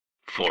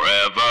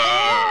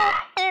Forever.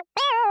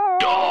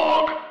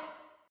 Dog.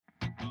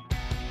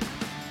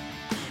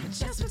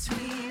 Just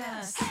between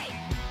us.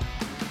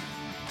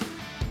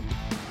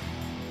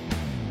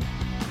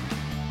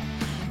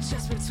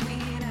 Just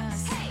between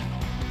us.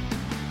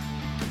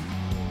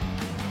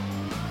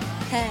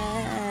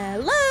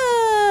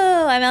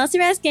 Hello, I'm Allison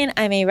Raskin.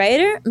 I'm a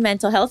writer,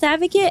 mental health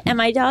advocate, and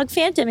my dog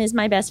Phantom is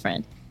my best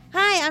friend.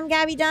 Hi, I'm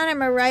Gabby Dunn.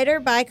 I'm a writer,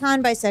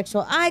 bicon,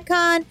 bisexual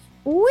icon,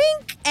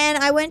 wink, and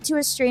I went to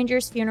a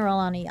stranger's funeral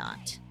on a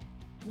yacht.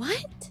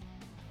 What?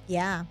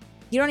 Yeah.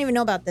 You don't even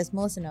know about this.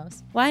 Melissa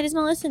knows. Why does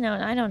Melissa know?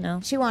 I don't know.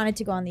 She wanted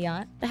to go on the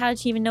yacht. How did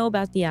she even know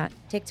about the yacht?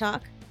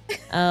 TikTok.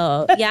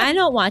 Oh, yeah, I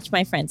don't watch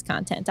my friends'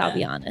 content, I'll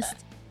be honest.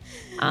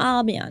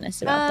 I'll be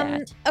honest about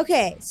that.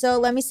 Okay, so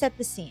let me set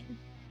the scene.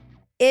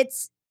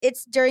 It's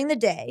during the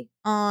day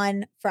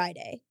on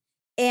Friday,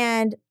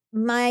 and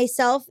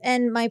myself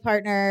and my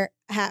partner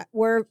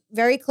were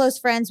very close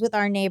friends with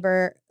our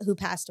neighbor who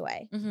passed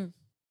away. Mm-hmm.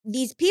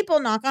 These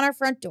people knock on our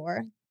front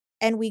door,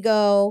 and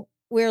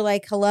we're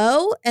like,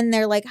 hello? And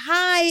they're like,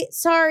 hi,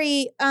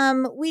 sorry,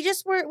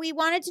 we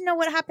wanted to know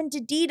what happened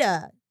to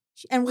Dita.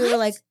 And we were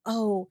like,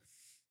 oh.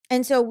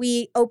 And so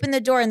we open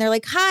the door, and they're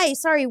like, hi,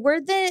 sorry,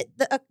 we're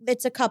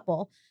it's a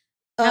couple.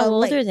 How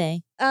old are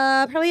they?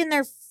 Probably in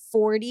their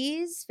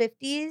 40s,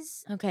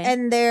 50s. Okay.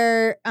 And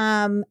they're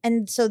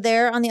and so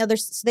they're on the other,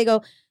 so they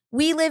go,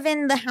 we live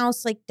in the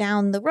house like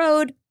down the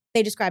road.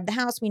 They described the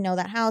house. We know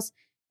that house.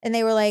 And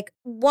they were like,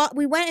 what?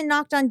 We went and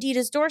knocked on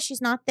Dita's door.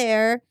 She's not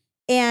there.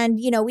 And,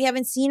 we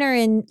haven't seen her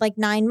in like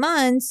 9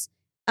 months.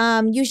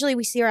 Usually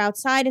we see her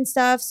outside and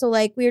stuff. So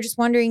like, we were just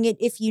wondering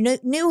if you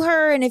knew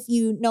her and if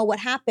you know what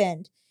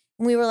happened.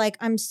 And we were like,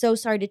 I'm so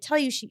sorry to tell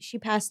you, she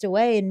passed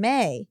away in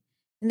May.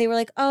 And they were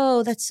like,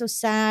 oh, that's so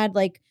sad.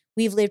 Like,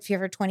 we've lived here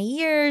for 20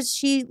 years.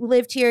 She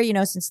lived here,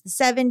 since the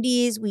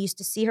 70s. We used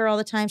to see her all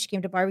the time. She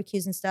came to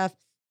barbecues and stuff.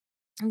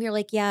 And we were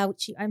like, yeah,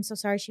 I'm so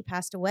sorry she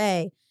passed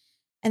away.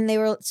 And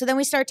so then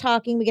we start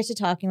talking. We get to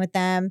talking with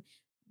them.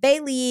 They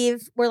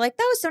leave. We're like,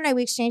 that was so nice.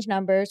 We exchange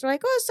numbers. We're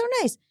like, oh, it's so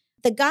nice.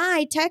 The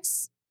guy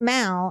texts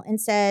Mal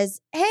and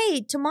says,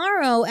 hey,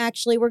 tomorrow,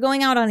 actually, we're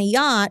going out on a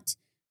yacht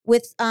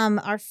with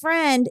our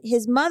friend.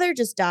 His mother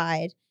just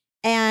died.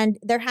 And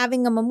they're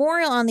having a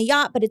memorial on the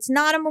yacht, but it's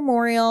not a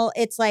memorial.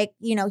 It's like,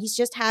 he's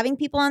just having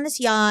people on this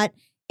yacht,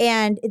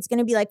 and it's going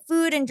to be like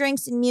food and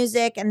drinks and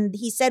music. And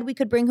he said we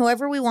could bring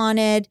whoever we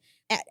wanted,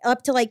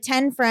 up to like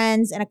 10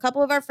 friends, and a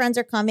couple of our friends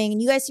are coming,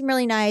 and you guys seem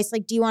really nice.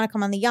 Like, do you want to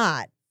come on the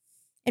yacht?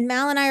 And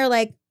Mal and I are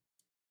like,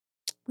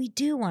 we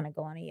do want to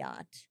go on a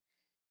yacht.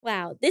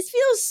 Wow, this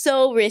feels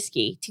so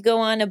risky to go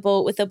on a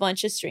boat with a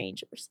bunch of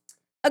strangers.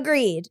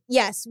 Agreed.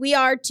 Yes, we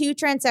are two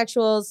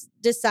transsexuals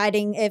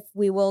deciding if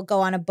we will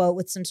go on a boat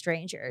with some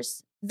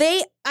strangers.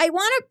 I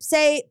want to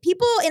say,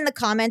 people in the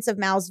comments of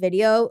Mal's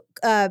video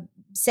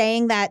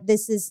saying that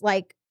this is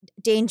like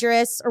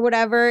dangerous or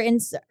whatever,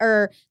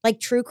 or like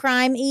true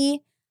crime-y.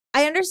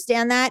 I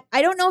understand that.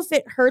 I don't know if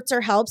it hurts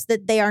or helps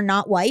that they are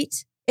not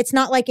white. It's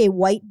not like a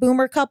white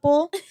boomer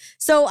couple.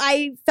 So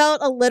I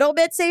felt a little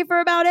bit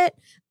safer about it,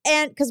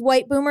 and because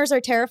white boomers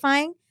are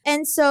terrifying.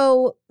 And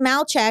so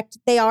Mal checked.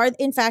 They are,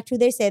 in fact, who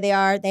they say they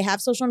are. They have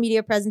social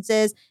media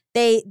presences.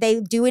 They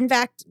do, in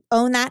fact,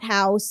 own that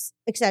house,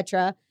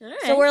 etc. Right.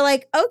 So we're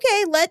like,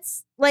 okay,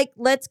 let's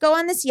go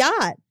on this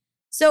yacht.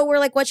 So we're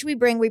like, what should we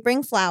bring? We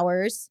bring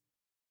flowers.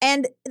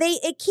 And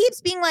it keeps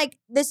being like,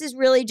 this is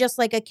really just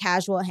like a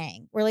casual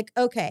hang. We're like,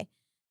 okay.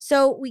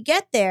 So we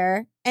get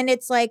there, and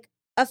it's like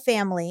a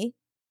family.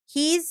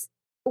 He's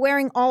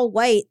wearing all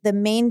white, the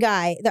main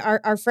guy,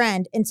 our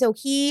friend. And so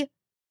he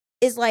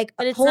is like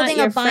holding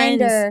a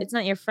binder. It's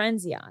not your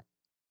friend's yacht.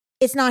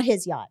 It's not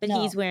his yacht. But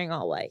no. He's wearing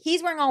all white.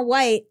 He's wearing all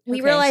white. We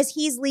realize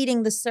he's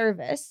leading the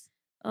service.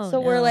 Oh, so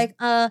no. we're like,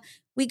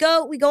 we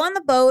go on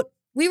the boat.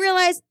 We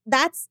realize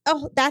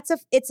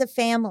it's a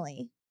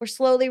family. We're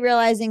slowly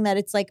realizing that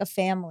it's like a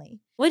family.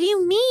 What do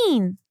you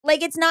mean?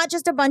 Like, it's not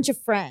just a bunch of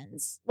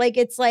friends. Like,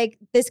 it's like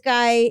this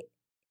guy,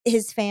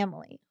 his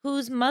family.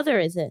 Whose mother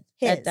is it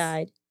that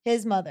died?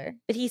 His mother.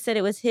 But he said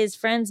it was his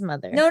friend's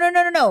mother.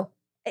 No.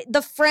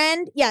 The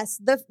friend, yes,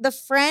 the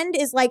friend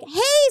is like,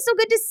 hey, so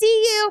good to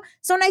see you.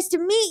 So nice to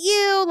meet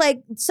you.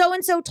 Like,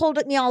 so-and-so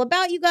told me all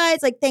about you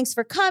guys. Like, thanks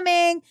for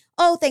coming.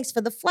 Oh, thanks for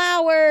the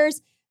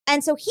flowers.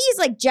 And so he's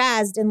like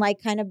jazzed and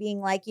like kind of being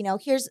like,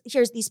 here's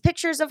these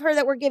pictures of her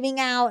that we're giving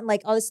out and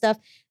like all this stuff.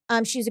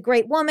 She's a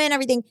great woman,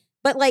 everything.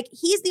 But like,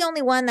 he's the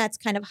only one that's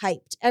kind of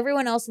hyped.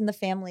 Everyone else in the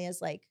family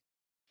is like,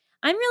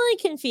 I'm really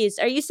confused.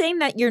 Are you saying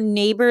that your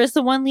neighbor is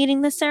the one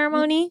leading the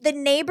ceremony? The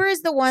neighbor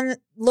is the one that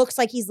looks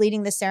like he's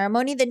leading the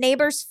ceremony. The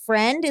neighbor's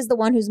friend is the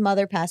one whose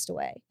mother passed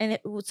away. And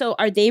so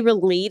are they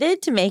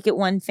related to make it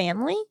one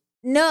family?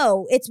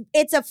 No,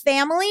 it's a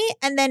family,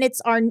 and then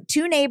it's our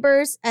two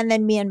neighbors, and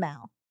then me and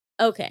Mal.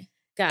 Okay,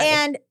 got it.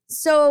 And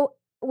so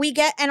we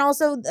get, and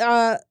also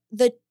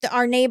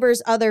our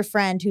neighbor's other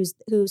friend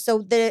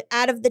so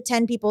out of the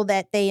 10 people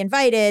that they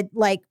invited,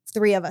 like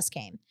 3 of us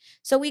came.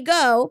 So we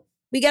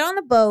get on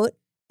the boat,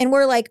 and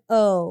we're like,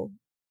 oh,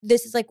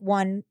 this is like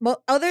one,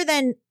 other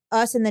than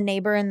us and the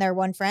neighbor and their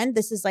one friend.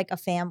 This is like a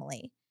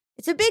family.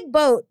 It's a big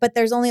boat, but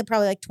there's only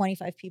probably like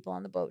 25 people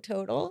on the boat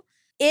total.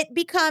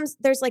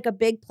 There's like a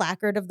big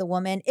placard of the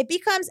woman. It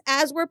becomes,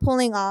 as we're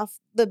pulling off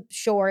the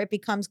shore, it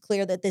becomes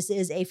clear that this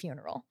is a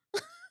funeral.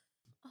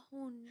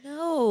 Oh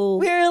no.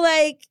 We're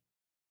like,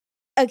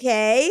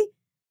 okay.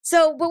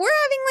 So, but we're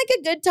having like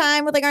a good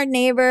time with like our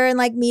neighbor and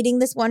like meeting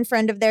this one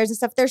friend of theirs and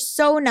stuff. They're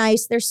so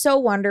nice. They're so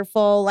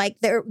wonderful. Like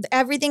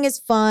everything is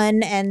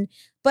fun.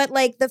 But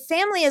like the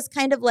family is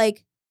kind of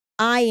like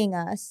eyeing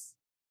us.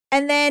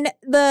 And then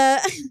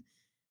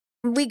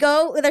we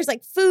go, there's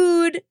like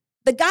food.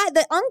 So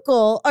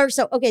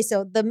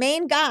the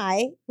main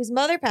guy whose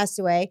mother passed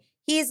away,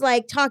 he's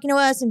like talking to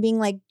us and being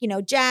like,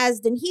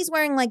 jazzed. And he's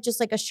wearing like just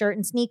like a shirt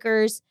and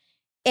sneakers.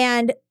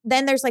 And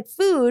then there's like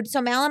food. So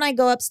Mal and I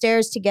go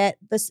upstairs to get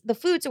the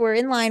food. So we're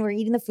in line, we're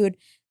eating the food.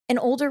 An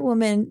older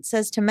woman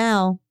says to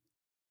Mal,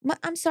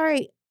 I'm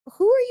sorry,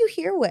 who are you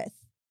here with?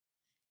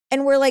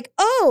 And we're like,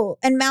 oh.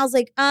 And Mal's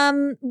like,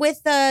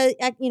 with,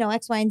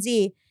 X, Y, and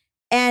Z.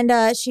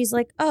 And she's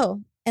like,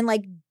 oh. And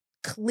like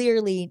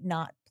clearly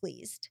not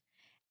pleased.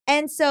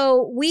 And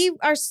so we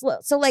are slow.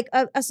 So like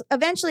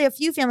eventually a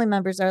few family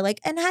members are like,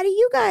 and how do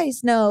you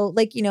guys know?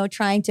 Like,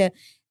 trying to.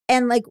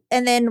 And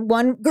then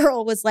one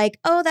girl was like,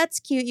 oh, that's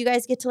cute. You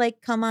guys get to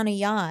like come on a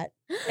yacht.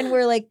 And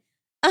we're like,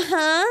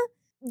 uh-huh.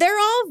 They're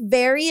all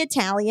very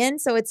Italian.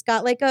 So it's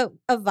got like a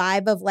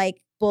vibe of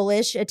like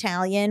bullish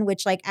Italian,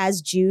 which like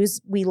as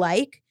Jews we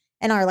like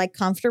and are like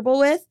comfortable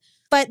with.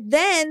 But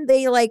then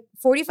they like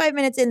 45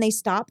 minutes in, they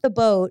stop the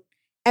boat.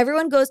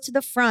 Everyone goes to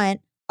the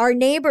front. Our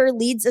neighbor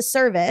leads a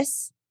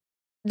service.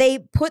 They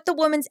put the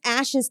woman's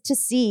ashes to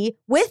sea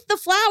with the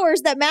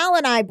flowers that Mal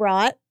and I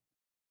brought.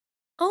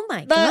 Oh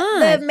my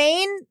God.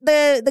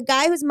 The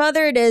guy whose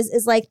mother it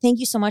is like, thank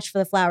you so much for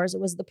the flowers.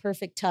 It was the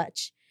perfect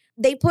touch.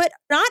 They put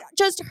not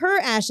just her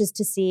ashes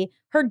to sea,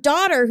 her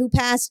daughter who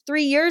passed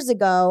 3 years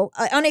ago,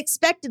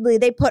 unexpectedly,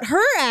 they put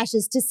her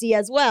ashes to sea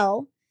as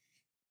well.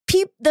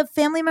 The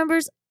family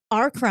members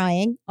are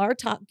crying, are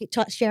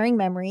sharing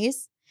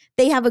memories.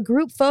 They have a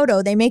group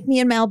photo. They make me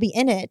and Mal be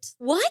in it.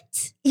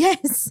 What?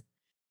 Yes.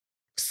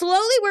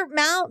 Slowly,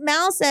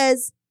 Mal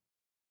says,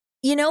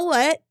 you know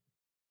what?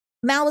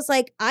 Mal was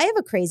like, I have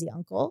a crazy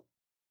uncle.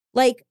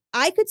 Like,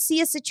 I could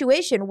see a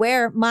situation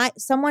where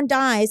someone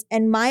dies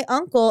and my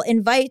uncle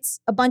invites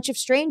a bunch of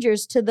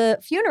strangers to the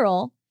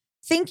funeral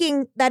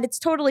thinking that it's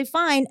totally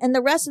fine. And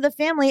the rest of the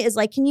family is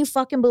like, can you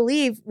fucking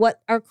believe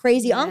what our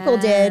crazy uncle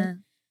did?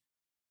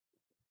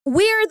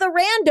 We're the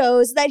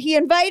randos that he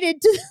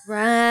invited to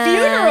the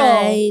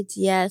funeral.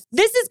 Yes.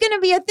 This is going to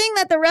be a thing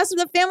that the rest of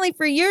the family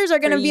for years are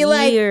going to be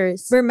like,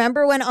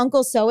 remember when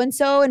Uncle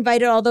so-and-so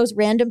invited all those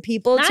random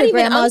people to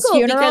Grandma's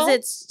funeral? Because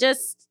it's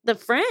just the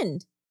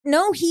friend.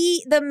 No,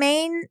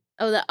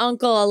 the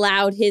uncle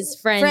allowed his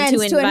friends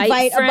to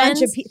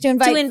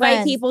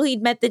invite people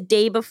he'd met the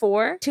day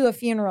before to a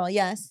funeral.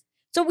 Yes.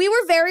 So we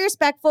were very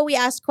respectful. We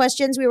asked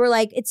questions. We were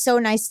like, it's so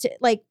nice to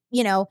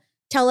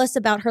tell us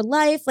about her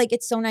life. Like,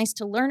 it's so nice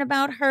to learn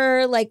about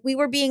her. Like, we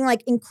were being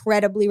like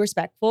incredibly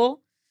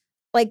respectful.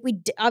 Like,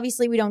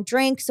 obviously we don't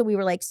drink. So we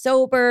were like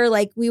sober.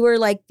 Like, we were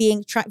like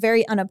being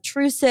very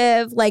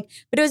unobtrusive. Like,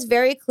 but it was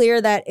very clear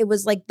that it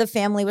was like the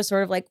family was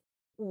sort of like,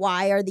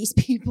 why are these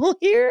people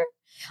here?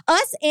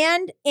 Us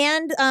and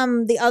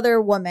the other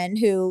woman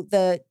who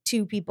the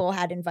two people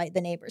had invite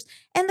the neighbors.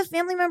 And the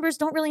family members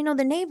don't really know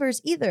the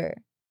neighbors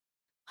either.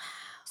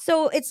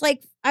 So it's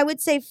like, I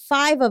would say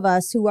 5 of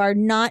us who are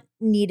not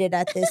needed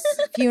at this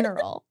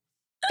funeral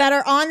that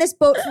are on this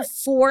boat for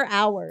 4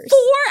 hours.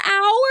 4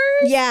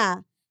 hours? Yeah.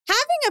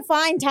 Having a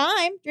fine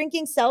time,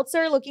 drinking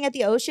seltzer, looking at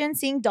the ocean,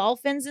 seeing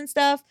dolphins and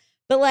stuff.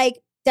 But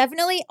like,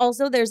 definitely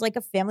also there's like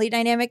a family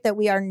dynamic that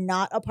we are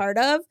not a part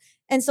of.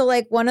 And so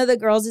like one of the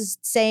girls is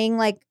saying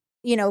like,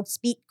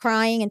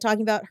 crying and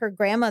talking about her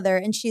grandmother.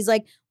 And she's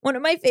like, one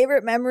of my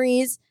favorite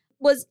memories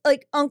was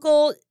like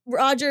Uncle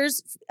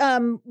Roger's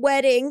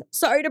wedding.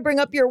 Sorry to bring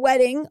up your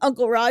wedding,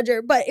 Uncle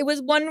Roger, but it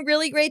was one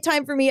really great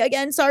time for me.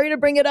 Again, sorry to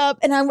bring it up.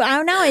 And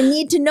I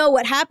need to know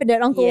what happened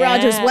at Uncle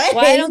Roger's wedding.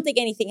 Well, I don't think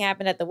anything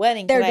happened at the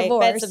wedding. They're divorced. I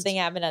bet divorced. something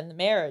happened at the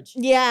marriage.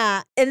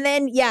 Yeah. And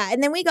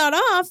then we got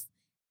off.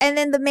 And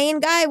then the main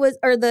guy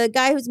the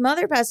guy whose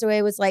mother passed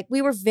away was like,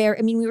 we were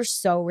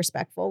so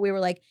respectful. We were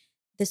like,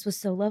 this was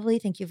so lovely.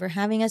 Thank you for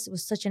having us. It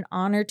was such an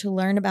honor to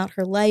learn about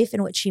her life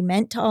and what she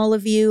meant to all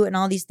of you and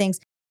all these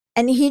things.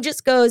 And he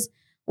just goes,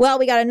 well,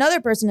 we got another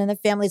person in the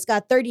family that's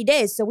got 30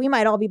 days, so we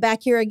might all be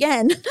back here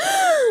again.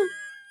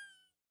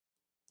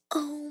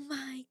 Oh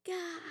my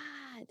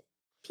God.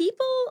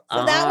 People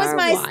so that was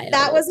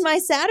my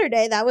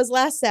Saturday. That was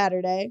last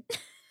Saturday.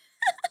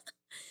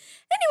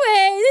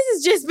 Anyway, this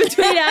is Just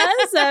Between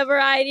Us, a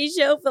variety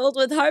show filled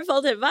with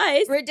heartfelt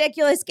advice,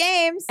 ridiculous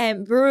games,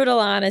 and brutal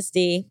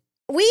honesty.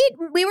 We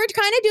were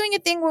kind of doing a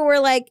thing where we're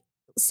like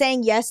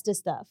saying yes to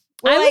stuff.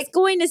 I was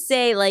going to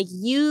say, like,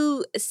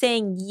 you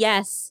saying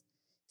yes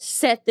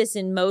set this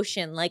in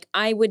motion. Like,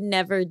 I would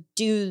never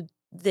do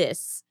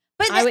this.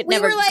 But I would we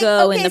never were like,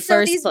 go okay, in the so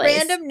first these place.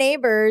 random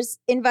neighbors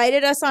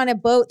invited us on a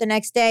boat the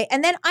next day.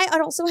 And then I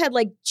also had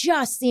like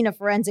just seen a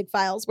forensic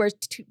files where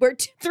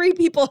 3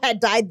 people had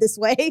died this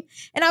way.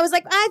 And I was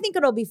like, I think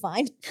it'll be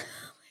fine.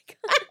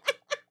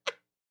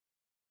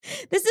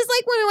 This is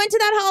like when we went to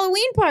that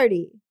Halloween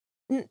party.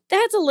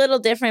 That's a little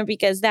different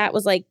because that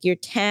was like your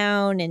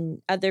town and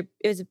it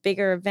was a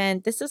bigger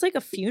event. This is like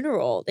a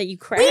funeral that you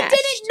crashed. We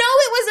didn't know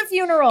it was a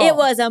funeral. It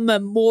was a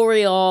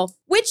memorial.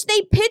 Which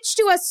they pitched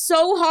to us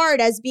so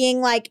hard as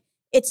being like,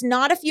 it's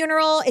not a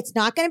funeral. It's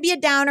not going to be a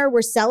downer.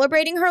 We're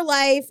celebrating her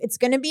life. It's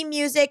going to be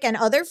music and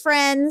other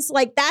friends.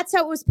 Like, that's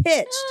how it was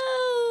pitched.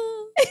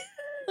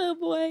 Oh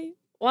boy.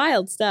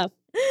 Wild stuff.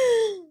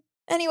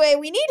 Anyway,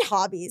 we need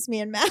hobbies,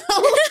 me and Mal.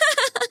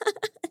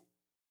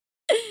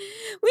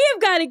 We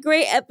have got a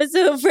great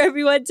episode for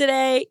everyone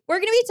today. We're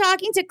going to be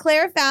talking to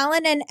Claire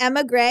Fallon and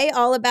Emma Gray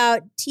all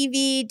about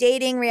TV,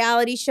 dating,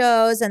 reality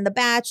shows, and The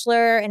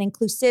Bachelor and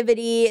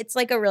inclusivity. It's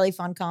like a really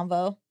fun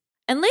convo.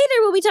 And later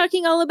we'll be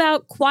talking all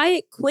about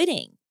quiet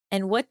quitting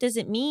and what does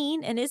it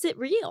mean and is it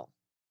real?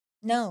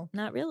 No.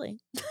 Not really.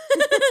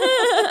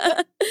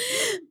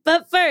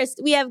 But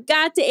first, we have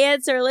got to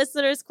answer a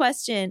listener's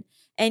question.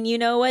 And you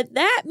know what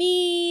that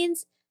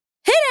means.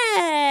 Hit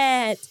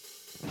it!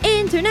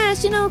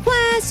 International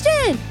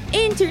question!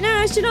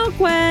 International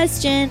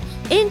question!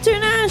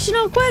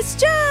 International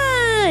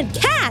question!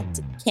 Cat,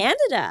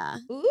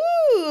 Canada.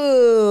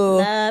 Ooh.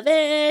 Love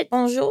it.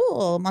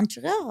 Bonjour,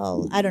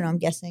 Montreal. I don't know, I'm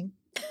guessing.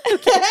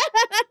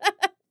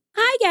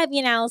 Hi, Gabby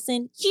and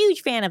Allison.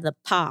 Huge fan of the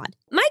pod.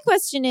 My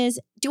question is,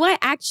 do I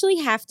actually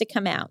have to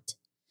come out?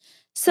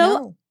 So,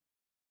 No.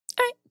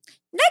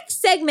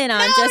 next segment on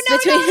No, Just no,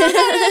 Between...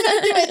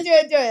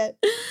 no, do it.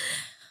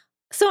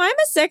 So I'm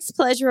a sex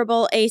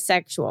pleasurable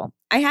asexual.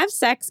 I have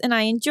sex and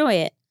I enjoy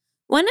it.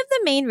 One of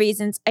the main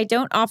reasons I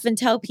don't often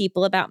tell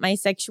people about my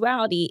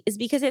sexuality is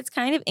because it's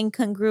kind of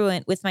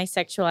incongruent with my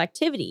sexual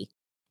activity.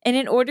 And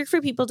in order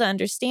for people to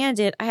understand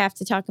it, I have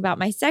to talk about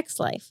my sex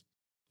life.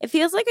 It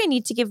feels like I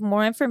need to give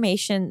more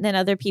information than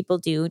other people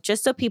do,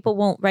 just so people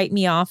won't write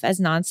me off as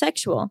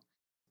non-sexual.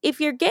 If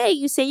you're gay,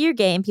 you say you're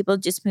gay and people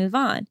just move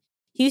on.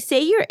 You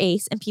say you're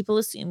ace and people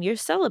assume you're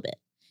celibate.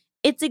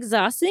 It's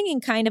exhausting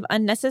and kind of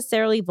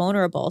unnecessarily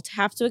vulnerable to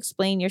have to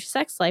explain your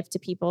sex life to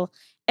people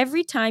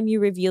every time you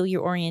reveal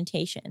your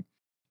orientation,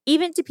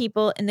 even to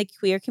people in the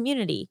queer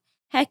community,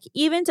 heck,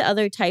 even to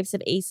other types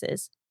of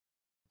aces.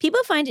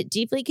 People find it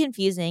deeply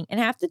confusing, and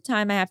half the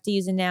time I have to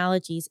use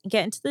analogies and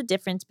get into the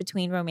difference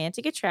between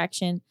romantic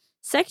attraction,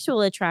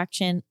 sexual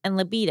attraction, and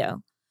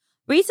libido.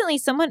 Recently,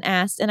 someone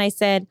asked, and I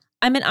said,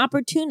 I'm an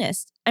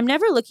opportunist. I'm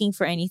never looking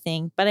for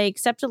anything, but I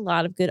accept a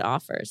lot of good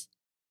offers.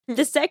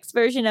 The sex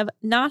version of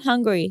not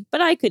hungry, but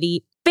I could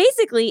eat.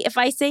 Basically, if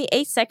I say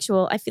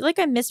asexual, I feel like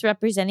I'm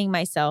misrepresenting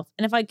myself,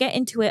 and if I get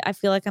into it, I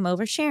feel like I'm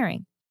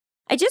oversharing.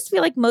 I just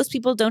feel like most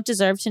people don't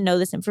deserve to know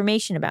this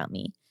information about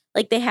me,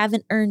 like they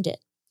haven't earned it.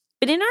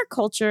 But in our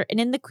culture and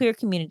in the queer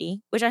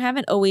community, which I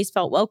haven't always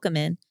felt welcome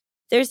in,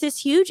 there's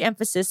this huge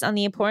emphasis on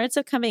the importance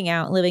of coming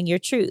out and living your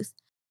truth.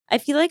 I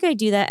feel like I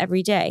do that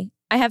every day.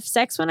 I have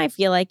sex when I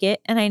feel like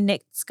it, and I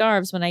knit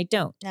scarves when I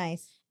don't.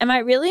 Nice. Am I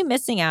really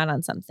missing out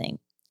on something?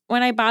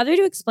 When I bother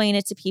to explain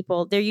it to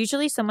people, they're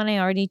usually someone I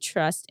already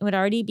trust and would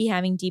already be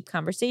having deep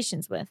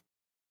conversations with.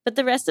 But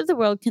the rest of the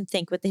world can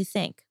think what they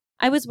think.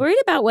 I was worried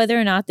about whether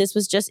or not this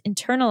was just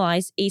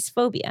internalized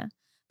acephobia.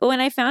 But when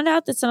I found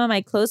out that some of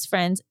my close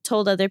friends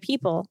told other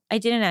people, I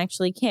didn't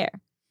actually care.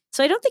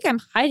 So I don't think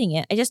I'm hiding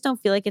it. I just don't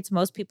feel like it's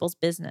most people's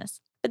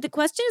business. But the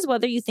question is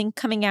whether you think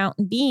coming out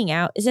and being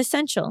out is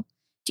essential.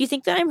 Do you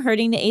think that I'm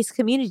hurting the ace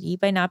community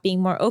by not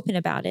being more open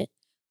about it?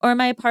 Or am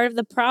I a part of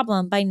the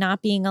problem by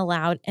not being a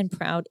loud and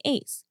proud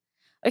ace?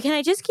 Or can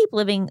I just keep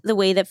living the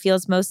way that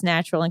feels most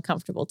natural and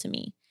comfortable to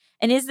me?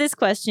 And is this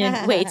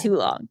question way too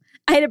long?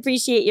 I'd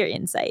appreciate your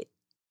insight.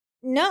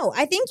 No,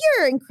 I think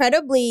you're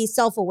incredibly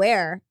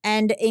self-aware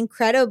and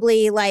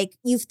incredibly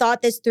you've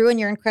thought this through and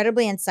you're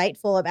incredibly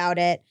insightful about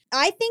it.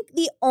 I think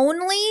the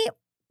only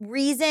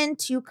reason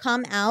to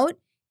come out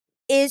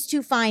is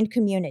to find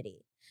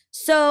community.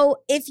 So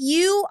if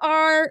you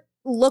are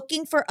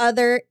looking for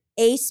other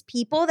ace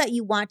people that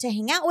you want to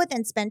hang out with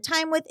and spend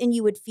time with, and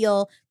you would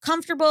feel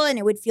comfortable and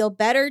it would feel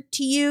better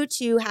to you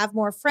to have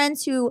more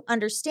friends who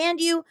understand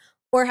you,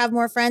 or have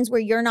more friends where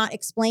you're not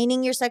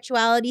explaining your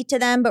sexuality to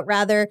them, but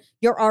rather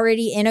you're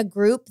already in a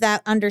group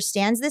that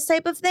understands this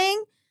type of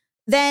thing,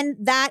 then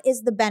that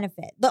is the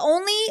benefit. The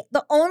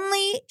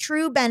only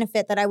true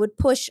benefit that I would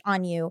push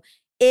on you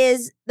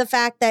is the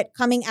fact that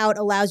coming out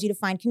allows you to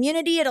find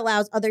community. It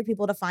allows other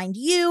people to find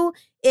you.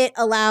 It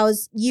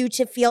allows you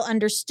to feel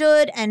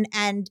understood and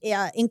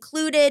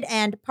included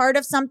and part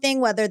of something,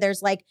 whether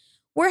there's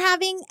we're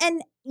having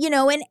an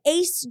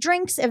ace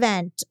drinks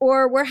event,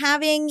 or we're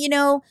having,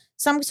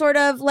 some sort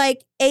of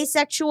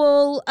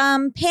asexual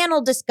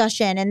panel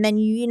discussion. And then,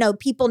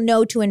 people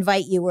know to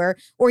invite you or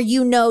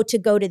to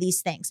go to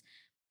these things.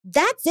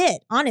 That's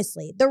it,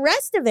 honestly. The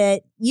rest of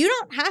it, you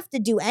don't have to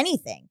do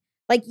anything.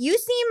 You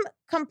seem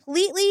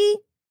completely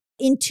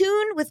in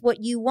tune with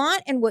what you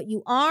want and what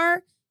you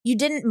are. you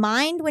didn't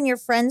mind when your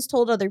friends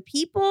told other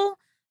people.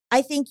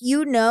 I think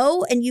you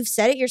know, and you've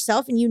said it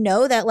yourself, and you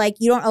know that like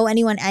you don't owe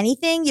anyone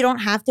anything. You don't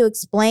have to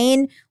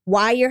explain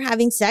why you're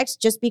having sex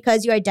just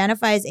because you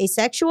identify as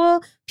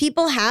asexual.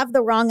 People have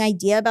the wrong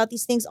idea about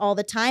these things all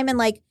the time. And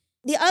like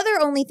the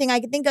other only thing I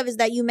can think of is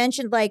that you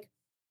mentioned like,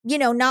 you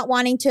know, not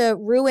wanting to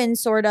ruin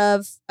sort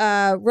of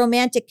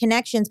romantic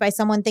connections by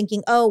someone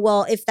thinking, oh,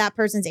 well, if that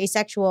person's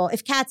asexual,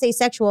 if Kat's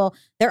asexual,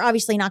 they're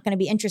obviously not going to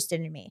be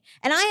interested in me.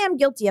 And I am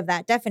guilty of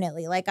that,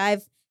 definitely. Like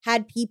I've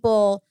had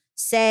people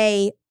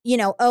say, you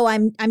know, oh,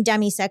 I'm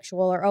demisexual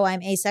or oh,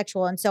 I'm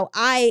asexual. And so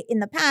I, in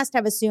the past,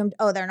 have assumed,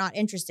 oh, they're not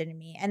interested in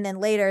me. And then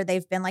later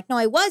they've been like, no,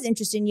 I was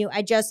interested in you.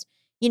 I just,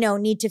 you know,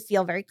 need to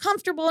feel very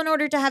comfortable in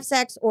order to have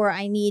sex, or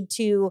I need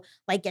to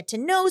like get to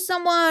know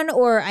someone,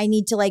 or I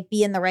need to like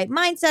be in the right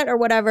mindset or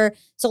whatever.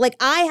 So like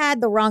I had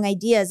the wrong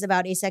ideas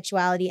about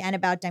asexuality and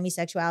about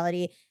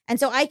demisexuality. And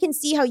so I can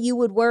see how you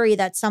would worry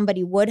that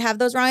somebody would have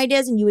those wrong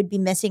ideas and you would be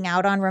missing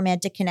out on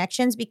romantic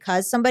connections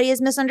because somebody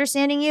is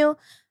misunderstanding you.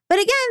 But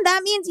again,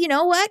 that means, you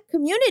know what?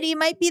 Community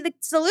might be the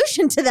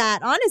solution to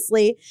that,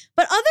 honestly.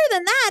 But other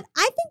than that,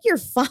 I think you're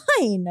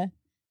fine.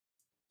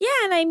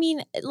 Yeah, and I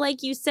mean,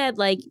 like you said,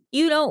 like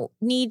you don't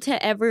need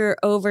to ever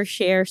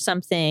overshare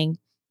something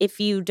if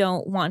you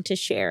don't want to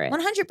share it.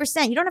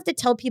 100%. You don't have to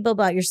tell people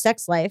about your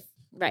sex life.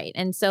 Right.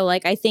 And so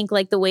like I think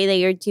like the way that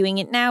you're doing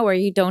it now, where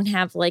you don't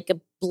have like a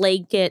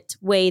blanket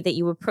way that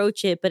you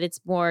approach it, but it's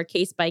more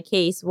case by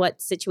case.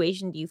 What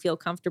situation do you feel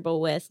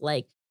comfortable with?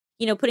 Like,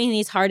 you know, putting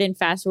these hard and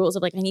fast rules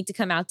of like, I need to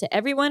come out to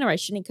everyone or I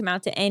shouldn't come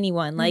out to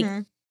anyone. Like,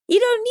 you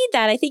don't need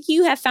that. I think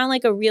you have found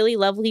like a really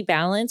lovely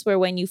balance where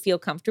when you feel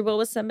comfortable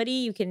with somebody,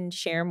 you can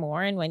share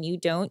more. And when you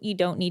don't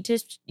need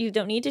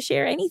to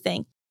share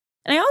anything.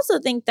 And I also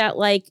think that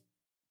like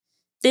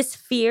this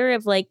fear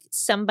of like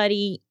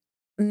somebody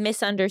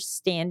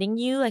misunderstanding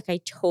you, like I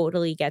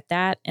totally get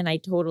that. And I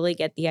totally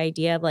get the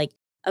idea of like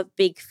a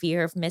big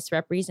fear of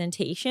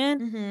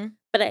misrepresentation.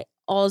 But I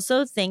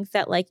also think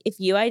that like if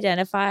you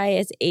identify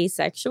as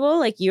asexual,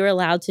 like you're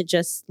allowed to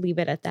just leave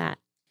it at that.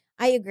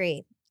 I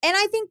agree. And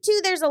I think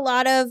too, there's a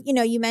lot of, you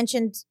know, you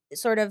mentioned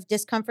sort of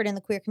discomfort in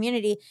the queer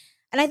community.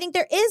 And I think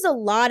there is a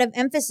lot of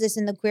emphasis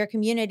in the queer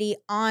community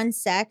on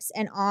sex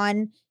and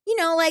on, you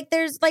know, like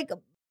there's like,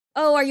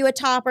 oh, are you a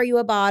top? Are you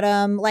a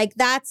bottom? Like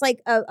that's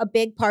like a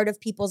big part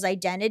of people's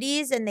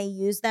identities, and they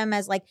use them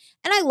as like,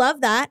 and I love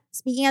that.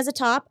 Speaking as a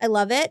top, I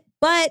love it.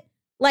 But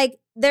like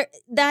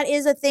that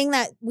is a thing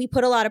that we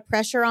put a lot of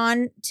pressure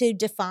on to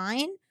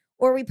define,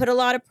 or we put a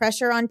lot of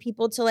pressure on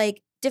people to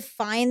like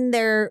define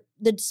the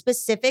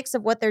specifics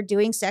of what they're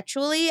doing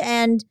sexually.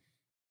 And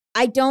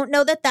I don't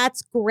know that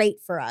that's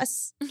great for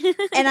us.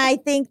 And I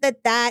think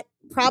that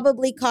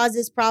probably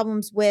causes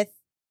problems with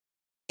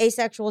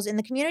asexuals in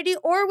the community,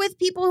 or with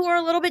people who are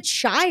a little bit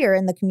shyer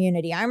in the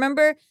community. I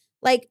remember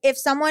like if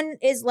someone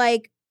is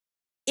like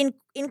in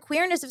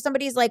queerness, if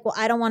somebody's like, well,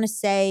 I don't want to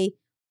say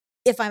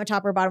if I'm a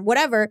top or bottom,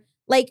 whatever,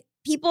 like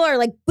people are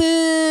like,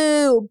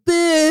 boo,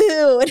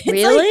 boo. And it's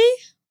Really? like,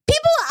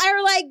 people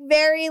are like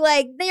very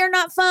like, they are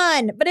not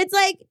fun. But it's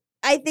like,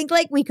 I think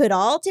like we could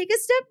all take a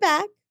step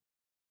back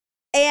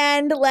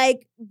and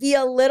like be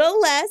a little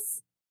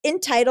less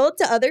entitled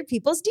to other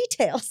people's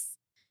details.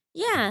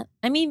 Yeah.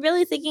 I mean,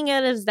 really thinking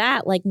of it as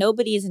that, like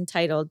nobody is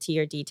entitled to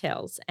your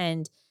details.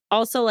 And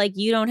also like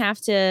you don't have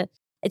to,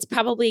 it's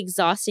probably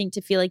exhausting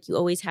to feel like you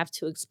always have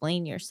to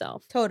explain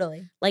yourself.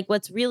 Totally. Like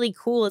what's really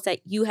cool is that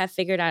you have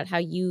figured out how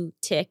you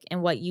tick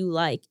and what you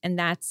like. And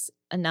that's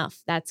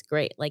enough. That's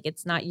great. Like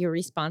it's not your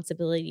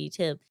responsibility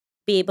to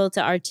be able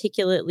to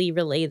articulately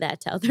relay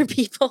that to other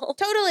people.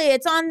 Totally.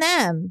 It's on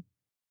them.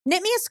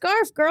 Knit me a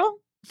scarf, girl.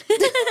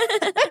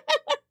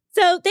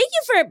 So thank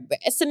you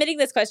for submitting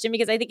this question,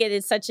 because I think it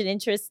is such an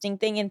interesting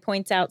thing and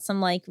points out some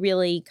like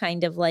really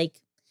kind of like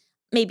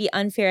maybe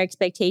unfair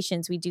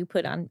expectations we do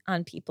put on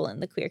people in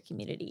the queer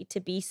community to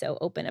be so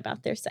open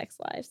about their sex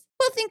lives.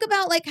 Well, think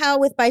about like how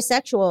with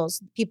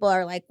bisexuals, people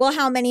are like, well,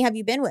 how many have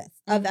you been with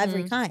of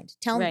every kind?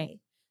 Tell me.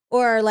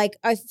 Or like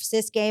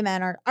cis gay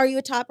men are you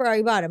a top or are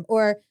you bottom?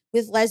 Or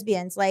with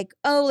lesbians, like,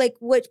 oh, like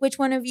which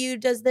one of you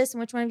does this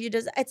and which one of you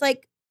does that? It's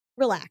like,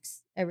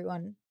 relax,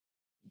 everyone.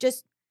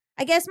 Just,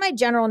 I guess my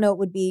general note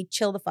would be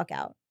chill the fuck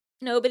out.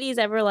 Nobody's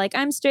ever like,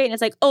 I'm straight. And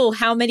it's like, oh,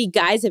 how many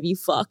guys have you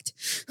fucked?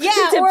 Yeah,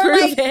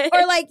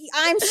 or like,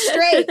 I'm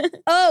straight.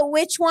 Oh,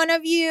 which one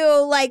of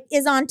you like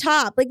is on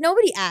top? Like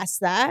nobody asks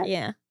that.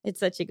 Yeah, it's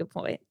such a good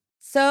point.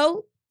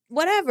 So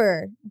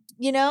whatever,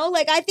 you know,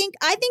 like I think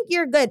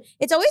you're good.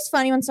 It's always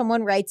funny when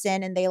someone writes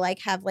in and they like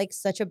have like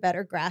such a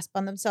better grasp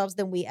on themselves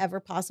than we ever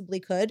possibly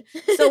could.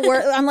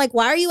 So I'm like,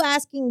 why are you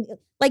asking?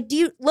 Like, do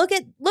you look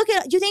at,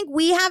 do you think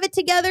we have it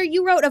together?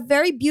 You wrote a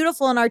very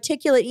beautiful and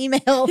articulate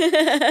email. What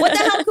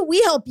the hell could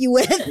we help you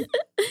with?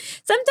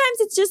 Sometimes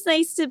it's just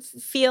nice to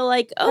feel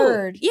like, oh,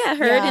 Heard. Yeah,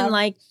 heard. Yeah. And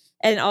like,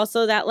 and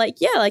also that like,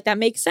 yeah, like that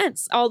makes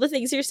sense. All the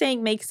things you're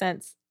saying make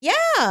sense. Yeah.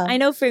 I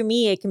know for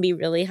me, it can be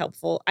really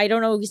helpful. I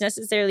don't always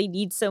necessarily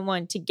need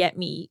someone to get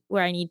me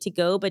where I need to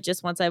go, but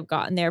just once I've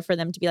gotten there for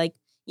them to be like,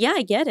 yeah,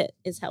 I get it,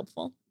 is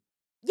helpful.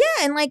 Yeah,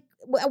 and like,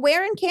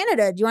 where in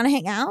Canada? Do you want to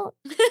hang out?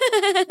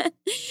 If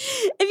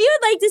you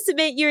would like to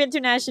submit your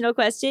international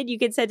question, you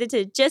can send it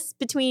to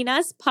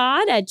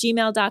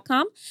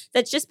justbetweenuspod@gmail.com.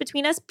 That's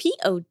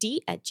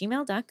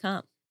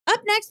justbetweenuspod@gmail.com.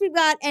 Up next, we've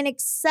got an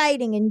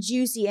exciting and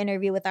juicy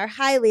interview with our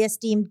highly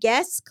esteemed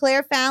guests,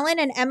 Claire Fallon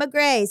and Emma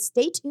Gray.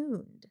 Stay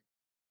tuned.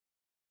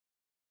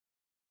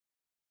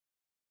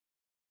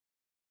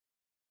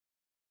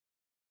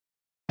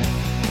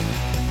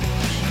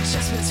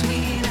 Just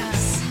between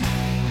us.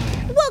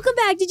 Welcome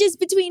back to Just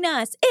Between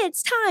Us.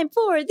 It's time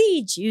for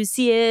the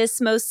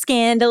juiciest, most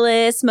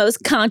scandalous,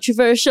 most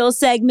controversial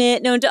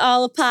segment known to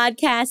all of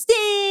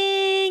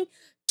podcasting.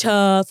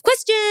 Tough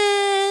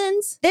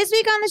questions. This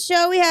week on the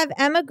show, we have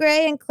Emma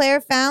Gray and Claire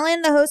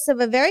Fallon, the hosts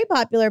of a very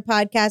popular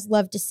podcast,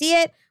 Love to See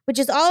It, which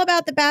is all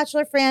about the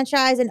Bachelor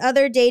franchise and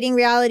other dating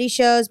reality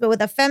shows, but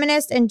with a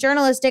feminist and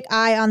journalistic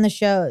eye on the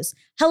shows.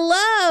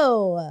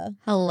 Hello.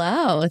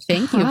 Hello.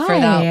 Thank you for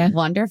that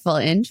wonderful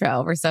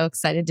intro. We're so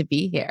excited to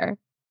be here.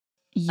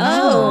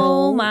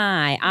 Oh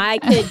my. I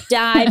could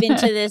dive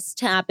into this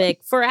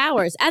topic for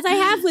hours, as I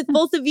have with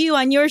both of you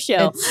on your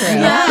show. It's true.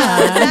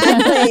 Yeah,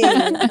 exactly.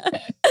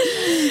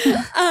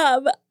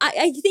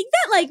 I think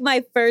that like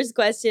my first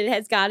question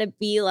has got to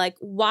be like,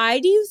 why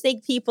do you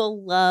think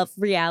people love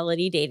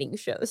reality dating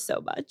shows so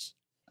much?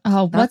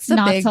 Oh, what's That's a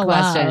not big to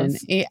question.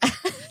 love? Yeah.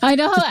 I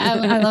know. I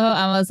love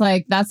how Emma's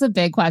like, that's a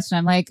big question.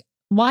 I'm like,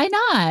 why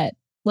not?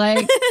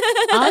 Like,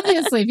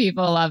 obviously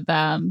people love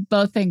them.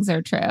 Both things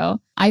are true.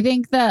 I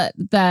think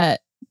that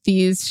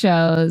these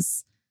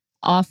shows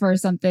offer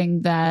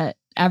something that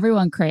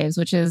everyone craves,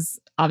 which is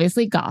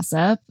obviously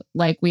gossip.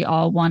 Like, we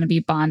all want to be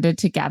bonded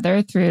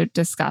together through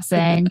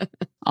discussing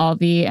all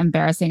the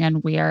embarrassing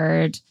and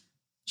weird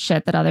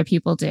shit that other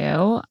people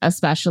do,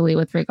 especially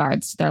with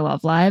regards to their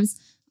love lives.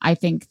 I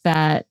think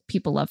that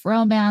people love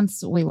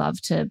romance. We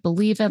love to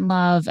believe in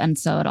love. And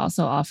so it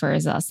also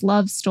offers us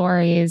love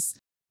stories.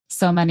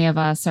 So many of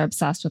us are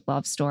obsessed with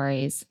love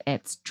stories.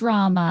 It's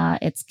drama,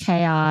 it's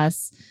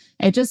chaos.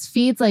 It just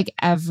feeds like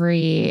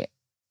every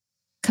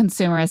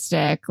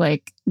consumeristic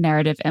like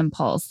narrative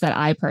impulse that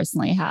I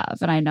personally have.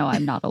 And I know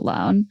I'm not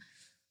alone.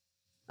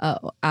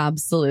 Oh,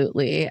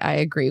 absolutely. I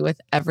agree with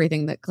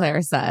everything that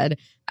Claire said.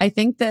 I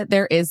think that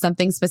there is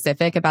something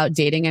specific about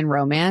dating and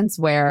romance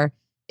where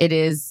it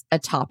is a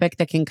topic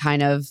that can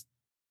kind of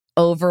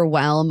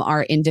overwhelm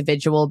our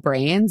individual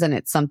brains. And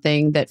it's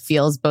something that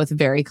feels both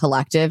very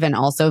collective and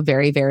also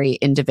very, very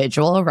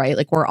individual, right?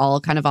 Like we're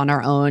all kind of on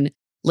our own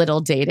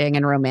little dating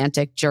and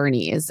romantic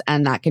journeys.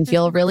 And that can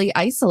feel really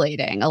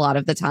isolating a lot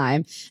of the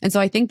time. And so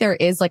I think there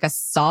is like a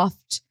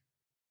soft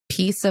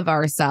piece of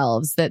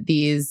ourselves that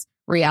these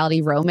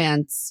reality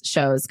romance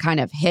shows kind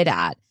of hit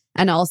at.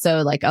 And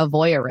also like a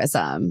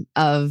voyeurism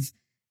of,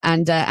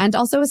 and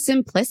also a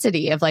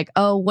simplicity of like,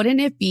 oh,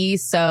 wouldn't it be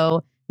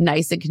so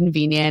nice and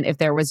convenient if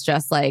there was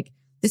just like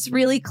this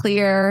really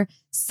clear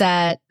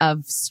set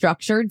of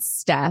structured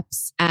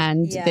steps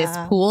and this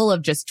pool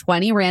of just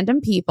 20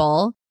 random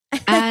people.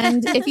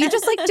 And if you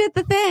just like did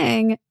the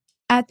thing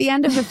at the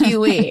end of a few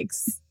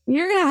weeks,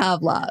 you're going to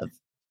have love.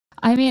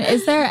 I mean,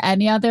 is there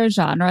any other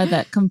genre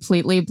that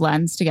completely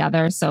blends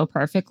together so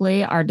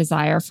perfectly our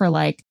desire for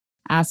like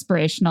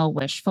aspirational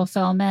wish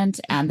fulfillment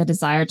and the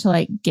desire to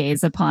like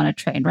gaze upon a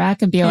train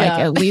wreck and be like,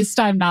 at least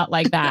I'm not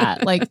like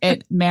that. Like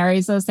it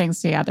marries those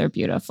things together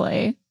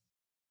beautifully.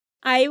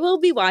 I will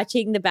be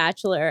watching The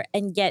Bachelor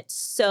and get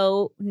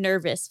so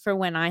nervous for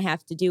when I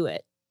have to do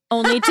it.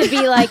 Only to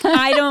be like,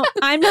 I'm not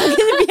going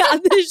to be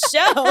on this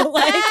show.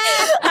 Like,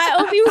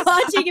 I'll be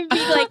watching and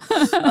be like,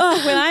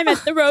 oh, when I'm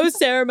at the rose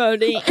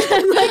ceremony,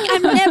 I'm like,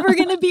 I'm never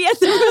going to be at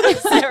the rose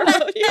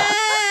ceremony.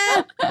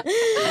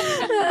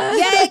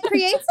 Yeah, it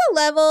creates a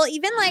level,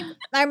 even like,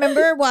 I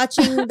remember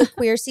watching the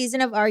queer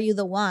season of Are You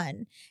the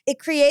One? It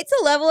creates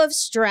a level of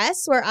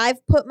stress where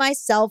I've put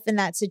myself in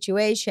that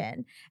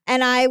situation.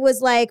 And I was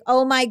like,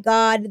 oh my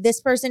God,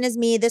 this person is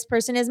me. This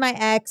person is my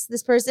ex.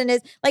 This person is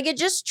like, it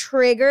just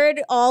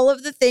triggered all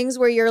of the things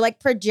where you're like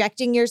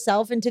projecting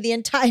yourself into the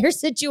entire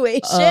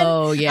situation.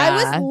 Oh, yeah. I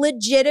was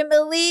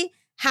legitimately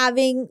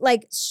having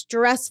like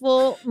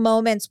stressful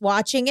moments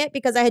watching it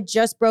because I had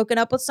just broken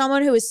up with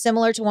someone who is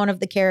similar to one of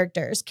the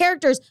characters.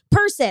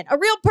 Person, a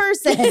real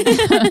person.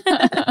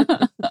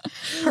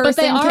 But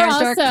they are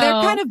also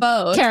they're kind of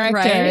both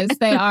characters.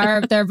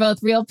 Right? They're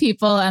both real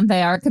people and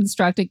they are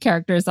constructed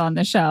characters on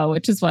the show,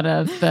 which is one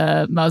of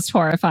the most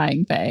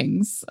horrifying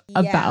things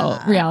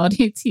about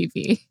reality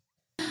TV.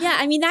 Yeah,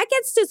 I mean, that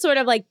gets to sort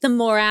of like the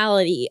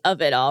morality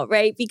of it all,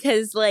 right?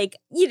 Because like,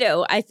 you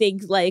know, I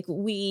think like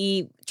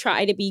we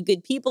try to be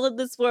good people in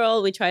this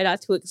world. We try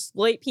not to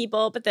exploit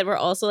people, but then we're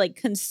also like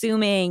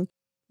consuming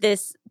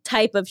this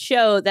type of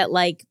show that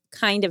like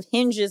kind of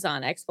hinges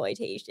on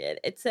exploitation.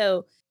 And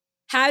so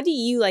how do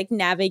you like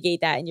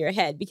navigate that in your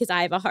head? Because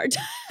I have a hard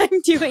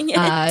time doing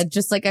it.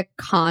 Just like a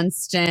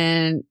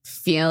constant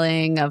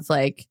feeling of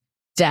like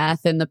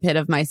death in the pit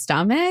of my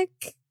stomach.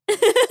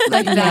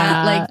 Like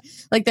that,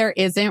 like there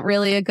isn't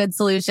really a good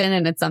solution.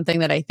 And it's something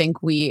that I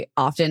think we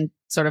often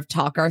sort of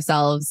talk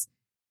ourselves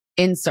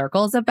in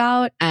circles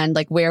about. And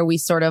like where we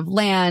sort of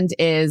land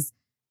is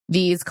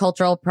these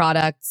cultural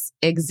products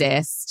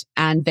exist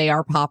and they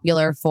are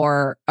popular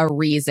for a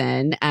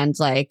reason. And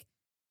like,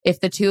 if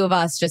the two of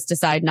us just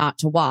decide not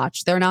to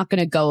watch, they're not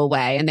going to go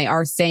away. And they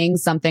are saying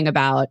something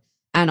about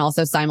and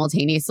also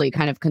simultaneously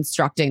kind of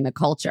constructing the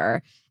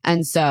culture.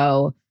 And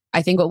so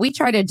I think what we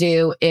try to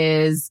do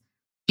is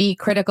be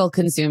critical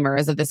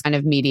consumers of this kind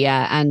of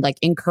media and like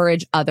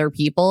encourage other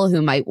people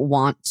who might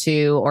want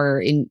to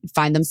or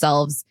find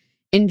themselves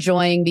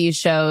enjoying these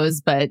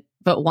shows, but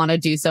want to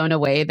do so in a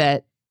way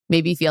that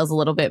maybe feels a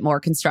little bit more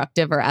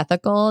constructive or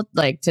ethical,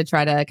 like to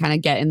try to kind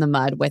of get in the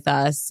mud with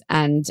us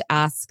and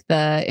ask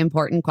the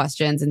important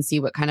questions and see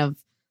what kind of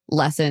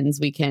lessons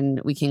we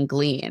can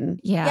glean.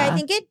 Yeah. I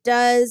think it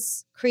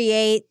does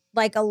create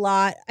like a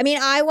lot. I mean,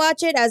 I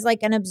watch it as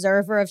like an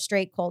observer of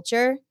straight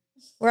culture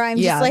where I'm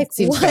just like,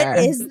 seems what fair.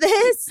 is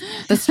this?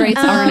 The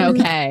straights aren't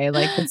okay.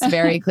 Like it's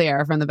very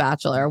clear from The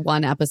Bachelor,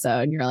 one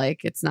episode, and you're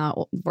like,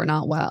 we're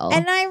not well.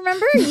 And I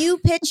remember you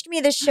pitched me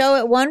the show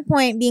at one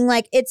point being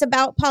like, it's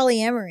about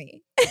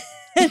polyamory.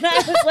 And I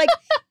was like,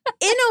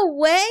 in a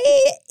way,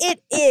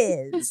 it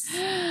is.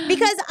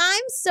 Because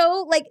I'm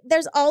so like,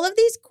 there's all of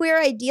these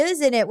queer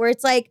ideas in it where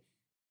it's like,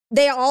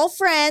 they're all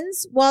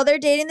friends while they're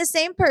dating the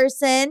same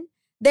person.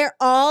 They're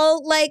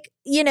all like,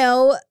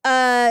 know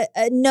that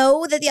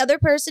the other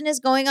person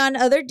is going on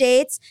other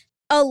dates,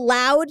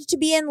 allowed to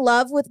be in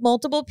love with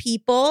multiple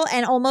people,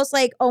 and almost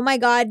like, oh my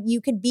God,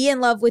 you could be in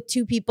love with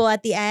two people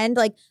at the end.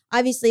 Like,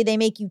 obviously they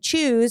make you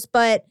choose,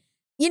 but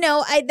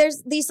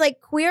there's these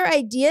like queer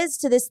ideas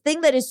to this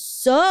thing that is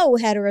so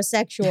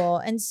heterosexual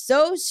and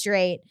so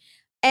straight.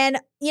 And,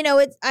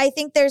 I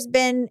think there's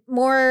been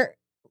more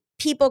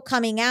people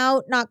coming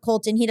out, not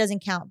Colton, he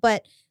doesn't count,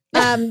 but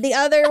the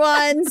other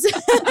ones.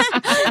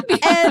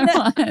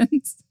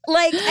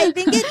 Like, I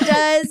think it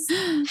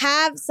does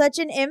have such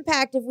an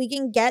impact if we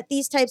can get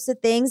these types of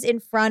things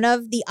in front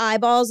of the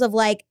eyeballs of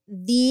like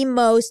the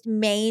most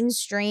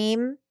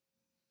mainstream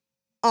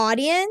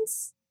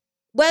audience,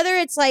 whether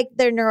it's like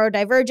their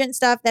neurodivergent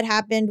stuff that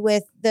happened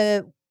with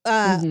the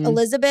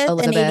Elizabeth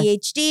and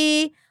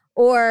ADHD,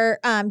 or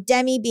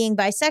Demi being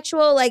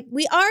bisexual. Like,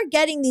 we are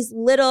getting these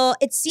little,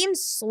 it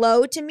seems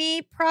slow to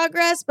me,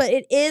 progress, but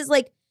it is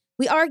like,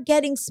 we are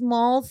getting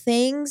small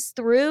things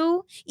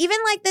through. Even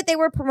like that they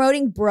were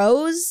promoting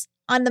Bros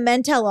on the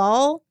Men Tell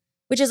All,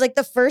 which is like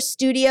the first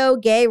studio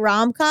gay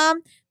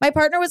rom-com. My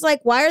partner was like,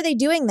 why are they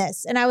doing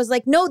this? And I was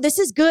like, no, this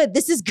is good.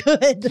 This is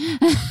good.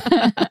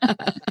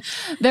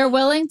 They're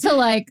willing to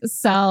like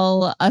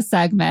sell a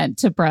segment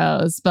to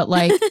Bros, but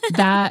like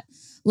that,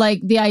 like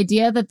the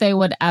idea that they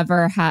would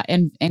ever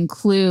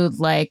include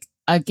like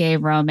a gay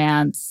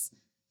romance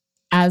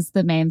as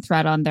the main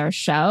thread on their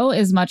show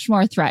is much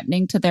more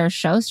threatening to their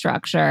show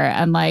structure.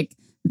 And like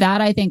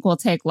that, I think will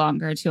take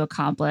longer to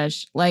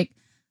accomplish. Like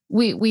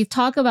we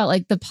talk about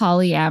like the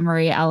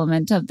polyamory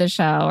element of the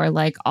show or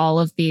like all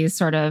of these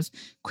sort of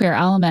queer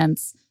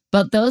elements,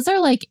 but those are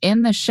like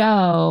in the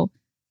show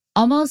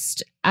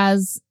almost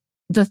as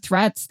the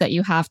threats that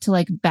you have to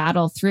like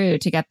battle through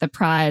to get the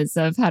prize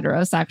of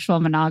heterosexual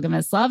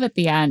monogamous love at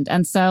the end.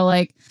 And so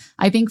like,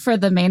 I think for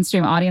the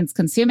mainstream audience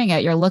consuming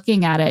it, you're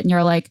looking at it and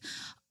you're like,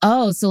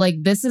 oh, so like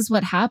this is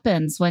what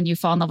happens when you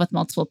fall in love with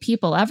multiple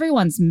people.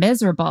 Everyone's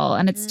miserable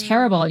and it's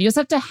terrible. You just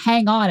have to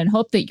hang on and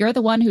hope that you're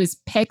the one who's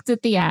picked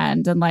at the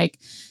end. And like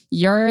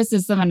yours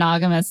is the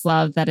monogamous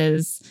love that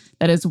is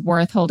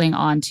worth holding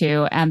on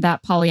to. And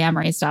that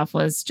polyamory stuff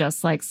was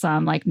just like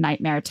some like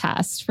nightmare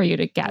test for you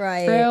to get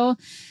through.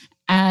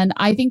 And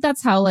I think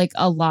that's how like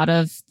a lot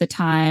of the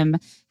time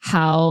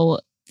how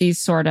these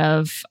sort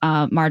of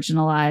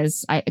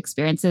marginalized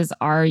experiences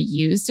are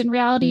used in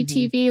reality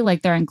TV.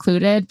 Like they're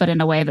included, but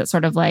in a way that's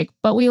sort of like,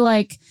 but we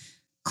like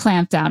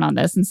clamp down on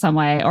this in some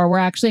way, or we're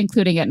actually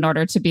including it in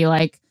order to be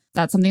like,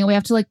 that's something that we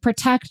have to like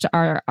protect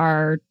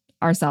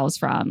ourselves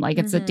from. Like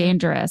it's a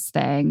dangerous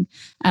thing.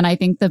 And I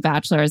think The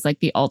Bachelor is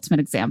like the ultimate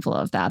example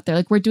of that. They're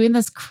like, we're doing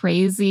this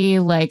crazy,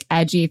 like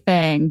edgy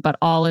thing, but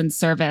all in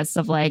service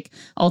of like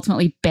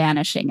ultimately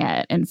banishing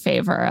it in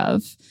favor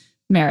of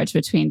marriage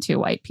between two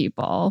white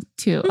people,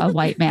 to a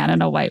white man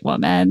and a white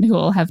woman who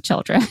will have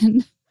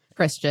children.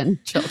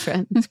 Christian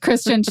children.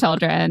 Christian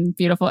children.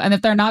 Beautiful. And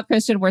if they're not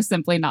Christian, we're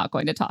simply not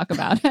going to talk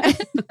about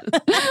it.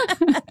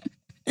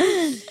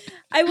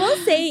 I will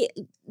say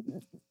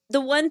the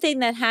one thing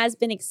that has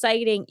been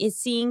exciting is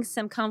seeing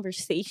some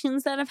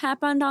conversations that have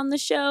happened on the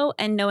show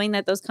and knowing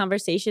that those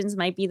conversations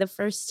might be the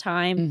first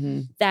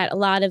time that a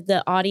lot of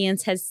the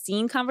audience has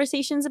seen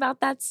conversations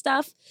about that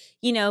stuff,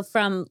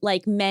 from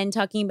like men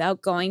talking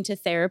about going to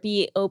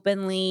therapy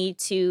openly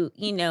to,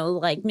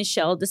 like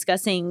Michelle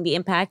discussing the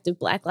impact of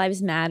Black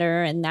Lives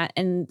Matter and that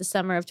in the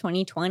summer of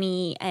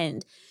 2020.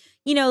 And,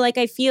 like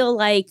I feel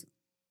like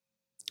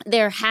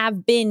there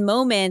have been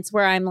moments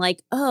where I'm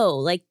like, oh,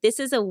 like this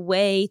is a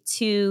way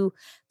to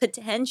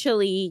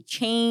potentially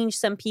change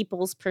some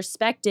people's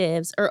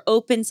perspectives or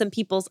open some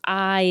people's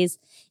eyes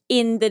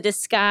in the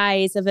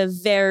disguise of a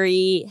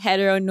very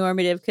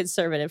heteronormative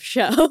conservative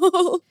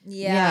show.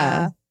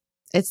 Yeah.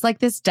 it's like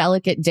this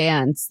delicate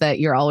dance that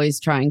you're always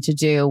trying to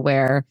do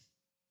where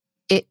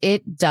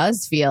it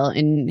does feel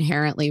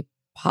inherently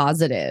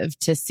positive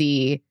to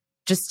see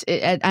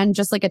and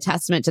just like a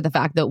testament to the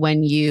fact that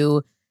when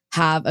you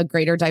have a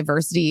greater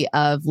diversity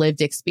of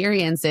lived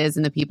experiences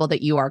and the people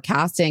that you are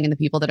casting and the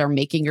people that are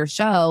making your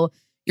show,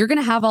 you're going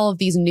to have all of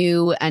these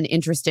new and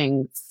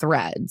interesting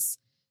threads.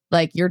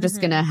 Like you're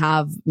just going to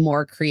have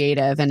more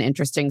creative and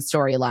interesting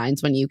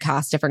storylines when you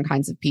cast different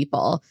kinds of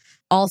people.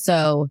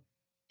 Also,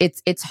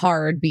 it's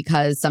hard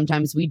because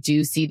sometimes we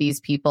do see these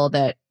people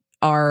that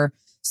are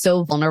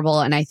so vulnerable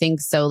and I think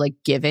so like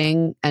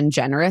giving and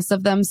generous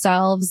of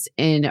themselves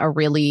in a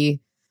really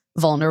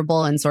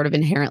vulnerable and sort of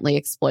inherently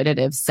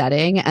exploitative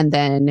setting. And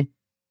then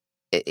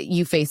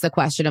you face the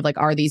question of like,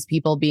 are these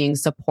people being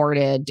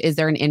supported? Is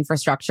there an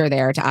infrastructure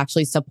there to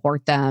actually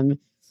support them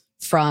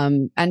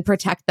from and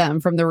protect them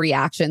from the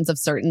reactions of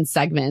certain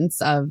segments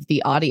of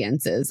the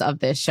audiences of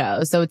this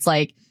show? So it's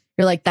like,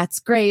 you're like, that's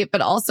great.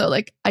 But also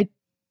like,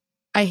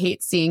 I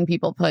hate seeing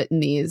people put in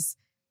these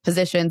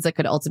positions that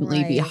could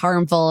ultimately be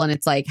harmful. And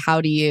it's like,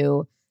 how do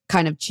you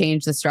kind of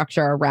change the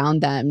structure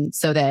around them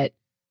so that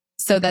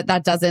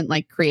doesn't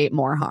like create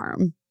more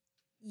harm?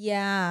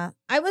 Yeah.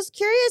 I was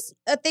curious.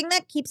 A thing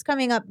that keeps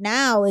coming up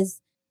now is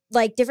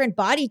like different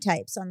body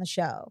types on the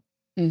show.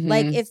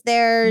 Like if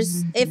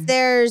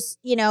there's,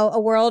 you know, a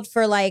world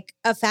for like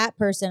a fat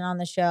person on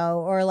the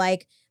show or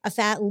like a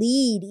fat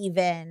lead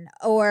even,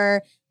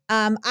 or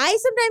I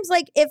sometimes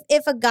like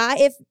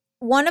if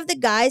one of the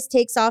guys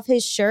takes off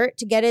his shirt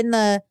to get in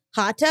the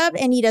hot tub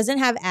and he doesn't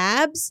have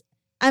abs,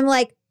 I'm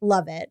like,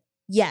 love it.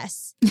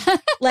 Yes.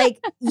 Like,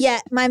 yeah,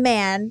 my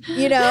man,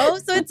 you know?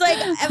 So it's like,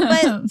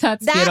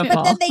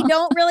 but then they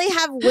don't really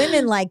have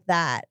women like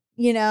that,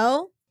 you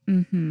know?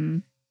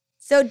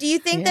 So do you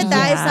think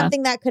that is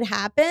something that could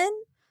happen?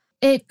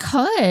 It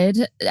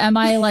could. Am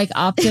I like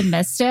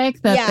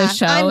optimistic that the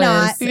show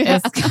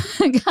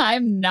is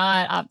I'm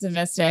not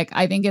optimistic.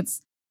 I think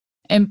it's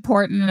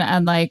important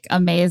and like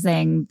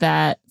amazing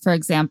that, for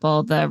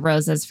example, the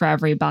Roses for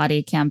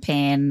Everybody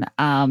campaign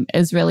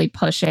is really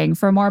pushing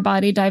for more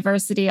body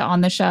diversity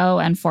on the show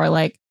and for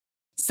like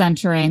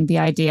centering the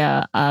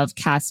idea of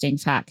casting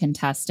fat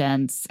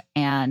contestants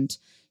and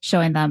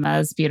showing them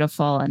as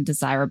beautiful and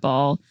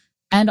desirable.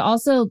 And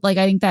also, like,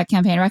 I think that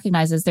campaign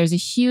recognizes there's a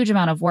huge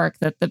amount of work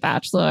that The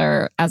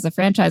Bachelor as a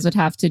franchise would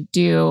have to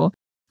do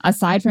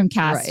aside from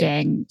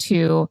casting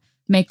to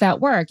make that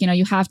work. You know,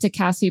 you have to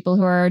cast people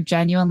who are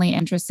genuinely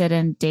interested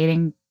in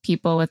dating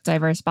people with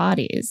diverse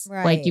bodies.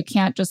 Like you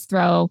can't just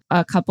throw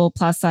a couple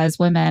plus size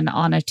women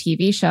on a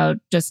TV show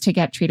just to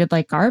get treated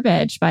like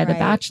garbage by The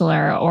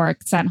Bachelor or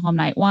sent home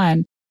night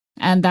one.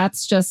 And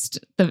that's just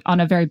on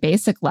a very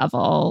basic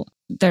level.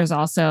 There's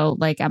also,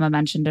 like Emma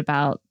mentioned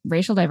about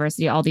racial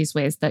diversity, all these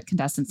ways that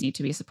contestants need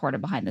to be supported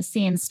behind the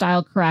scenes,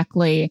 styled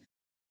correctly.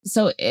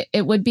 So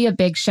it would be a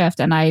big shift.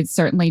 And I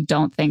certainly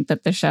don't think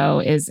that the show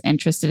is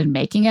interested in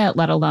making it,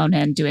 let alone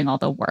in doing all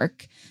the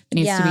work that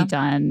needs to be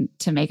done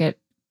to make it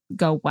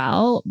go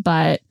well.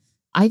 But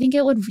I think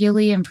it would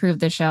really improve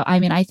the show.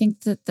 I mean, I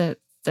think that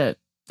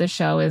the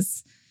show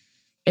is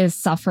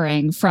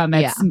suffering from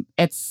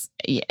it's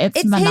hitting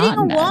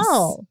a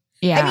wall.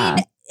 Yeah. I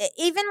mean,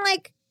 even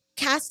like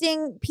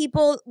casting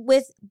people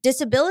with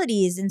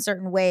disabilities in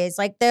certain ways.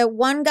 Like the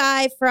one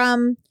guy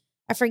from,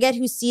 I forget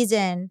whose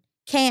season,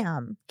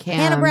 Cam.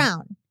 Hannah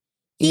Brown.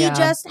 He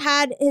just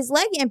had his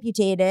leg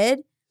amputated.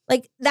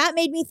 Like that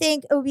made me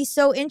think it would be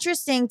so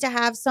interesting to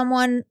have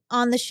someone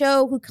on the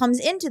show who comes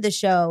into the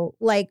show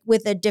like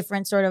with a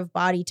different sort of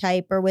body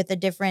type or with a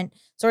different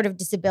sort of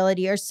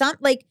disability or something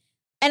like.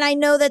 And I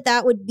know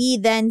that would be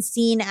then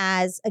seen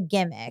as a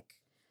gimmick.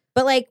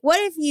 But like, what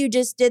if you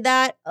just did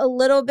that a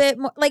little bit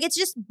more? Like, it's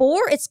just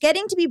it's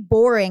getting to be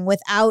boring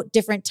without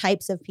different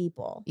types of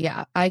people.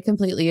 Yeah, I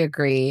completely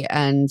agree.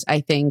 And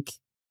I think,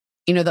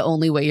 you know, the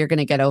only way you're going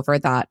to get over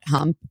that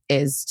hump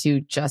is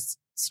to just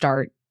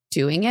start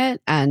doing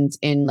it. And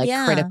in like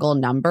critical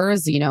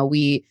numbers, you know,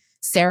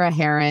 Sarah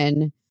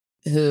Heron,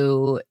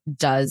 who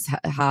does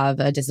have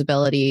a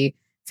disability,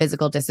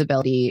 physical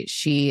disability,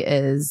 she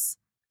is,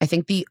 I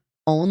think, the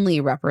only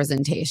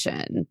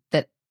representation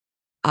that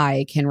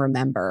I can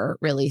remember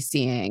really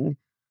seeing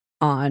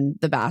on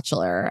The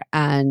Bachelor.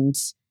 And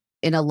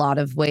in a lot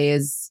of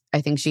ways,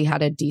 I think she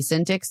had a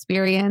decent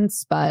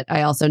experience. But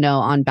I also know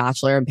on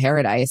Bachelor in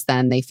Paradise,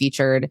 then they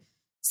featured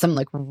some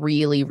like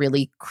really,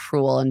 really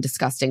cruel and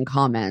disgusting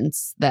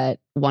comments that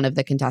one of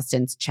the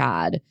contestants,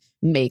 Chad,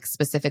 makes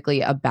specifically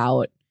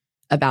about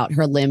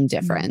her limb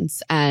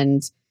difference.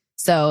 And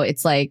so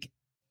it's like,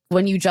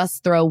 when you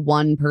just throw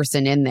one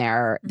person in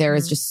there, there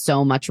is just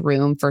so much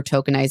room for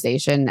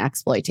tokenization and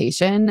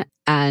exploitation.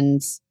 And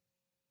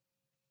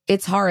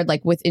it's hard,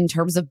 like in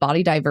terms of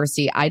body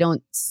diversity, I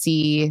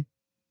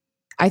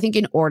think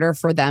in order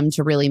for them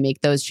to really make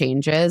those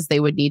changes,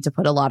 they would need to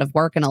put a lot of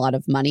work and a lot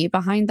of money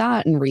behind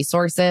that and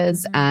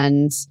resources.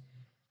 And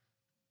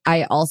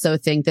I also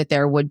think that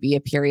there would be a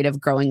period of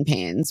growing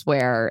pains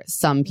where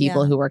some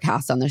people who were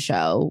cast on the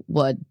show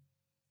would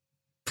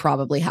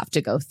probably have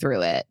to go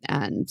through it.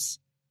 And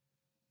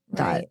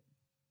that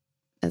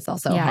is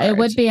also yeah, hard. it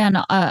would be an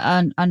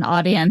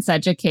audience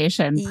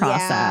education Yeah.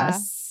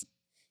 process.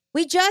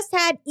 We just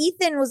had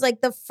Ethan was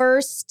like the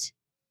first.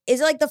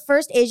 Is it like the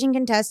first Asian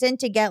contestant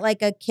to get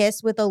like a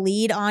kiss with a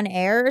lead on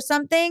air or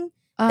something?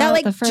 That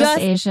like The first just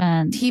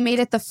Asian. He made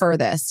it the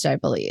furthest, I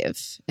believe,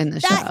 in the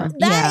show.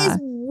 that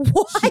is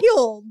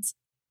wild.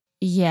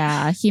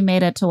 Yeah, he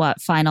made it to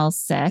what, final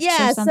 6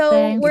 Yeah, or something?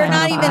 so we're Final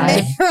not even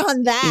 5? there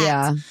on that.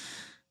 Yeah.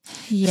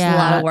 Yeah, a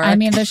lot of work. I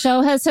mean, the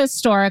show has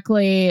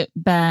historically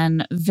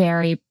been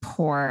very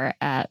poor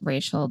at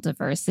racial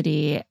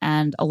diversity,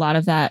 and a lot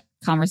of that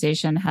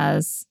conversation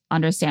has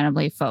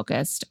understandably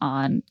focused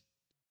on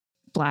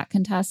Black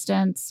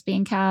contestants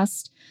being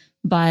cast,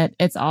 but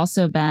it's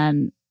also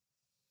been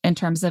in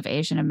terms of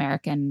Asian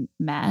American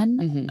men.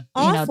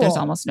 Mhm. You know, there's Awful.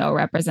 almost no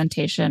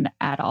representation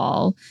at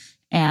all,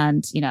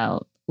 and you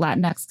know,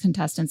 Latinx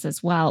contestants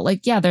as well.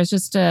 Like, yeah, there's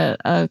just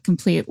a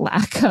complete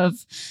lack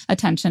of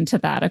attention to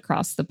that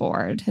across the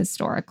board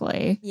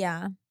historically.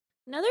 Yeah.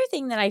 Another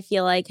thing that I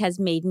feel like has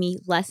made me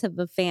less of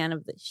a fan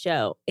of the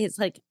show is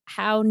like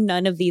how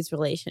none of these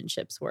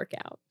relationships work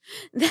out.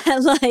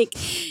 That like,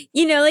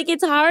 you know, like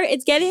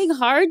it's getting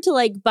hard to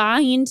like buy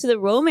into the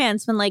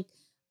romance when like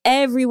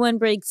everyone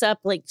breaks up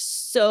like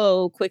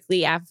so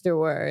quickly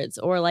afterwards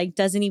or like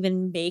doesn't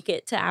even make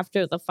it to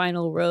after the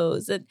final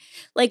rose. And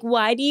like,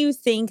 why do you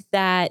think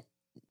that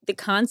the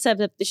concept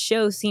of the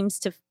show seems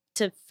to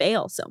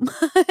fail so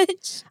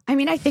much? I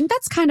mean, I think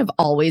that's kind of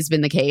always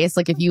been the case.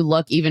 Like, if you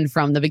look even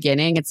from the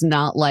beginning, it's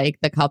not like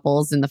the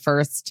couples in the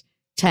first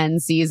 10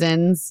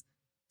 seasons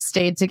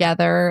stayed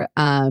together.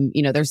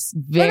 You know, there's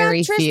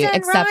very Tristan few, and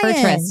except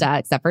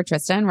for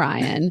Trista and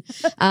Ryan.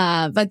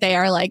 But they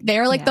are like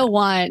the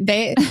one,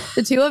 the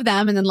two of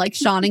them, and then like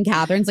Sean and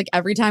Catherine's like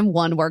every time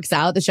one works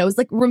out, the show's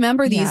like,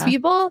 remember these Yeah.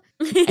 people?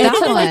 It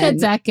took like a one.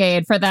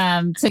 decade for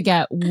them to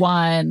get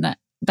one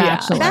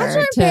bachelor Bachelor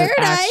in to Paradise?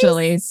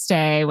 actually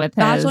stay with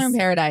his. Bachelor in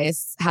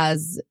Paradise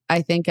has,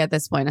 I think at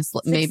this point,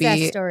 maybe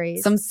Success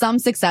stories. some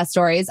success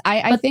stories.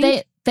 I But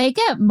think they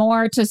get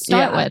more to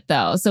start Yeah. with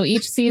though. So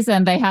each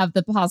season they have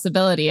the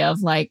possibility of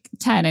like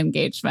 10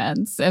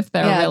 engagements if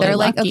they're really they're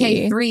like, lucky.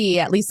 okay, 3,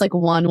 at least like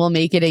 1 will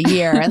make it a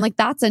year. And like,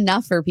 that's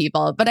enough for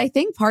people. But I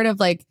think part of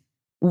like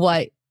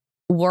what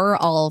we're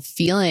all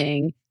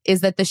feeling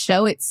is that the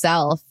show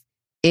itself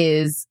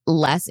is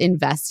less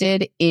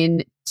invested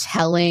in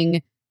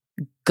telling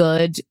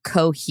good,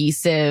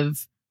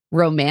 cohesive,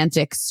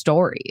 romantic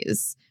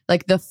stories.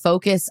 Like the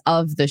focus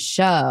of the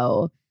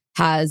show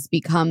has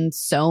become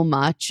so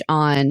much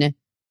on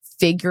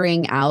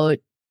figuring out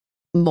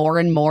more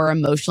and more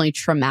emotionally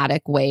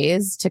traumatic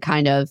ways to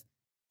kind of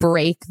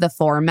break the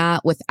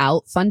format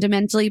without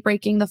fundamentally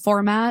breaking the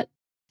format.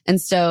 And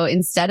so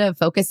instead of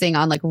focusing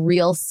on like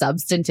real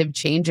substantive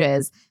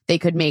changes they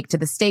could make to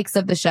the stakes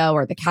of the show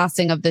or the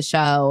casting of the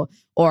show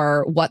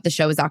or what the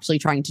show is actually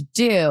trying to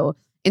do,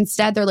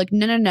 instead they're like,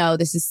 no,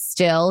 this is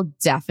still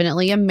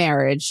definitely a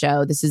marriage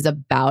show. This is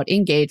about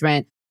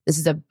engagement. This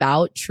is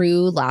about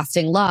true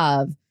lasting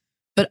love.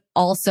 But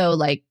also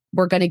like,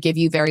 we're going to give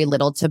you very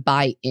little to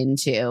buy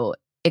into,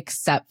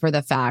 except for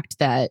the fact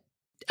that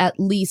at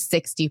least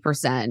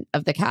 60%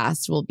 of the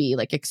cast will be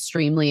like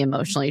extremely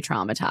emotionally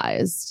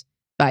traumatized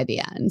by the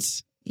end.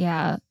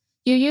 Yeah.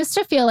 You used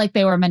to feel like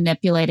they were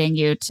manipulating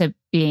you to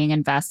being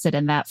invested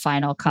in that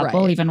final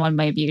couple, Right. even when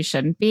maybe you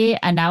shouldn't be.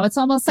 And now it's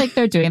almost like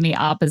they're doing the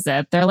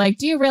opposite. They're like,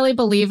 do you really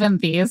believe in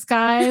these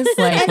guys?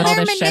 Like And with all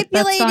they're the shit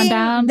that's gone manipulating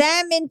down.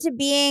 them into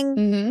being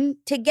Mm-hmm.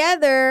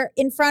 together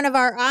in front of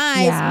our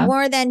eyes Yeah.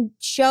 more than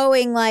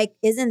showing like,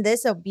 isn't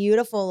this a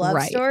beautiful love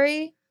Right.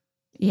 story?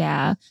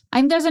 Yeah.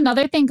 There's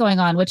another thing going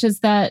on, which is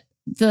that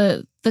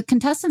the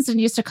contestants didn't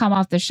used to come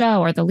off the show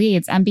or the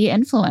leads and be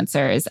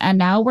influencers. And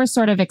now we're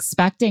sort of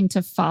expecting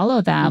to follow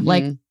them. Mhm.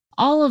 Like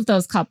all of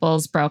those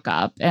couples broke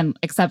up, and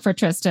except for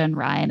Trista and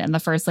Ryan in the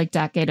first like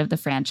decade of the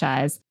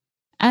franchise.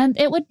 And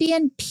it would be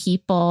in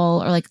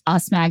People or like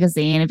Us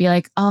Magazine. It'd be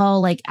like, oh,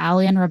 like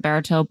Ali and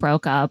Roberto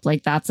broke up.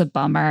 Like that's a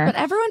bummer. But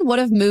everyone would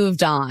have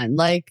moved on.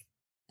 Like,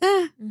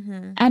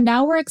 Mm-hmm. And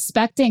now we're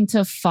expecting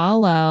to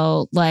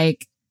follow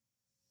like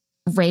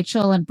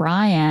Rachel and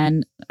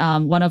Brian,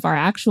 one of our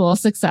actual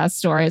success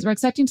stories. We're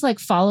expecting to like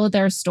follow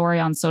their story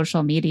on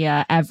social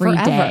media every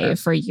day Forever.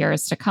 for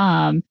years to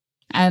come.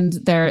 And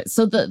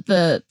so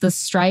the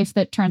strife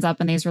that turns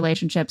up in these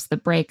relationships, the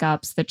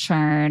breakups, the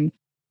churn,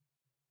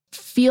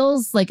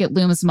 feels like it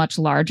looms much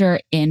larger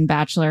in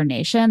Bachelor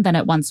Nation than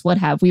it once would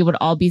have. We would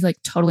all be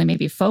like totally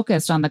maybe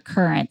focused on the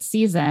current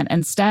season.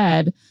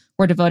 Instead,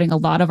 we're devoting a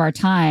lot of our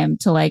time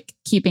to like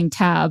keeping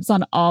tabs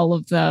on all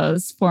of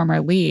those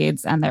former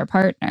leads and their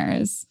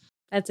partners.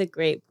 That's a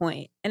great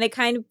point. And it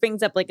kind of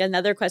brings up like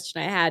another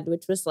question I had,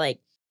 which was like,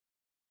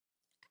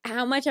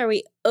 how much are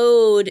we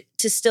owed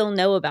to still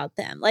know about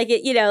them? Like,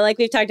 you know, like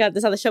we've talked about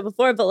this on the show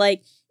before, but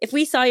like if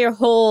we saw your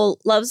whole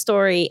love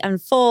story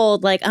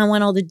unfold, like I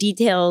want all the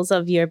details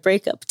of your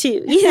breakup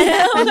too. You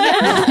know?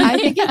 I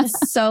think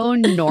it's so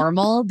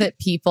normal that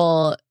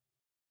people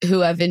who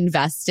have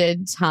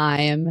invested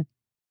time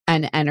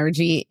and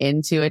energy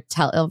into a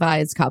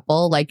televised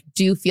couple, like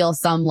do feel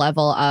some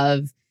level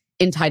of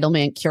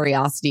entitlement,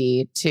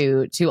 curiosity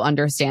to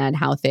understand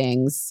how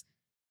things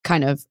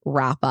kind of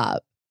wrap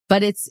up.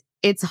 But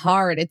it's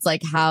hard. It's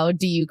like, how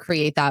do you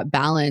create that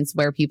balance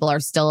where people are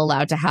still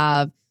allowed to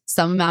have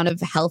some amount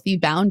of healthy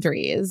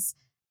boundaries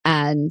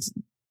and,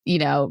 you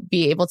know,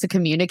 be able to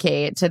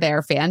communicate to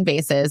their fan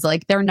bases?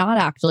 Like, they're not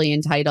actually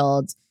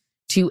entitled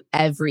to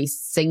every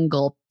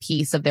single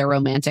piece of their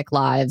romantic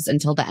lives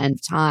until the end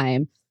of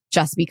time,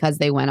 just because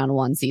they went on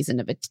one season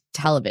of a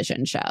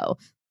television show.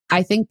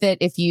 I think that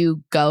if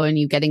you go and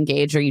you get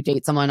engaged or you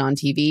date someone on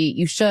TV,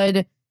 you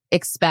should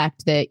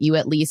expect that you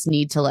at least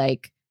need to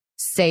like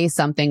say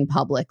something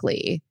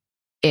publicly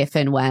if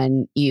and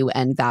when you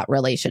end that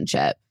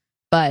relationship.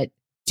 But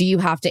do you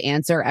have to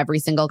answer every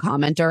single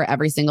commenter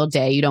every single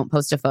day you don't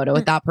post a photo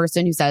with that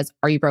person who says,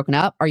 are you broken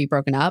up? Are you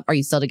broken up? Are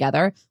you still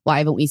together? Why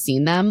haven't we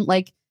seen them?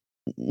 Like,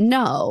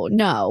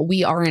 no,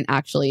 we aren't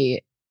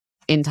actually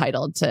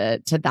entitled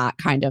to that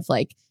kind of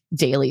like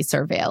daily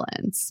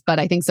surveillance. But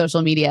I think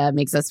social media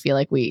makes us feel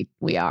like we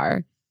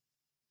are.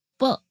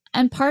 Well,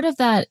 and part of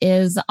that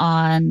is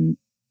on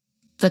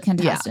the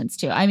contestants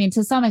too. I mean,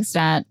 to some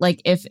extent,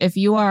 like if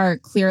you are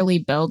clearly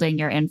building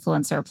your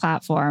influencer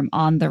platform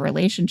on the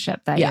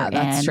relationship that you're in,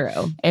 that's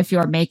true. If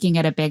you're making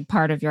it a big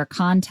part of your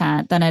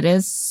content, then it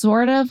is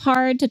sort of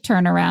hard to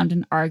turn around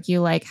and argue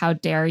like, how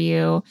dare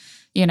you,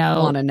 you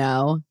know,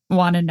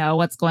 want to know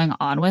what's going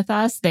on with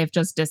us. They've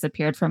just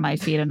disappeared from my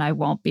feed and I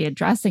won't be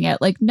addressing it.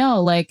 Like,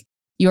 no, like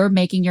you're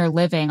making your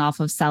living off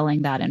of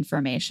selling that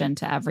information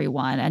to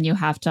everyone. And you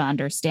have to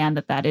understand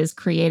that that is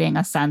creating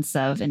a sense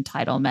of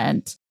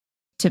entitlement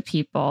to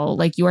people.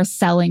 Like you are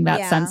selling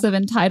that sense of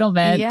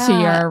entitlement to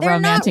your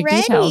romantic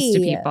details to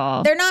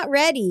people. They're not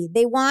ready.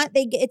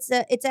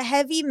 It's a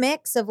heavy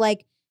mix of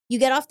like, you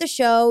get off the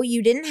show,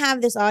 you didn't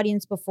have this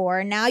audience before,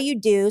 and now you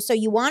do. So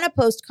you want to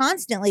post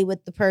constantly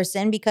with the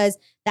person because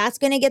that's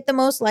going to get the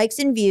most likes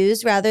and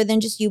views rather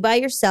than just you by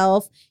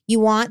yourself. You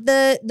want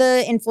the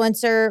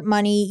influencer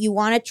money. You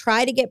want to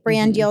try to get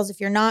brand deals if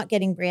you're not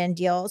getting brand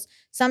deals.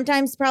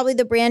 Sometimes probably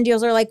the brand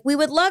deals are like, we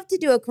would love to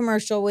do a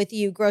commercial with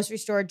you, Grocery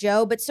Store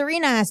Joe, but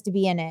Serena has to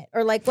be in it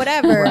or like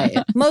whatever. Right.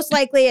 Most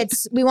likely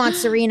we want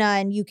Serena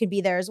and you could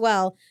be there as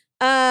well.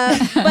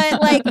 But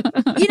like,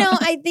 you know,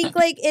 I think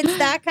like it's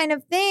that kind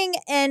of thing.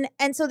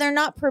 And so they're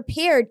not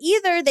prepared.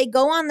 Either they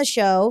go on the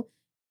show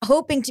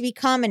hoping to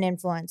become an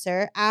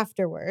influencer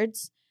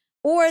afterwards,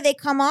 or they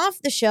come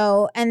off the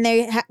show and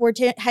they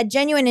had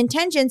genuine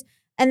intentions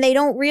and they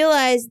don't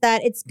realize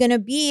that it's going to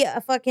be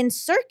a fucking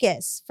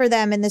circus for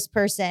them and this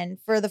person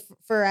for the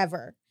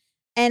forever.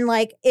 And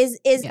like,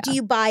 do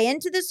you buy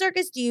into the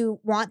circus? Do you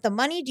want the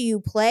money? Do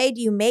you play?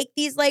 Do you make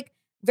these like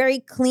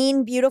very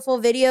clean, beautiful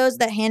videos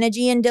that Hannah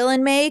G and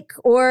Dylan make?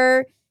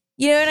 Or,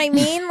 you know what I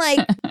mean?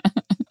 Like,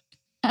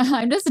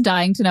 I'm just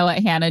dying to know what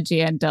Hannah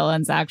G and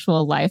Dylan's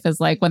actual life is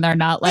like when they're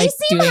not like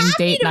doing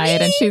date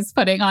night and she's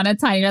putting on a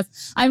tiny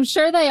dress. I'm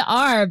sure they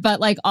are, but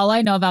like all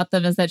I know about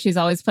them is that she's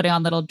always putting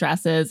on little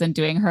dresses and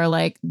doing her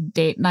like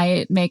date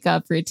night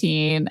makeup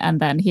routine. And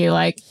then he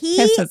like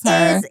kisses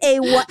her.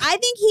 I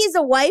think he's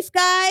a wife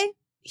guy.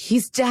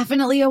 He's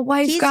definitely a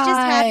wife guy. He's just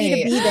happy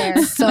to be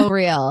there. So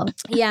real.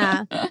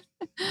 Yeah.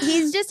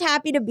 He's just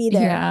happy to be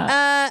there.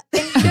 Yeah.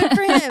 And good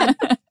for him.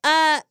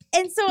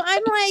 And so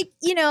I'm like,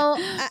 you know,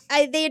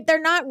 they're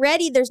not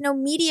ready. There's no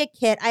media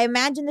kit. I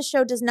imagine the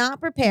show does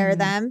not prepare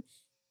them.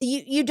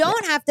 You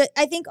don't have to.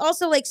 I think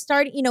also like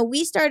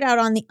we start out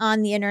on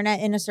the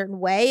internet in a certain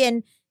way,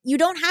 and you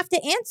don't have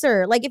to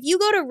answer. Like if you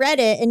go to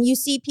Reddit and you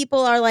see people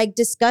are like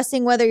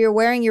discussing whether you're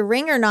wearing your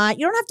ring or not,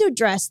 you don't have to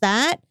address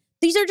that.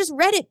 These are just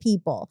Reddit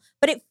people.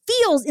 But it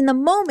feels in the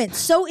moment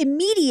so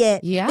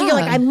immediate. Yeah. That you're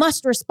like, I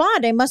must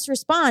respond.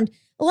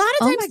 A lot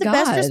of times the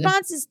best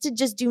response is to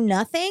just do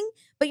nothing,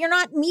 but you're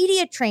not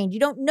media trained. You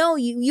don't know.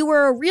 You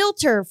were a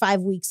realtor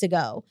 5 weeks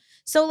ago.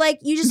 So like,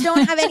 you just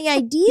don't have any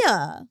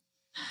idea.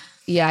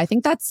 Yeah, I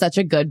think that's such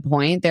a good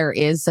point. There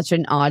is such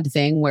an odd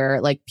thing where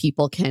like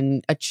people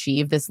can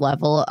achieve this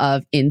level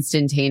of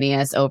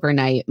instantaneous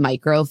overnight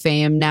micro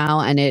fame now.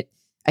 And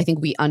I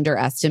think we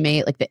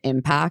underestimate like the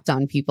impact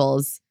on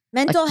people's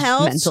mental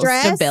health, mental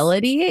stress,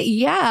 stability.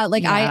 Yeah.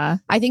 Like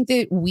I think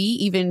that we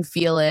even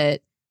feel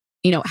it,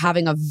 you know,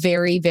 having a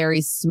very,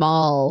 very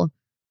small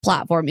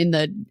platform in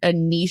a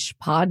niche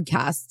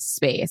podcast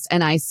space.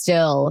 And I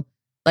still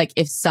like,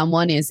 if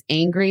someone is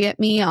angry at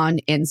me on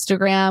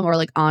Instagram or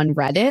like on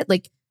Reddit,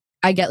 like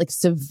I get like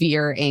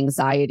severe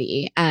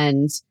anxiety.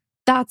 And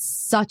that's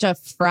such a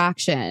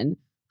fraction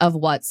of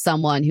what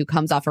someone who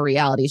comes off a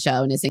reality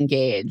show and is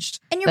engaged.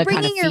 And you're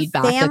bringing your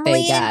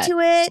family into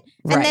it.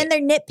 And then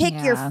they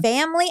nitpick your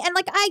family. And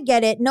like, I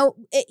get it. No,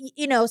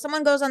 you know,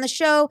 someone goes on the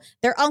show,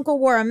 their uncle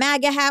wore a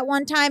MAGA hat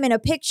one time in a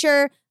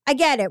picture. I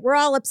get it. We're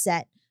all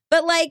upset.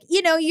 But like,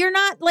 you know, you're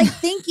not like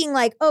thinking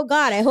like, oh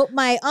God, I hope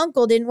my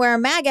uncle didn't wear a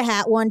MAGA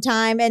hat one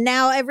time and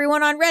now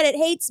everyone on Reddit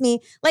hates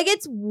me. Like,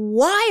 it's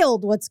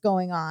wild what's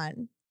going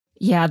on.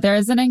 Yeah,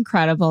 there's an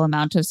incredible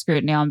amount of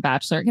scrutiny on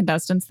Bachelor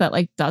contestants that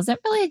like doesn't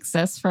really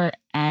exist for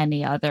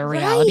any other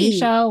reality Right.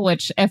 show,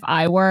 which if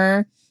I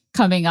were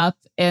coming up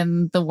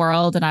in the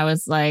world and I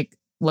was like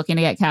looking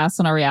to get cast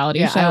on a reality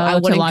Yeah, show I to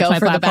wouldn't launch go my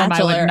for The platform, I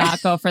Bachelor. would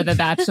not go for The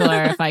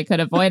Bachelor if I could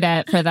avoid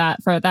it for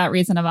that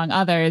reason, among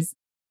others.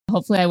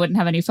 Hopefully I wouldn't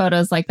have any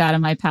photos like that in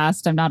my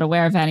past. I'm not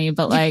aware of any,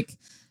 but like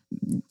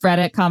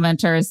Reddit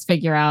commenters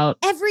figure out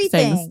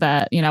Everything. things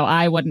that, you know,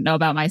 I wouldn't know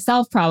about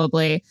myself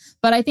probably.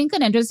 But I think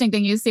an interesting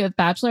thing you see with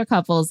Bachelor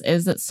couples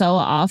is that so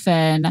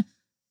often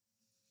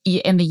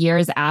in the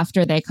years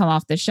after they come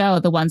off the show,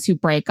 the ones who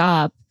break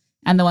up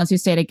and the ones who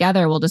stay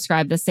together will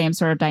describe the same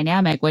sort of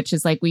dynamic, which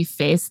is like we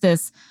face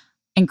this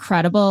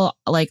incredible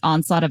like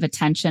onslaught of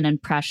attention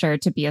and pressure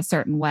to be a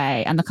certain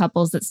way. And the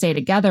couples that stay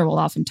together will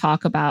often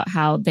talk about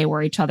how they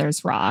were each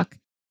other's rock.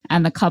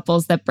 And the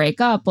couples that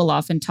break up will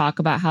often talk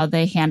about how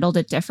they handled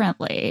it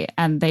differently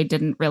and they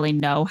didn't really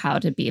know how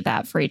to be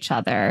that for each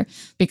other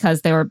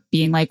because they were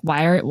being like,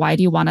 why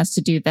do you want us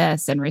to do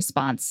this in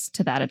response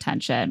to that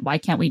attention? Why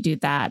can't we do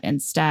that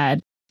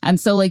instead? And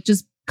so like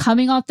just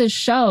coming off this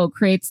show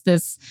creates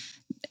this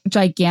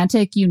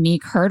gigantic,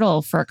 unique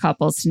hurdle for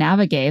couples to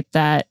navigate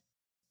that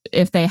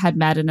if they had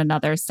met in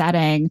another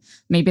setting,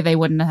 maybe they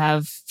wouldn't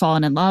have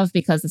fallen in love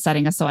because the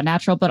setting is so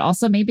unnatural, but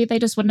also maybe they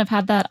just wouldn't have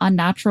had that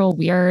unnatural,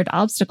 weird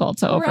obstacle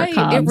to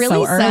overcome It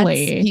really so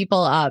early. sets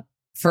people up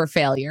for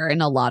failure in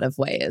a lot of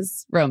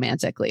ways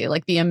romantically.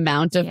 Like the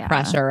amount of Yeah.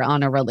 pressure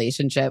on a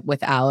relationship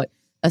without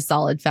a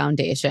solid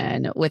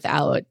foundation,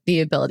 without the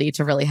ability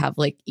to really have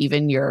like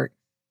even your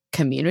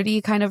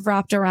community kind of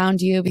wrapped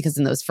around you, because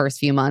in those first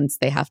few months,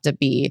 they have to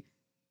be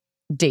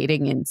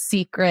dating in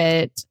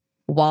secret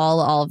while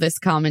all this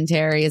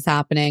commentary is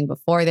happening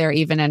before they're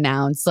even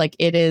announced. Like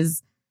it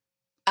is,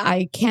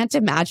 I can't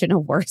imagine a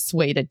worse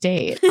way to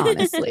date,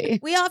 honestly.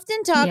 We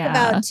often talk Yeah.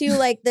 about too,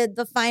 like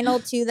the final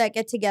two that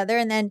get together,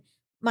 and then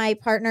my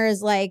partner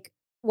is like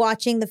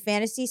watching the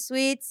fantasy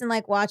suites and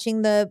like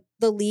watching the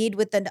lead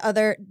with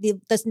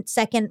the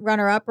second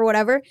runner up or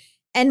whatever.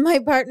 And my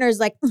partner's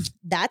like,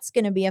 that's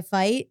gonna be a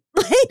fight.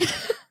 Like,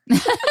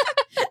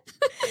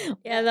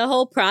 Yeah, the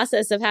whole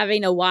process of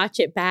having to watch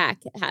it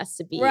back has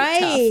to be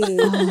right.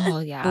 tough. Oh,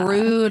 yeah.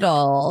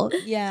 Brutal.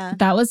 Yeah.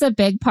 That was a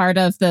big part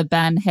of the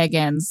Ben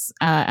Higgins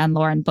and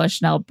Lauren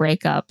Bushnell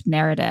breakup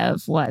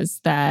narrative was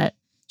that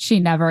she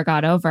never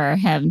got over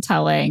him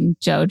telling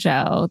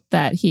JoJo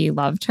that he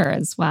loved her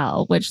as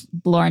well, which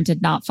Lauren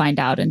did not find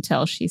out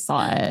until she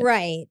saw it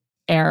Right.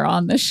 air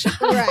on the show.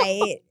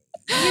 Right.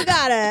 You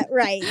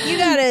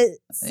gotta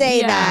say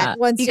Yeah. that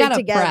once You you're gotta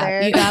together.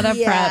 prep. You gotta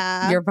Yeah.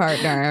 prep your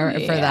partner for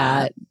Yeah.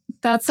 that.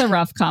 That's a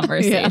rough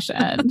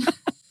conversation.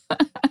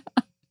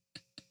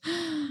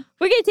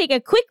 We're going to take a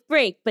quick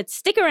break, but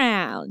stick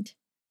around.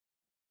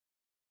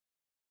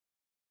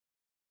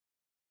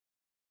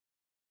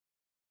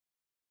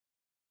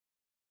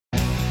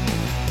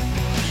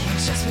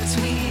 Just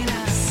between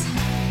us.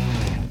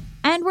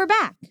 And we're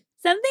back.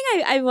 Something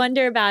I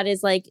wonder about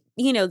is like,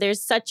 you know,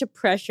 there's such a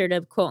pressure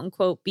to quote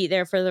unquote be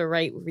there for the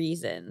right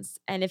reasons.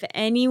 And if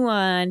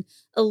anyone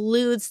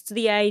alludes to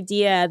the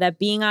idea that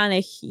being on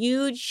a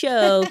huge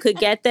show could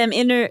get them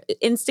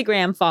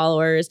Instagram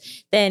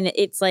followers, then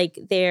it's like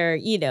they're,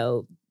 you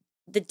know,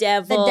 the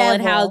devil,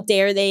 and how devil.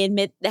 dare they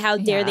they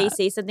Yeah.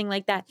 say something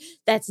like that.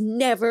 That's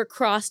never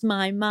crossed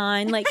my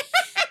mind. Like,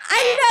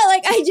 I don't know.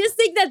 Like, I just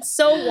think that's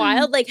so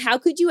wild. Like, how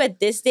could you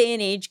at this day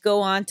and age go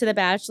on to The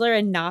Bachelor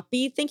and not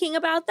be thinking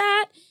about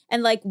that?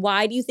 And like,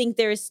 why do you think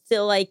there is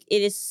still like,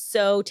 it is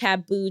so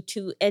taboo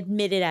to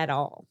admit it at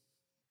all?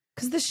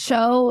 Because the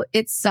show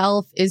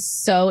itself is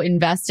so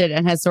invested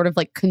and has sort of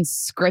like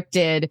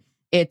conscripted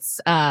its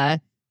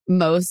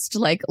most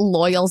like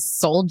loyal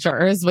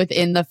soldiers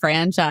within the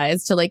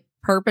franchise to like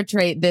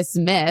perpetrate this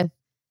myth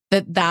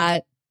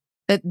that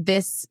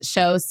this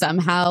show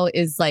somehow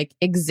is like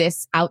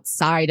exists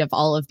outside of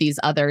all of these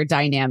other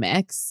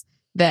dynamics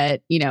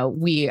that, you know,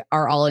 we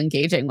are all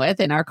engaging with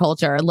in our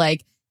culture.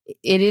 Like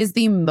it's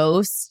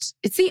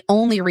the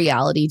only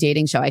reality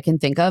dating show I can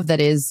think of that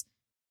is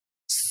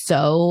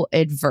so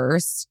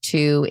adverse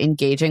to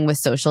engaging with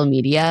social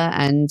media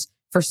and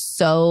for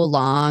so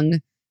long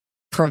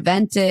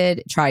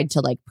tried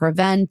to like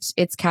prevent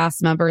its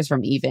cast members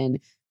from even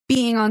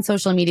being on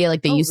social media.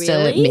 Like they Oh, used to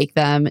really? make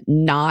them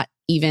not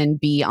even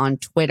be on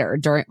Twitter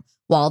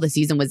while the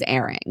season was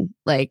airing.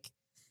 Like,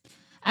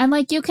 And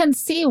like you can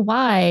see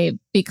why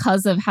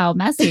because of how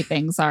messy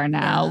things are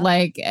now. Yeah.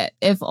 Like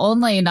if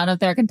only none of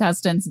their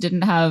contestants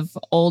didn't have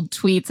old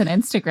tweets and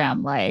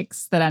Instagram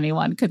likes that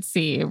anyone could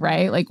see,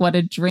 right? Like what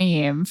a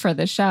dream for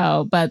the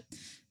show. But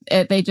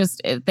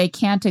they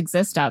can't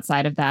exist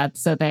outside of that.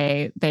 So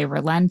they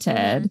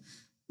relented.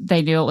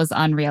 They knew it was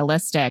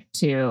unrealistic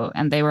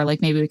and they were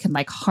like, maybe we can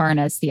like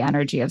harness the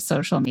energy of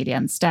social media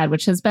instead,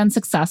 which has been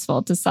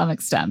successful to some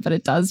extent, but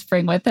it does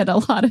bring with it a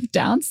lot of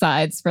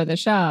downsides for the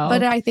show.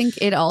 but I think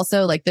it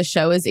also like the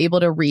show is able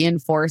to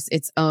reinforce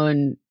its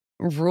own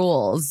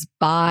rules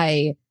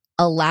by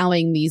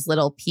allowing these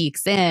little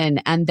peeks in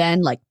and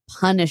then like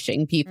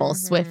punishing people Mhm.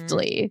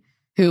 swiftly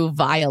who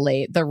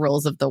violate the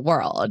rules of the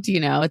world. You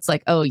know, it's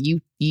like, oh,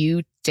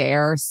 you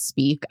dare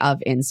speak of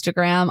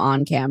Instagram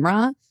on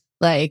camera?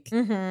 Like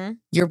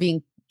you're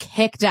being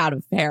kicked out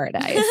of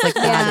paradise. Like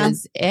that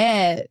is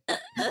it.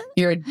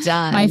 You're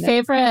done. My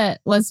favorite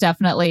was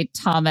definitely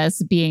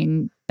Thomas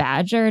being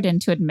badgered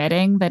into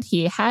admitting that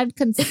he had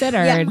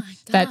considered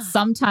that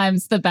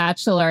sometimes The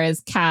Bachelor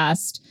is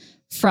cast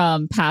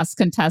from past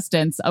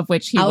contestants of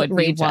which he would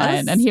be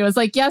one. And he was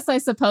like, yes, I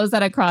suppose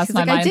that had crossed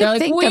my mind. They're like,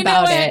 think we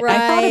about know it. Right.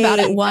 I thought about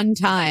it one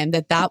time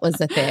that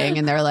was a thing.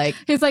 And they're like,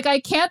 he's like,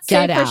 I can't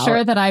say for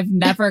sure that I've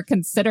never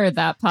considered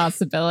that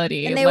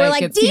possibility. And they were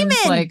like, it demon!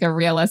 seems like a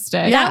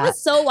realistic. That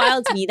was so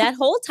wild to me. That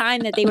whole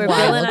time that they were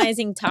Wild.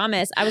 villainizing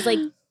Thomas, I was like,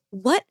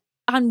 what?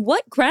 On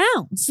what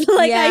grounds?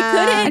 Like I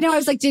couldn't. I know. I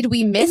was like, did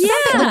we miss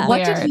something? Like,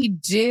 what Weird. did he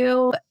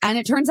do? And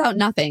it turns out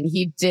nothing.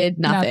 He did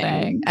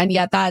nothing. And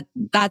yet that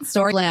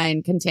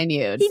storyline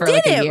continued He for did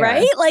like a it, year.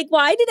 right? Like,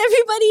 why did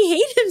everybody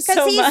hate him so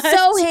Because much? he's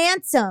so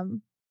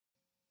handsome.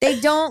 They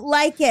don't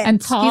like it.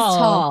 And tall. He's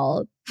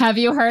tall. Have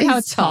you heard how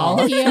He's tall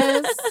tall. he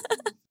is?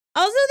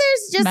 Also,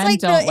 there's just Men like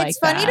don't like it's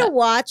funny that. to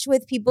watch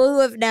with people who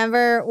have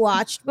never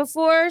watched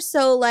before.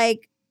 So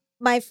like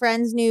my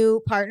friend's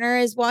new partner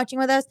is watching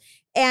with us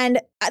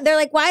and they're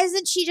like, why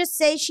doesn't she just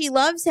say she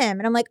loves him?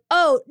 And I'm like,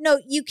 oh, no,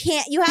 you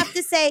can't. You have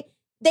to say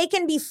they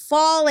can be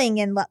falling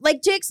in love.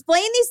 Like to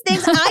explain these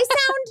things, I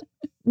sound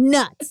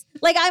nuts.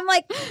 Like I'm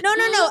like,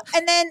 no.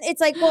 And then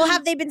it's like, well,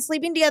 have they been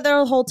sleeping together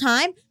the whole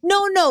time?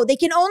 No. They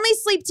can only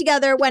sleep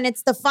together when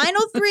it's the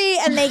final 3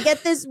 and they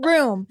get this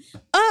room.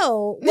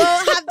 Oh,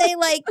 well, have they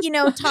like,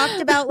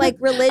 talked about like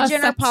religion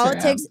or sex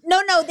politics?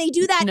 No, they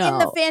do that in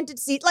the No.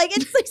 fantasy. Like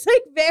it's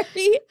like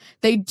very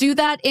They do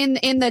that in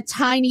the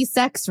tiny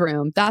sex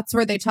room. That's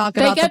where they talk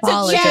They about the get to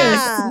politics.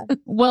 yeah.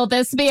 Will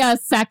this be a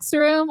sex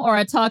room or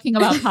a talking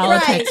about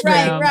politics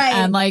Right. room?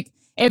 And like,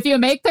 if you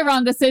make the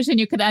wrong decision,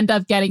 you could end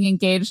up getting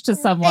engaged to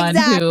someone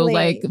who Exactly.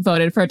 like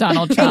voted for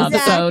Donald Trump.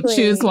 Exactly. So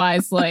choose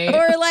wisely.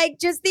 Or like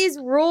just these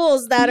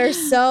rules that are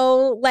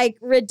so like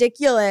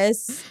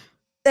ridiculous.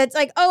 That's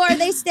like, oh, are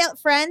they still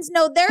friends?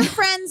 No, they're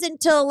friends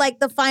until like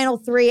the final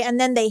 3 and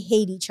then they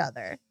hate each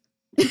other.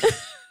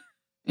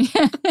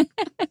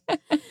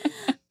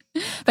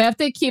 They have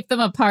to keep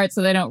them apart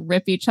so they don't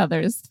rip each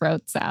other's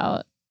throats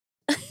out.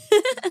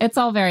 It's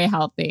all very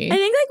healthy. I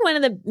think like one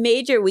of the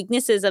major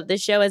weaknesses of the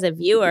show as a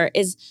viewer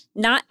is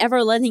not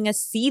ever letting us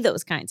see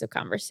those kinds of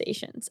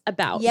conversations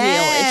about real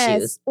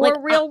issues Or like,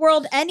 real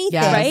world anything.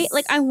 Yes. right?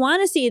 Like I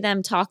want to see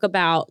them talk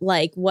about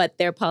like what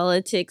their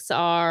politics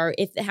are,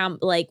 if how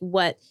like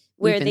what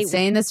where We've been they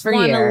saying this for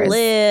want to years.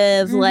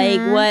 live, like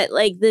Mhm. what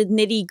like the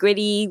nitty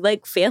gritty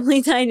like family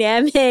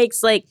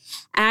dynamics, like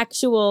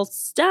actual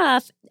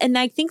stuff. And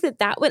I think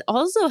that would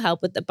also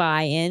help with the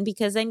buy-in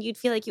because then you'd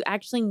feel like you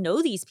actually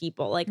know these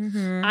people. Like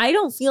Mhm. I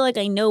don't feel like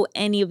I know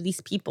any of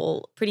these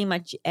people pretty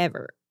much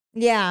ever.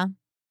 Yeah.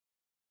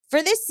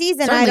 For this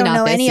season, Certainly I don't not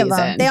know this any of them.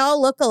 season. They all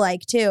look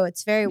alike too.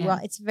 It's very Yeah. well.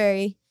 It's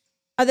very,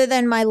 other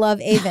than my love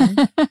Avon,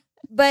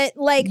 but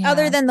like Yeah.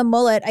 other than the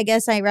mullet, I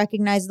guess I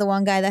recognize the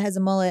one guy that has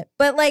a mullet.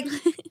 But like,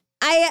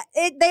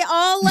 they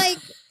all like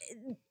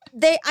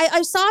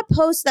I saw a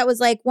post that was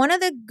like one of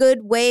the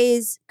good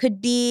ways could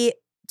be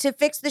to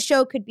fix the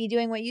show could be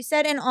doing what you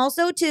said, and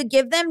also to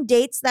give them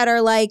dates that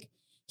are like,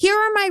 here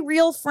are my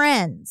real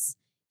friends.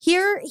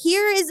 Here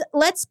is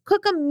let's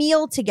cook a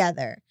meal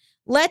together.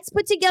 Let's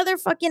put together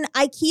fucking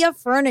IKEA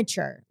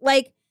furniture.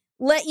 Like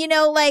what do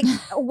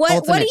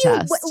Ultimate you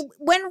test.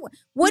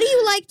 what do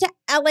you like to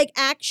like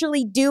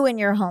actually do in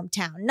your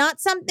hometown? Not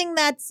something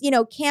that's,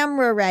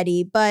 camera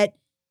ready, but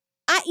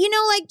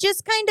like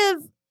just kind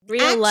of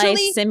Real life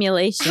Actually,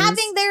 simulations.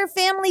 having their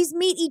families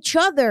meet each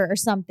other or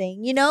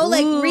something,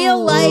 like Ooh.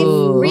 real life,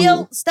 Ooh.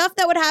 real stuff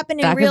that would happen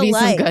in That real could be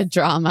life. some good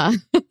drama.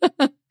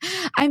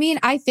 I mean,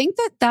 I think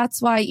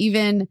that's why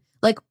even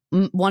like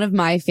one of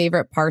my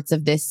favorite parts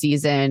of this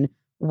season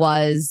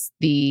was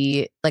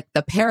the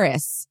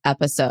Paris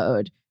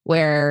episode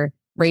where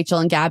Rachel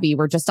and Gabby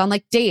were just on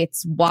like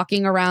dates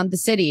walking around the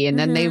city. And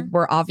then they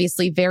were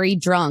obviously very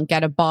drunk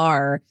at a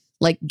bar,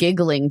 like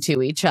giggling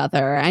to each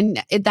other.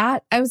 And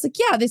that I was like,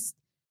 yeah, there's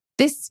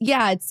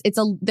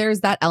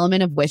that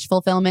element of wish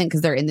fulfillment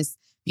because they're in this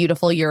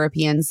beautiful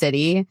European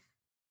city,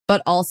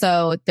 but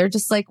also they're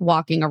just like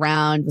walking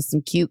around with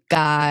some cute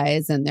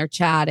guys and they're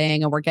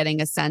chatting and we're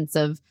getting a sense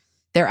of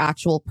their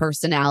actual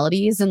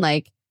personalities. And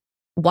like,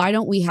 why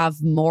don't we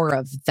have more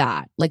of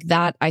that? Like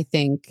that, I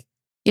think,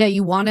 yeah,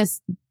 you want to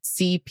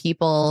see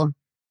people,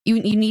 you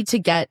need to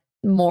get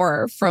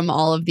more from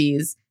all of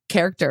these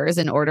characters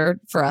in order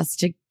for us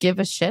to give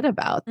a shit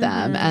about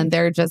them. Mhm. And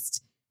they're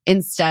just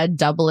instead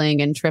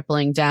doubling and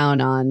tripling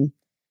down on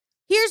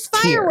Here's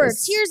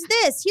fireworks. Tears. Here's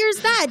this. Here's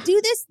that. Do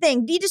this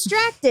thing. Be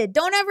distracted.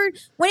 Don't ever.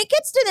 When it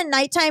gets to the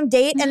nighttime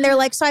date and they're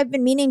like, so I've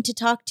been meaning to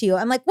talk to you.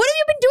 I'm like, what have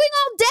you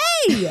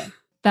been doing all day?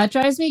 That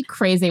drives me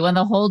crazy when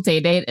the whole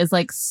date is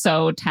like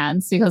so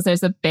tense because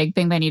there's a big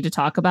thing they need to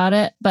talk about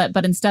it. But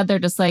instead they're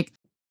just like,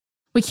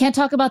 We can't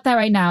talk about that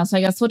right now. So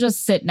I guess we'll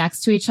just sit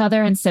next to each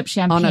other and sip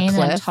champagne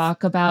and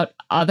talk about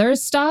other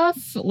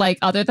stuff, like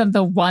other than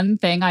the one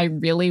thing I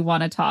really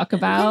want to talk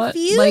about.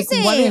 Like,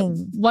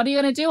 what are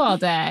you going to do all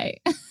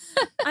day?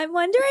 I'm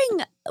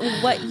wondering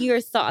what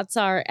your thoughts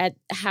are at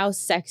how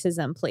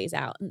sexism plays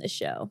out in the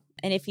show.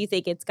 And if you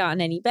think it's gotten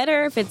any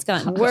better, if it's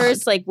gotten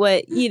worse, like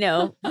what,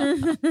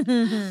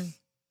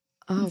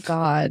 Oh,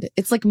 God.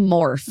 It's like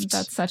morphed.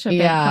 That's such a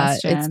big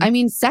question.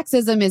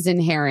 Sexism is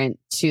inherent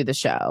to the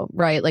show,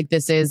 right? Like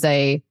this is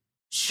a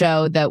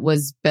show that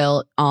was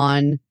built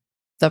on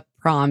the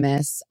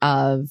promise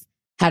of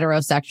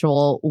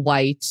heterosexual,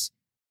 white,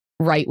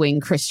 right-wing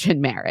Christian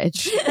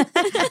marriage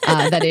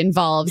that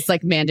involves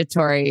like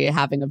mandatory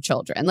having of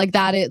children.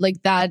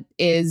 That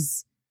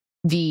is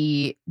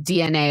the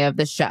DNA of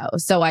the show.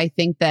 So I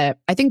think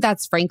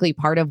that's frankly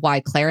part of why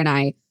Claire and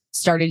I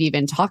started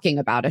even talking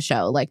about a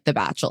show like The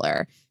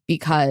Bachelor,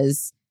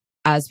 because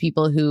as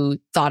people who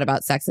thought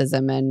about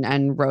sexism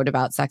and wrote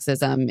about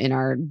sexism in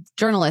our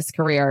journalist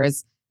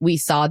careers, we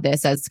saw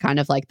this as kind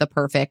of like the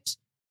perfect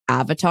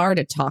avatar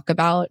to talk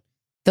about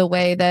the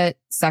way that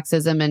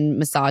sexism and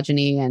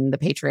misogyny and the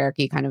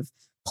patriarchy kind of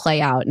play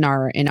out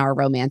in our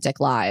romantic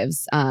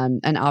lives.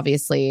 And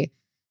obviously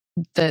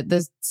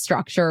the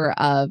structure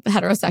of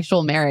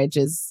heterosexual marriage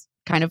is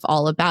kind of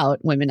all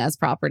about women as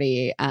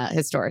property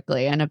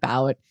historically, and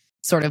about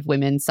sort of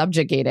women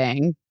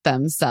subjugating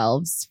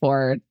themselves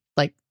for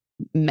like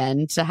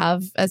men to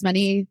have as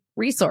many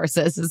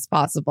resources as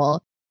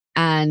possible.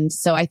 And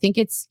so I think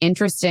it's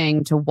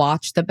interesting to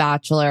watch The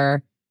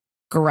Bachelor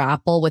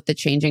grapple with the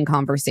changing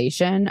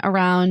conversation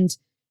around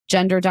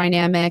gender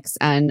dynamics.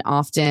 And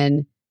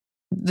often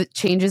the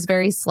change is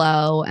very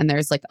slow and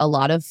there's like a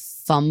lot of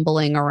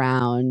fumbling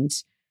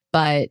around.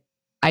 But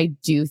I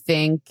do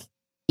think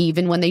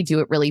even when they do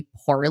it really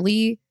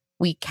poorly,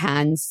 we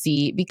can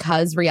see,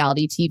 because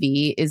reality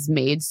TV is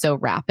made so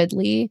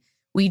rapidly,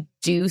 we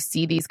do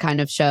see these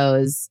kind of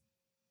shows.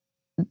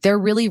 They're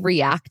really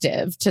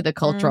reactive to the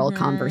cultural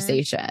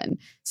conversation.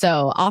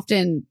 So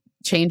often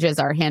changes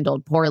are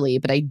handled poorly,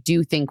 but I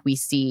do think we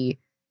see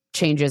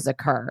changes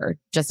occur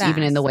just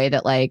even in the way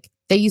that like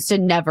they used to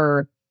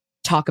never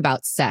talk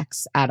about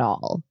sex at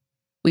all.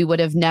 We would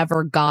have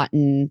never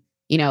gotten,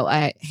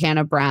 a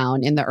Hannah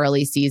Brown in the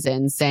early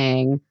seasons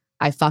saying,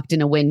 I fucked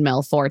in a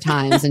windmill 4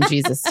 times and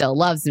Jesus still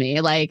loves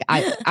me. Like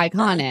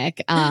iconic.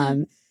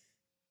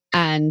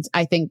 And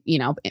I think,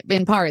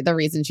 in part, the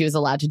reason she was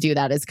allowed to do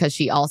that is because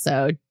she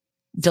also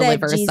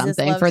delivers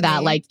something for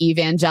that like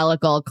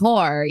evangelical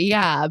core.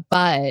 Yeah.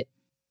 But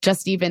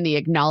just even the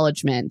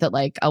acknowledgement that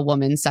like a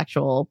woman's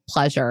sexual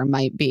pleasure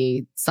might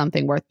be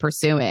something worth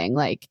pursuing.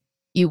 Like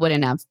you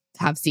wouldn't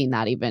have seen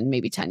that even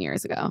maybe 10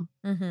 years ago.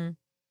 Mm-hmm.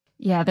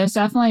 Yeah, there's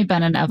definitely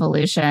been an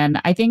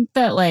evolution. I think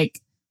that like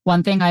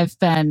one thing I've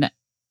been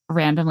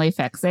randomly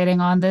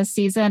fixating on this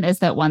season is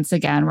that once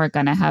again, we're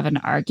going to have an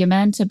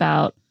argument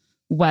about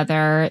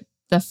whether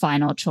the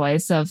final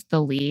choice of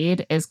the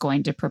lead is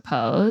going to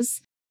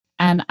propose.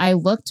 And I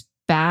looked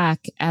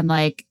back and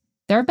like,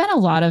 there have been a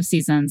lot of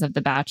seasons of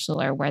The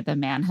Bachelor where the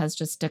man has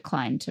just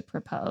declined to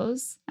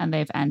propose and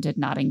they've ended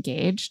not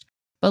engaged.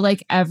 But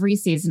like every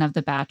season of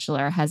The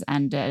Bachelorette has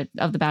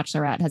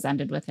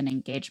ended with an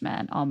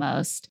engagement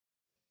almost.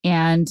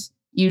 And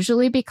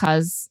usually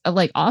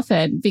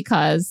often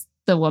because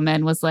the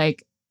woman was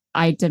like,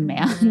 I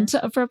demand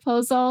a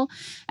proposal.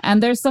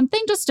 And there's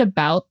something just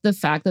about the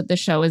fact that the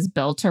show is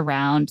built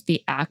around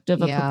the act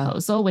of a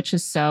proposal, which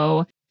is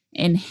so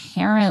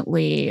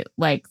inherently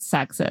like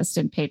sexist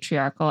and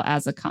patriarchal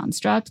as a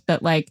construct,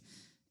 that like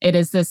it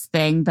is this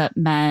thing that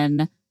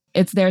men,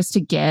 it's theirs to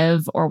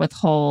give or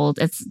withhold.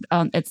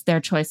 It's their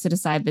choice to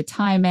decide the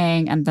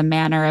timing and the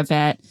manner of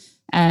it.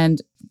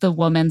 And the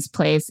woman's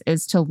place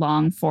is to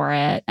long for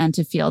it and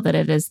to feel that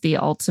it is the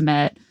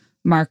ultimate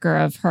marker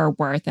of her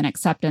worth and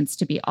acceptance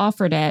to be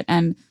offered it.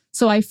 And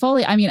so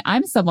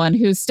I'm someone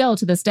who still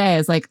to this day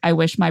is like, I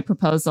wish my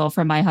proposal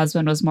from my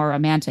husband was more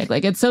romantic.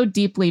 Like it's so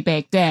deeply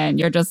baked in.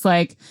 You're just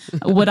like,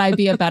 would I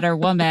be a better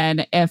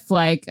woman if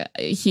like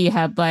he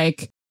had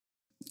like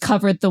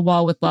covered the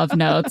wall with love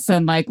notes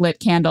and like lit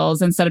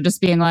candles instead of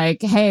just being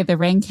like, hey, the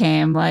ring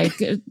came, like,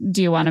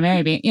 do you want to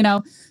marry me?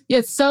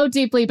 It's so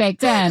deeply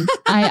baked in.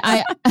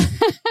 I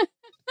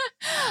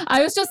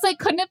was just like,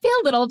 couldn't it be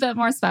a little bit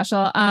more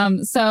special?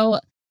 So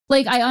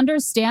like, I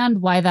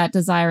understand why that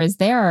desire is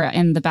there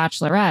in The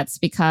Bachelorettes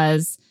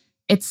because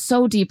it's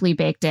so deeply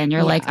baked in.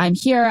 You're like, I'm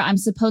here. I'm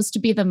supposed to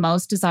be the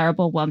most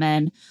desirable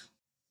woman.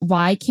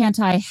 Why can't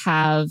I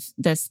have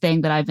this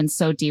thing that I've been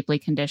so deeply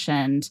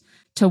conditioned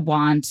to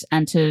want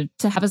and to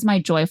have as my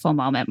joyful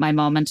moment, my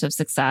moment of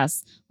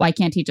success? Why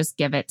can't he just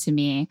give it to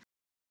me?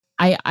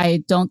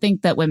 I don't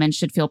think that women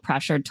should feel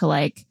pressured to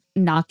like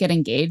not get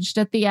engaged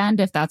at the end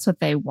if that's what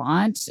they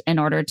want in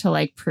order to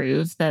like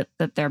prove that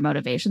their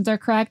motivations are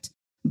correct.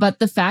 But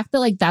the fact that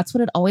like that's what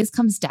it always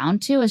comes down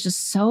to is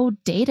just so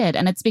dated.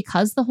 And it's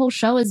because the whole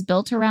show is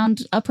built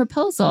around a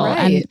proposal.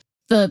 Right.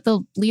 And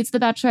the leads of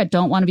The Bachelorette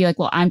don't want to be like,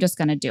 well, I'm just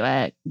going to do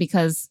it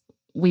because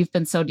we've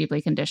been so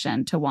deeply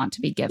conditioned to want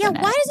to be given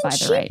Yeah, why it by doesn't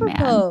the she right man.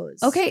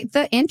 propose? Okay,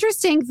 the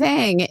interesting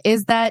thing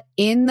is that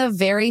in the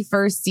very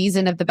first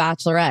season of The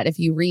Bachelorette, if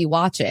you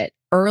rewatch it,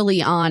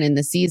 early on in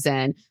the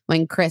season,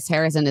 when Chris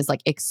Harrison is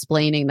like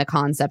explaining the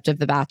concept of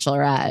The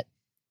Bachelorette,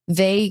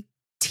 they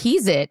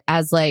tease it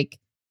as like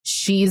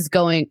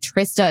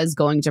Trista is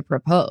going to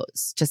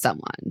propose to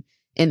someone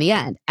in the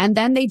end. And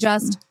then they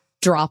just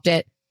dropped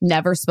it,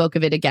 never spoke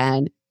of it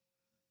again,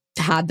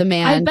 had the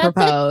man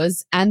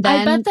propose. And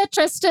then I bet that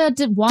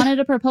Trista wanted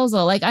a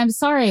proposal. Like, I'm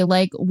sorry,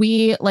 like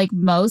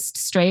most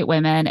straight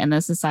women in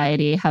this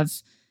society have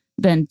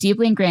been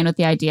deeply ingrained with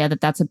the idea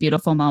that that's a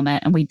beautiful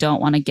moment and we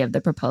don't want to give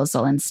the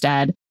proposal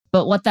instead.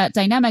 But what that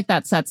dynamic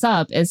that sets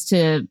up is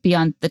to be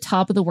on the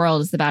top of the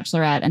world as the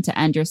Bachelorette and to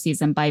end your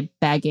season by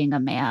begging a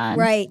man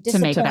to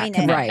make that disappointed.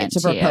 commitment to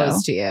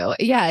propose to you.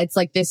 Yeah, it's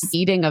like this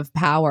ceding of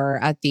power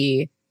at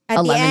the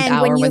 11th end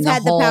hour when you've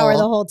had the power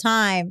the whole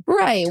time.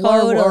 Right.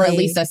 Totally. Or at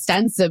least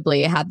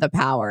ostensibly had the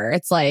power.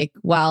 It's like,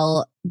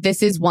 well,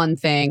 this is one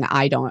thing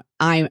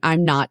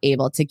I'm not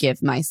able to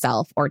give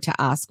myself or to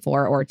ask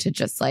for or to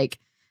just like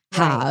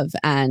have.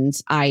 And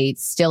I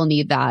still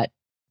need that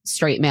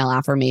straight male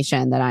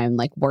affirmation that I'm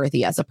like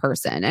worthy as a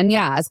person. And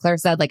yeah, as Claire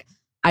said, like,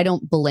 I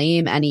don't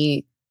blame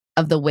any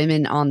of the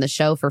women on the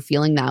show for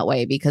feeling that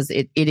way because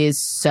it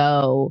is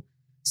so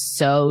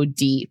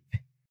deep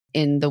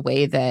in the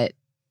way that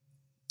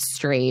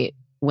straight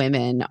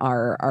women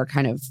are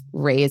kind of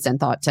raised and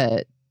taught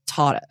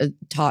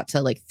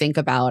to like think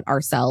about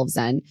ourselves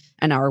and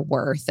our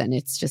worth. And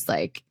it's just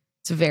like,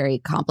 it's very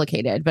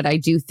complicated. But I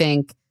do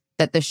think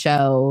that the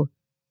show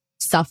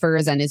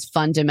suffers and is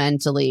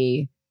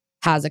fundamentally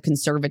has a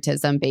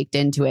conservatism baked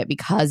into it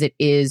because it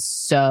is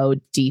so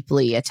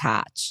deeply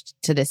attached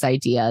to this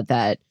idea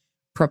that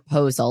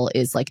proposal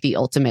is like the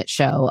ultimate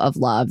show of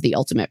love, the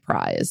ultimate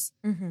prize.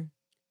 Mm-hmm.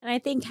 And I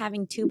think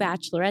having two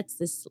bachelorettes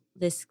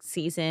this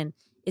season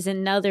is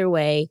another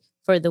way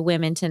for the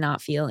women to not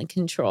feel in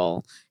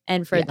control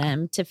and for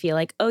them to feel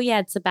like, oh yeah,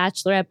 it's a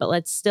bachelorette, but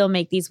let's still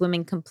make these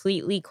women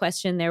completely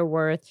question their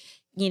worth,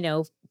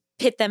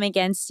 pit them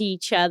against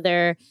each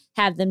other,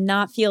 have them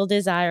not feel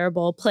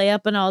desirable, play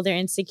up on all their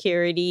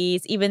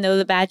insecurities, even though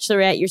the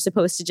bachelorette, you're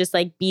supposed to just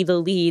like be the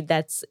lead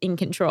that's in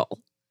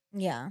control.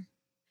 Yeah.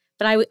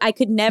 But I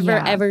could never,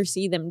 ever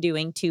see them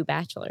doing two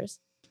bachelors.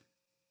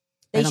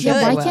 They should.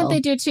 Why can't they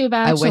do two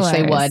bachelors? I wish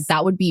they would.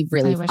 That would be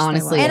really,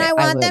 honestly. And I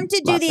want them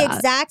to do the that.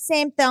 exact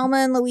same Thelma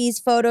and Louise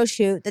photo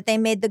shoot that they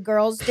made the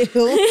girls do.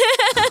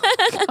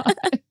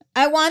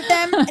 I want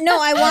them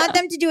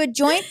to do a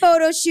joint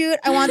photo shoot.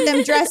 I want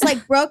them dressed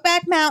like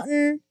Brokeback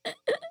Mountain,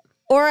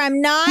 or I'm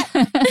not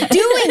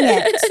doing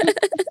it.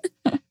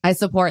 I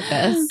support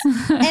this.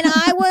 And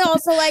I would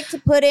also like to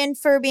put in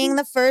for being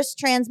the first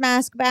trans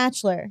mask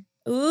bachelor.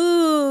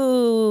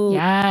 Ooh.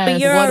 Yes. But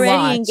you're Would already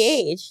watch.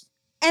 engaged.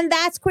 And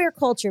that's queer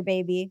culture,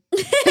 baby.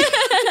 Would you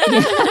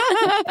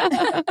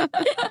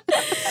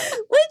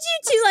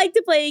two like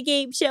to play a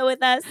game show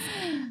with us?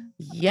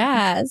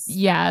 Yes.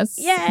 Yes.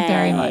 Yay.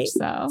 Very much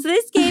so. So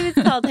this game is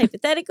called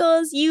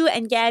Hypotheticals. You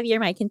and Gabby are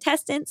my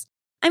contestants.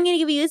 I'm going to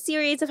give you a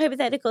series of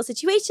hypothetical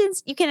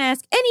situations. You can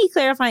ask any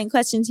clarifying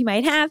questions you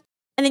might have,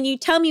 and then you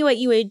tell me what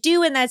you would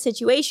do in that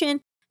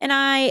situation. And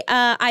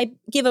I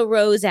give a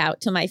rose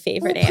out to my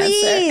favorite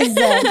Please.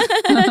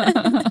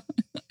 answer.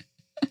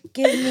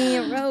 Give me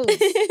a rose.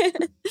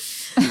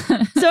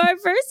 So our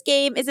first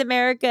game is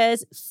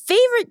America's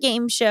favorite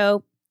game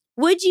show.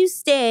 Would you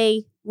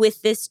stay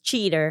with this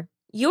cheater?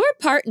 Your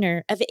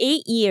partner of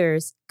 8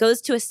 years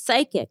goes to a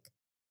psychic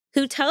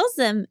who tells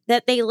them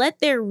that they let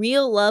their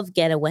real love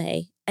get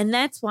away, and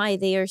that's why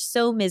they are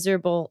so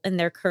miserable in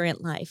their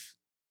current life.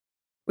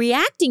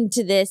 Reacting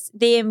to this,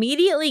 they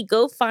immediately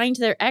go find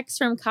their ex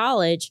from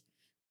college,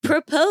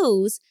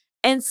 propose,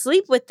 and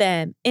sleep with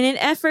them in an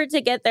effort to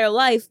get their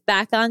life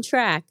back on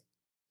track.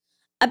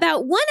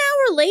 About 1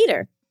 hour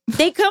later,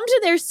 they come to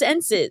their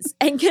senses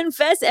and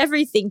confess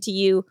everything to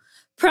you,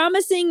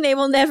 promising they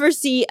will never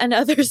see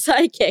another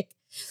psychic.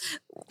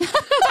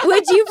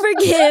 Would you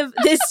forgive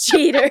this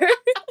cheater?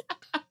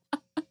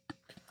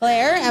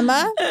 Claire,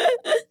 Emma?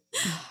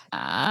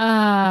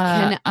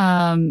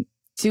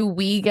 Do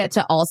we get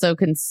to also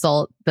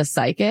consult the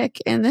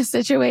psychic in this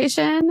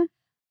situation?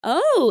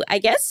 Oh, I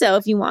guess so,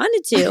 if you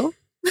wanted to.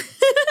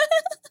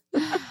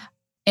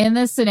 In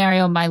this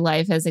scenario, my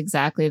life is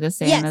exactly the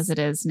same as it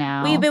is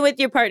now. Well, you've been with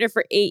your partner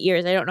for 8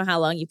 years. I don't know how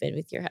long you've been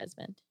with your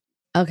husband.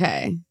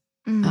 Okay.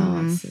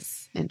 Oh, this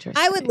is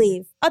interesting. I would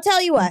leave. I'll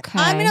tell you what. Okay.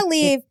 I'm going to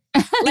leave.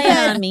 Lay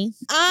it on me.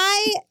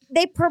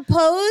 They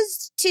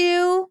proposed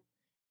to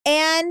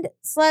and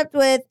slept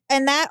with,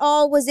 and that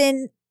all was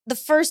in the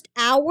first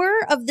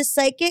hour of the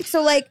psychic.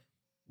 So like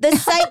they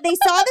saw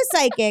the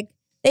psychic,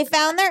 they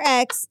found their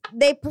ex,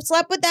 they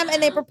slept with them,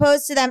 and they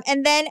proposed to them,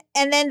 and then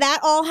that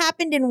all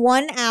happened in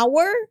 1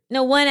 hour.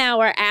 No, 1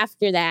 hour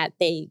after that,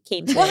 they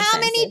came to Well, their how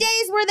many senses.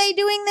 days were they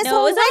doing this? No,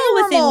 whole it was all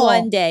within rigmarole?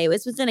 1 day. It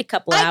was within a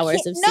couple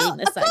hours of seeing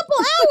the a psychic. couple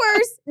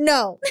hours?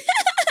 No,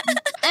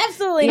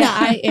 absolutely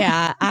not.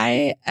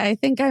 I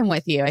think I'm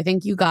with you. I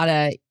think you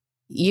gotta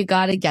you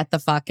got to get the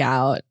fuck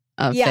out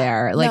of Yeah,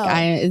 there. Like,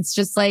 no. it's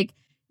just like,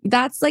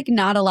 that's like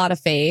not a lot of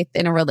faith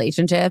in a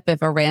relationship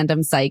if a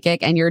random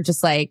psychic and you're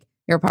just like,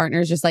 your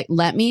partner's just like,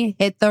 let me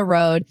hit the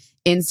road,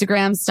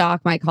 Instagram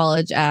stalk my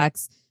college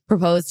ex,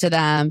 propose to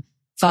them,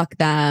 fuck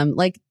them.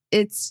 Like,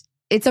 it's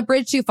a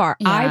bridge too far.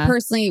 Yeah. I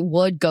personally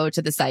would go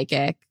to the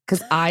psychic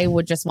because I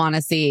would just want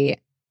to see,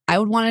 I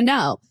would want to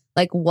know,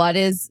 like, what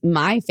is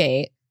my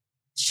fate?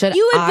 Should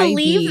You would I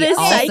believe be this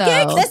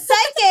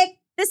psychic?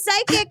 The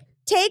psychic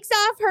takes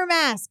off her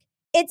mask.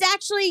 It's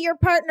actually your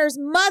partner's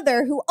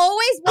mother who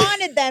always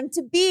wanted them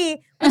to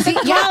be with the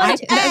college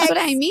that's ex. what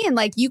I mean.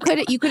 Like, you could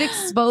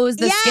expose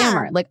the Yeah.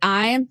 scammer. Like,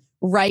 I'm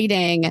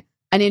writing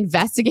an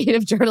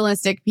investigative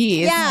journalistic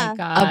piece Yeah. Oh my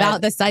God.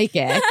 about the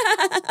psychic.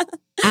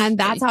 And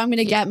that's how I'm going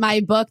to get my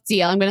book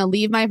deal. I'm going to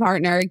leave my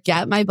partner,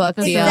 get my book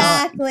deal,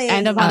 Exactly.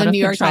 end up on Out the of New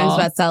York Times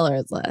control.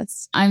 bestsellers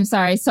list. I'm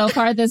sorry. So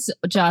far, this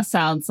just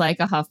sounds like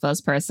a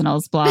HuffPost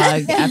Personals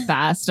blog at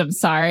best. I'm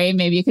sorry.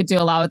 Maybe you could do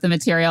a lot with the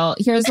material.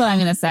 Here's what I'm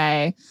going to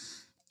say.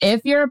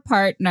 If your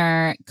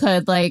partner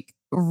could like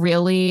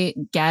really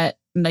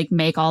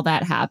make all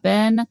that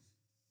happen,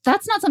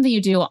 that's not something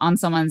you do on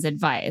someone's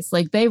advice.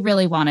 Like they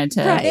really wanted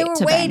to, Right. They were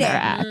to bang their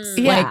waiting. ex.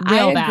 Yeah, like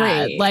real I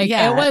bad. agree. Like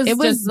Yeah, it was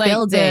just like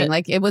building. the-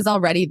 Like, it was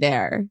already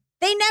there.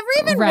 They never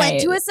even Right.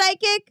 went to a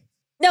psychic.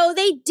 No,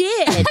 they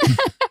did.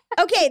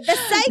 Okay, the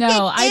psychic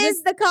No, I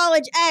is the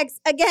college ex,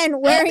 again,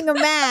 wearing a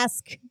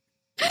mask.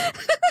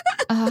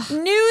 Ugh.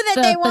 Knew that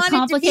The- they the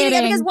wanted to be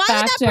together. Because why would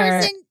that complicating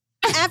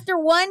person, after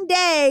one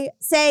day,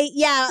 say,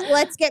 yeah,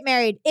 let's get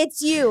married?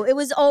 It's you. It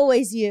was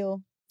always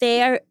you.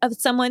 They are of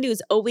someone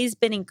who's always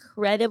been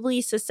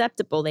incredibly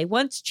susceptible. They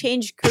once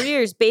changed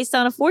careers based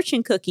on a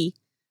fortune cookie.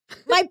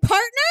 My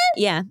partner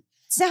Yeah.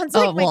 sounds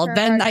like Oh, my well, current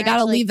then partner, I got to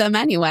actually. leave them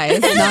anyway.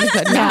 It's not a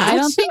good Yeah, match. I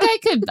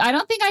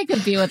don't think I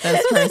could be with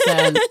this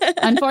person.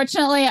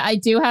 Unfortunately, I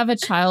do have a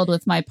child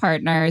with my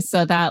partner,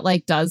 so that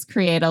like does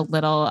create a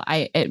little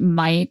it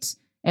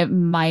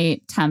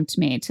might tempt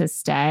me to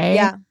stay.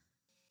 Yeah.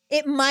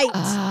 It might.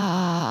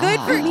 Good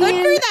for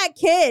that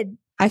kid.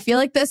 I feel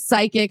like the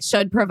psychic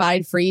should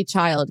provide free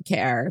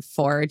childcare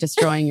for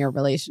destroying your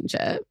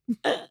relationship.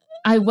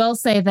 I will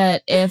say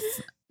that if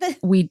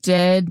we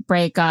did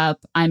break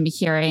up, I'm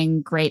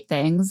hearing great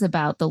things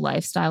about the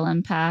lifestyle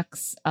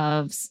impacts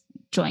of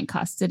joint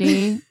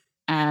custody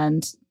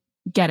and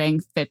getting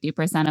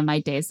 50% of my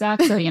days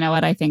back. So you know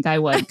what? I think I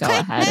would go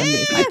ahead and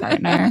leave my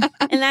partner.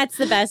 And that's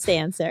the best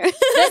answer. The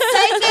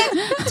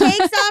psychic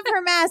takes off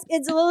her mask.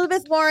 It's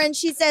Elizabeth Warren.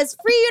 She says,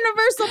 free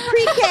universal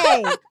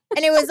pre-K.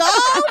 And it was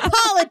all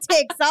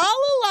politics all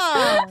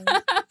along.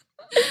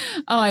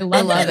 Oh, I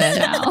love it. it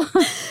now.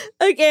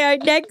 Okay, our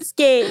next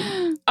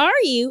game. Are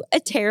you a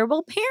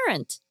terrible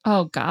parent?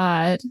 Oh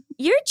God.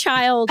 Your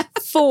child,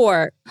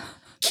 4,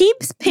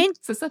 keeps Is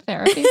this a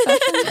therapy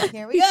session?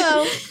 Here we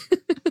go.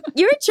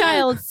 Your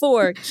child,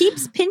 4,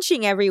 keeps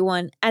pinching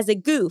everyone as a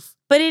goof,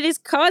 but it is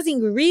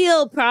causing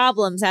real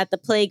problems at the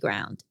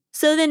playground.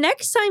 So the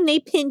next time they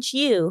pinch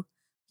you,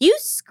 you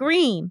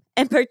scream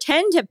and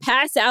pretend to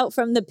pass out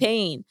from the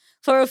pain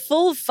for a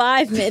full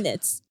 5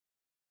 minutes.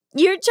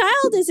 Your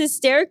child is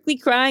hysterically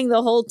crying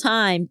the whole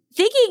time,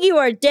 thinking you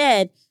are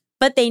dead,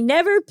 but they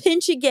never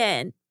pinch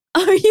again.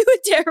 Are you a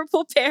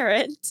terrible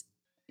parent?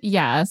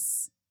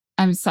 Yes.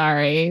 I'm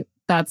sorry.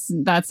 That's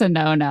a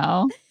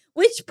no-no.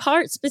 Which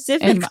part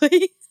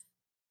specifically?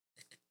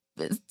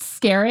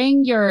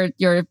 Scaring your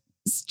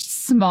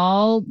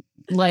small,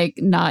 like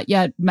not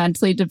yet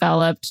mentally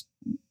developed,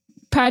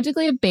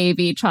 practically a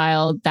baby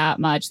child that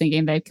much,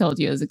 thinking they've killed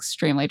you is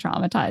extremely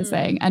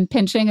traumatizing. And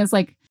pinching is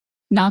like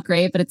not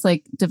great, but it's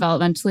like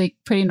developmentally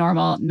pretty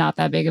normal, not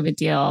that big of a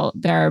deal.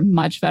 There are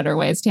much better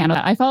ways to handle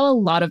it. I follow a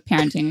lot of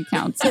parenting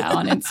accounts now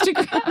on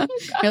Instagram.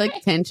 You're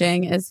like,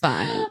 pinching is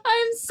fine.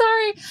 I'm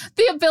sorry.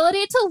 The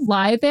ability to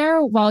lie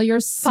there while your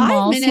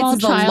small minutes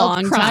is a child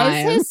long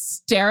cries time.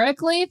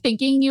 hysterically,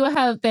 thinking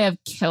they have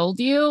killed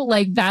you,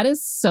 like that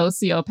is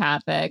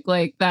sociopathic.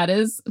 Like that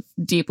is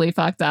deeply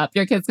fucked up.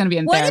 Your kid's gonna be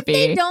in What therapy.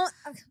 if they don't?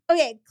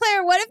 Okay,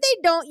 Claire, what if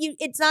they don't?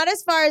 It's not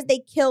as far as they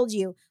killed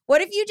you.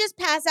 What if you just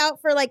pass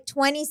out for like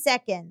 20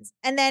 seconds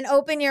and then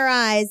open your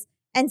eyes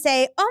and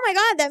say, oh my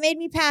God, that made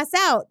me pass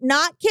out,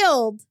 not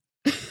killed?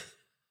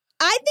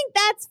 I think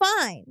that's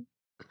fine.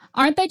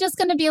 Aren't they just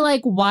gonna be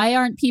like, why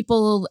aren't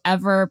people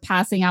ever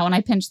passing out when I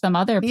pinch them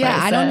other places? Yeah,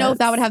 I don't know if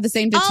that would have the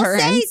same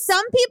deterrence. I'll say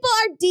some people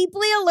are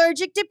deeply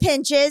allergic to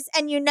pinches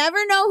and you never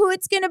know who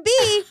it's going to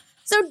be.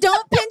 So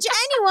don't pinch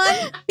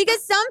anyone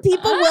because some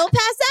people will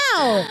pass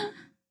out.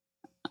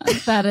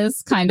 That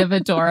is kind of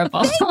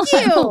adorable. Thank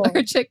I'm you.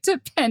 allergic to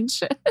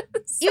pinches.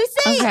 You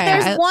say Okay,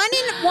 there's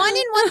one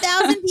in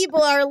 1,000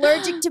 people are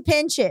allergic to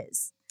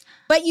pinches,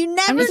 but you I'm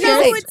never just know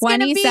gonna who say it's going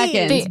to 20 be.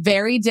 seconds,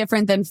 very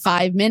different than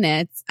 5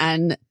 minutes.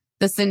 And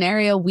the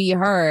scenario we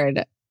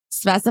heard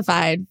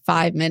specified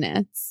 5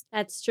 minutes.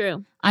 That's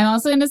true. I'm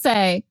also going to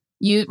say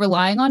you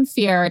relying on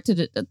fear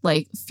to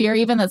like fear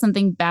even that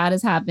something bad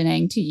is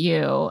happening to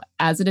you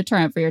as a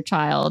deterrent for your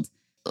child.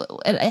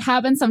 It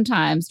happens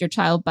sometimes. Your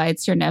child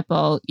bites your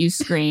nipple, you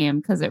scream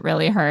because it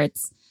really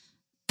hurts.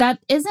 that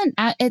isn't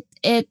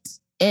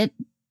it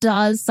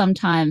does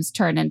sometimes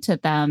turn into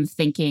them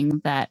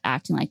thinking that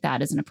acting like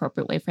that is an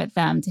appropriate way for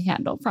them to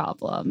handle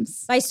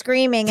problems. By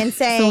screaming and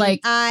saying,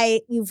 like-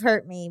 you've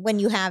hurt me when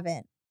you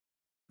haven't.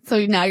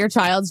 So now your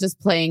child's just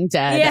playing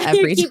dead Yeah,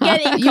 every you keep time.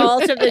 getting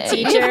calls from the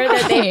teacher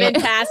that they've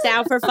been passed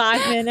out for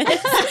 5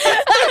 minutes.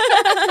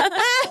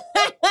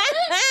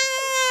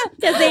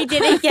 Because they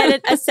didn't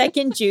get a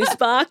second juice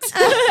box.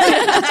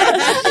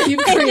 You've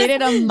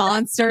created a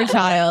monster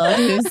child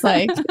who's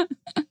like,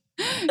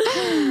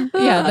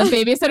 Yeah, the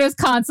babysitter's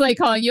constantly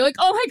calling you like,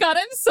 "Oh my God,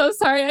 I'm so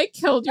sorry I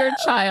killed your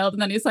child."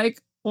 And then he's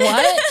like,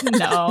 "What?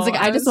 No." He's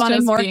like, "I just was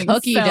wanted more being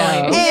cookie silly." dough.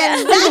 And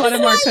I that's wanted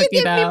more why you cookie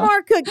give me dough.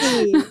 more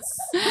cookies.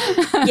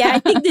 Yeah, I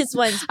think this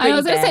one's pretty I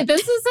was going to say, bad.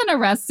 this is an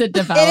Arrested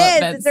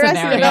Development It's Arrested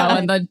scenario.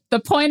 Development. And the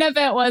point of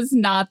it was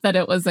not that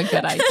it was a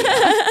good idea.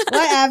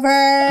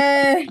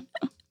 Whatever.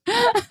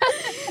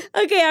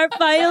 Okay, our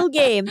final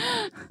game.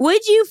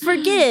 Would you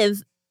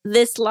forgive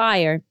this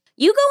liar?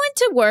 You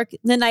go into work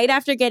the night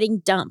after getting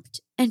dumped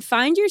and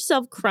find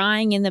yourself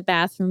crying in the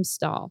bathroom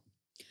stall.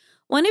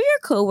 One of your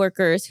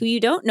coworkers, who you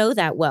don't know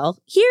that well,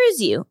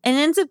 hears you and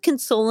ends up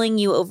consoling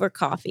you over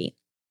coffee.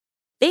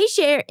 They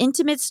share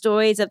intimate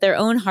stories of their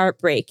own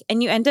heartbreak,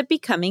 and you end up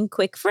becoming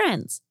quick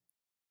friends.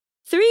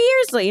 3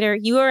 years later,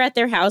 you are at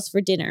their house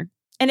for dinner,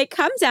 and it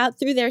comes out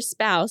through their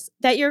spouse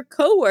that your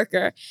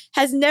coworker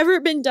has never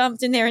been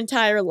dumped in their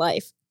entire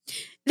life.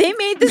 They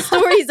made the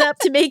stories up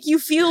to make you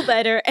feel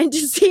better and to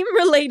seem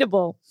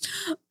relatable.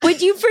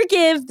 Would you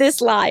forgive this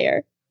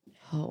liar?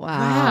 oh,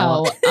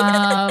 wow.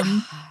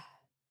 Wow.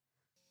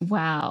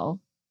 Wow.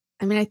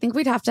 I mean, I think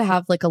we'd have to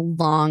have like a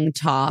long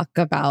talk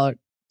about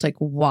like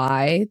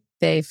why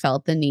they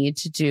felt the need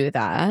to do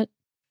that.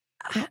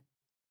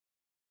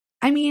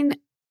 I mean,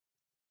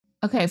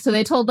 Okay, so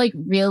they told like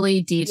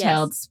really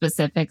detailed,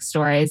 specific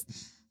stories.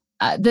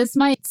 This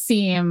might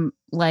seem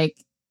like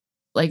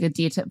a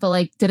detail, but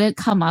like, did it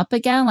come up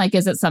again? Like,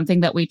 is it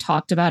something that we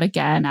talked about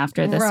again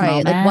after this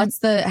moment?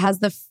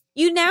 Like,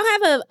 You now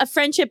have a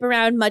friendship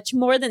around much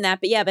more than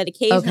that, but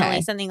occasionally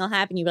Okay. something will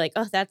happen. You're like,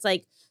 oh, that's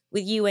like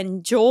with you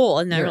and Joel.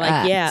 And they're Your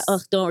like, yeah,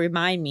 ex. don't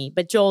remind me.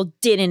 But Joel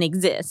didn't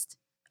exist.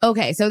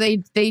 okay, so they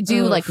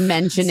do like Oof.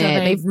 mention So it.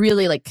 they- They've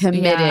really like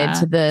committed Yeah.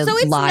 to the So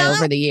it's lie not-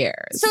 over the years.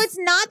 So it's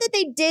not that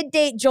they did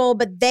date Joel,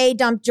 but they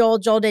dumped Joel.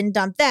 Joel didn't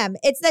dump them.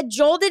 It's that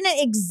Joel didn't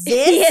Yeah,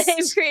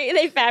 exist.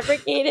 they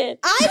fabricated.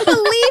 I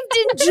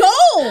believed in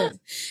Joel.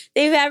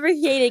 They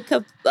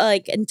fabricated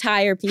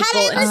entire people. Had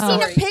I ever and seen a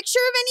stories. picture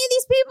of any of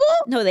these people?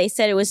 No, they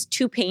said it was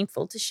too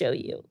painful to show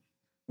you.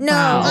 No,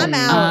 Wow. I'm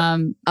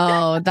out.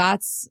 Oh,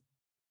 that's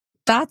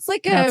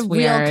like a That's real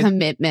weird.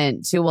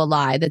 commitment to a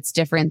lie that's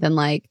different than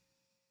like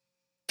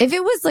if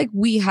it was like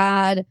we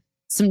had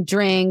some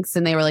drinks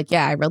and they were like,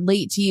 yeah, I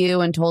relate to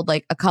you and told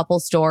like a couple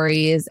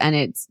stories and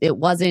it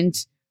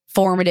wasn't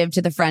formative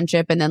to the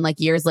friendship. And then like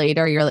years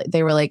later,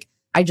 they were like,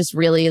 I just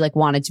really like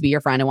wanted to be your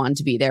friend. I wanted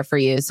to be there for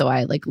you. So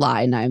I like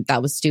lied and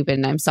that was stupid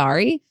and I'm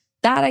sorry.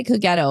 That I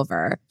could get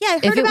over. Yeah, I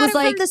heard if it about was it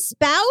like- from the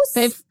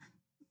spouse.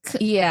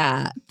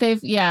 Yeah.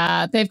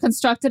 They've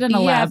constructed an Yeah,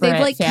 elaborate they've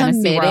like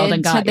fantasy world committed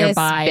and to got your this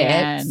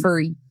buy-in. bit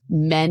for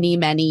many,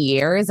 many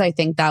years. I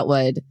think that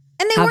would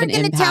and they have weren't an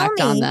going to tell impact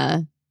me. on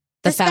the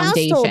The spouse told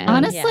foundation. me.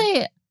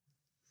 Honestly,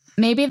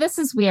 maybe this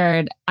is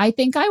weird. I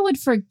think I would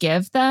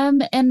forgive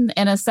them in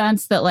a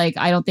sense that like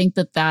I don't think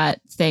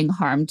that thing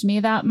harmed me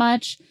that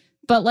much.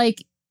 But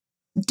like,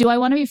 do I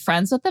want to be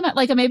friends with them?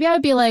 Like maybe I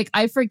would be like,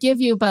 I forgive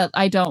you, but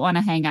I don't want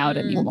to hang out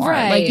anymore.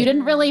 Right. Like you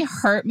didn't really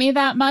hurt me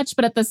that much,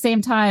 but at the same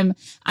time,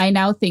 I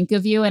now think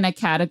of you in a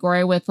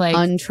category with like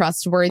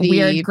Untrustworthy.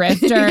 weird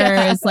grifters,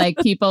 Yeah. like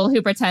people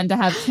who pretend to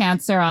have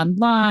cancer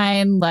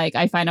online. Like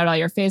I find out all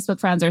your Facebook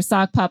friends are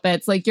sock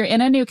puppets. Like you're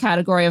in a new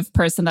category of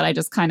person that I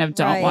just kind of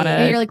don't Right. want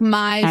And to. you're like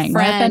my hang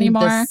with friend,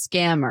 anymore. the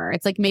scammer.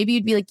 It's like maybe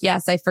you'd be like,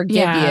 yes, I forgive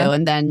Yeah. you,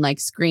 and then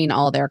like screen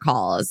all their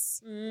calls.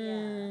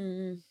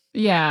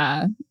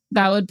 Yeah,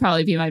 that would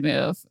probably be my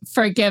move.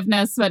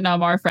 Forgiveness, but no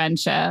more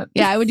friendship.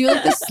 Yeah, I would do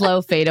like the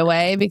slow fade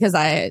away because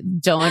I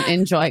don't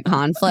enjoy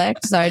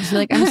conflict. So I'd just be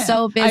like, I'm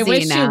so busy I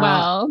wish now. you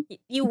well.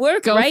 You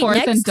work Go right forth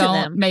next and to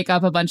don't them. make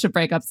up a bunch of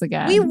breakups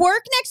again. We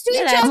work next to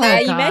Yeah, each that's other. how Oh,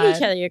 you met God.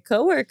 each other. Your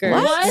coworkers.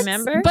 What?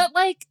 Remember? But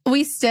like,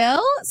 We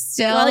still.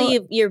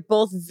 well, you're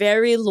both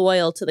very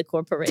loyal to the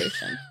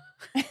corporation.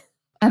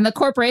 and the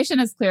corporation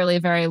is clearly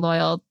very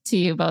loyal to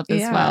you both as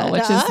Yeah, well,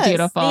 which to is us.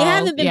 beautiful. You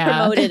haven't been Yeah.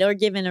 promoted or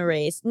given a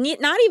raise.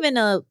 Not even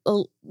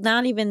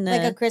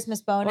Like a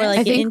Christmas bonus. or like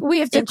I think an we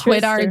have to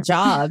quit our interest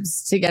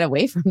jobs to get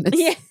away from this.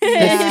 yeah.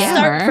 Yeah.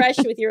 Start scammer. fresh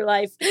with your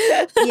life.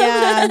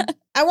 yeah.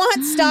 I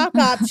want stock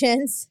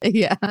options.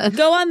 Yeah.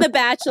 Go on The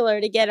Bachelor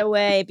to get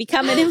away.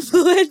 Become an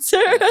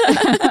influencer.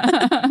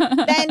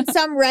 Then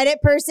some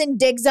Reddit person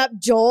digs up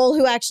Joel,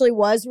 who actually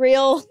was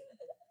real.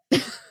 Oh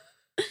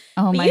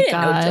But my you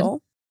didn't know God.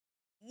 Joel.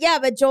 Yeah,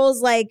 but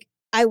Joel's like,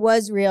 I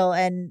was real,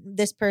 and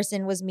this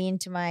person was mean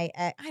to my.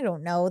 I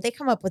don't know. They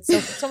come up with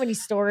so many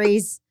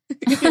stories.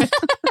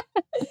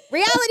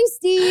 Reality,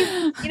 Steve.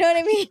 You know what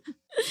I mean?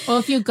 Well,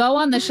 if you go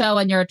on the show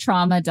and your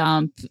trauma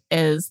dump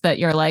is that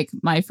you're like,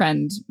 my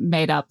friend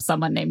made up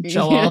someone named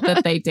Joel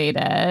that they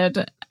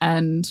dated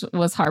and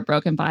was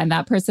heartbroken by, and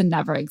that person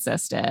never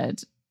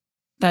existed,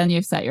 then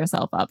you've set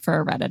yourself up for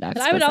a Reddit expose.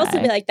 But I would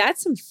also be like,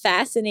 that's some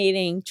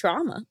fascinating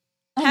trauma.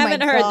 Oh Haven't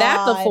my heard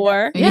that God.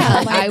 before. Yeah,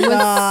 Oh my I was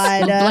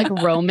God. like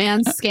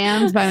romance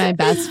scammed by my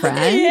best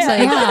friend. Yeah.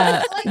 Like,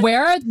 yeah.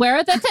 Where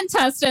are the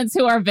contestants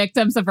who are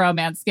victims of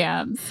romance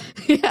scams?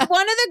 yeah.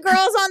 One of the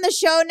girls on the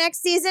show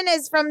next season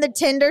is from the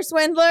Tinder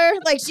swindler.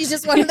 Like she's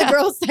just one of the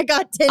girls that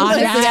got Tinder.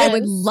 Honestly, I Yes.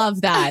 would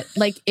love that.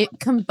 Like,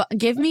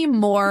 give me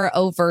more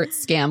overt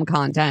scam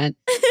content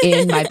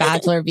in my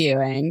Bachelor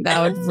viewing. That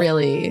would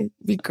really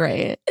be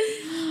great.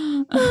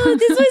 Oh,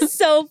 this was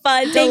so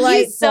fun. Thank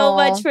you so Delightful.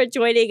 much for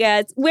joining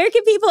us. Where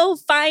can people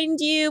find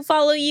you,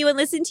 follow you, and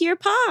listen to your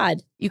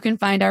pod? You can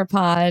find our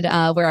pod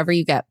wherever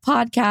you get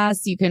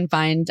podcasts. You can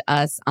find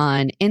us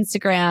on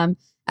Instagram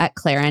at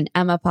Claire and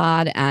Emma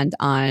Pod, and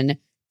on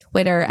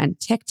Twitter and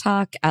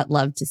TikTok at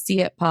Love to See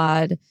It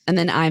Pod. And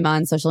then I'm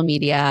on social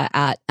media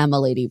at Emma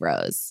Lady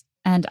Rose.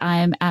 And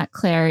I'm at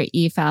Claire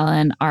E.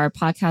 Fallon. Our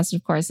podcast,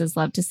 of course, is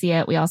Love to See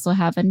It. We also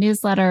have a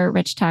newsletter,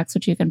 Rich Text,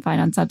 which you can find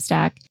on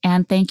Substack.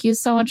 And thank you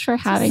so much for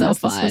having so us.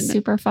 This fun. was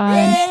super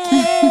fun.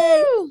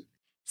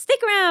 Stick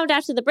around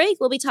after the break.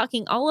 We'll be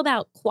talking all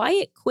about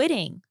quiet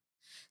quitting.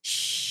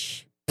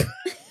 Shh.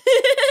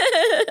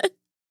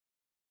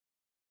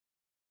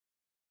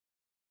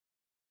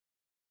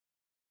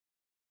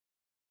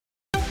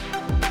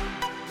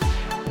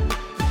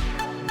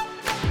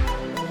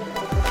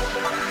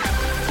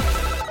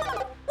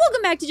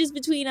 Welcome back to Just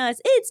Between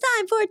Us. It's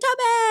time for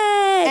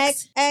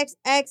topics.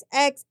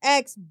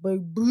 X.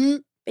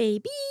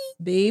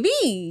 Baby.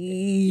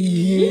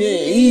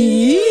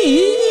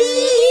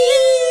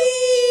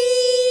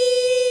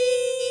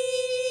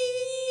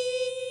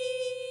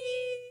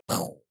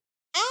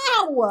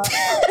 Ow!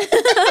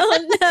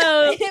 Oh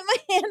no. I hit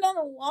my hand on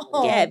the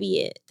wall. Gabby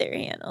hit their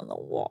hand on the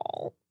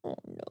wall. Oh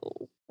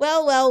no.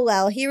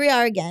 Well. Here we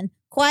are again.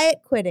 Quiet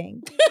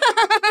quitting.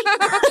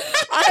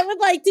 I would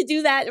like to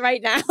do that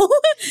right now.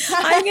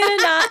 I'm gonna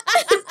not.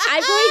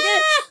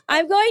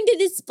 I'm going to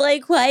display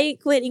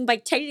quiet quitting by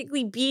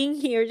technically being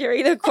here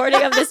during the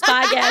recording of this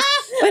podcast,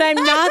 but I'm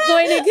not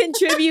going to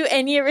contribute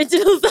any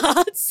original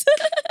thoughts.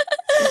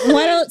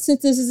 Why don't,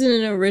 since this isn't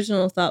an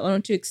original thought, why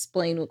don't you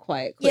explain what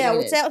quiet quitting Yeah,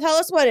 well, is? tell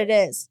us what it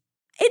is.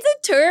 It's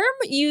a term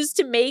used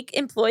to make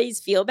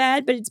employees feel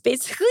bad, but it's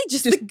basically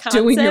just the concept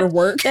doing your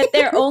work. that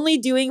they're only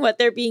doing what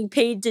they're being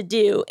paid to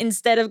do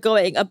instead of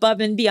going above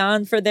and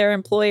beyond for their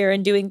employer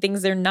and doing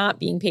things they're not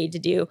being paid to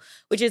do,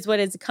 which is what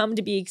has come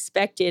to be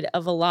expected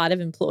of a lot of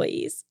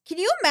employees. Can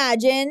you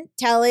imagine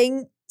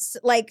telling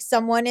like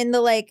someone in the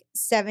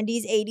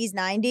 70s, 80s,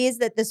 90s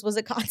that this was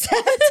a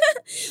concept?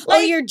 Oh,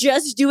 you're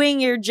just doing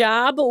your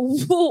job?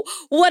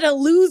 What a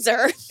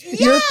loser.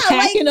 You're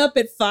packing up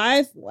at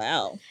 5?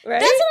 Wow. Right?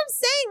 That's what I'm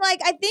saying.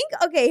 I think,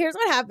 okay, here's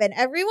what happened.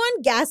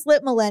 Everyone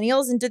gaslit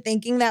millennials into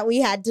thinking that we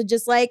had to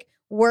just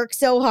work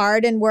so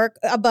hard and work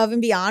above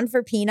and beyond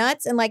for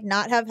peanuts and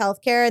not have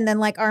healthcare. And then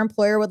our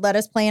employer would let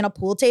us play in a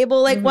pool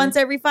table once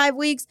every 5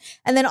 weeks.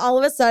 And then all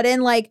of a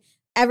sudden,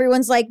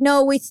 everyone's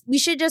no, we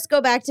should just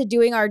go back to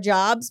doing our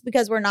jobs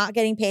because we're not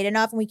getting paid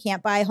enough and we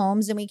can't buy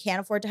homes and we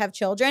can't afford to have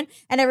children.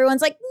 And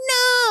everyone's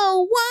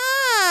no,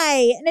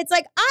 why? And it's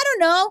I don't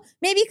know,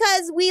 maybe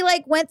because we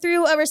went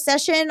through a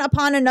recession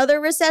upon another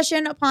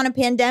recession upon a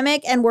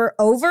pandemic and we're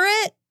over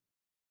it.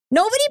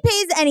 Nobody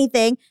pays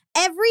anything.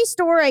 Every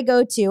store I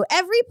go to,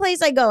 every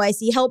place I go, I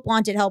see help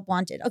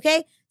wanted.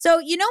 Okay. So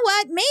you know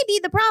what? Maybe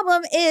the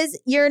problem is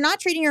you're not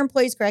treating your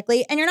employees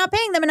correctly and you're not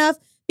paying them enough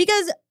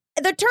because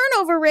the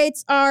turnover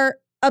rates are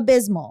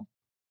abysmal.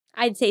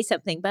 I'd say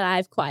something, but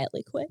I've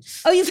quietly quit.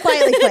 Oh, you've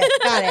quietly quit.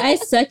 Got it. I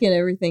second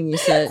everything you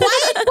said.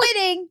 Quiet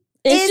quitting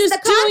It's is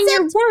just the doing your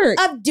concept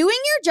work. of doing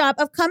your job,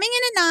 of coming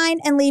in at 9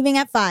 and leaving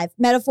at 5,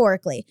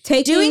 metaphorically.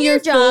 Taking doing your your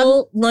job,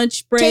 full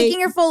lunch break. Taking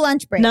your full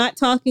lunch break. Not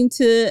talking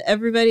to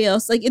everybody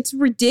else. It's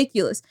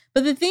ridiculous.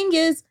 But the thing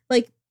is,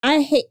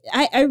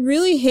 I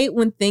really hate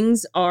when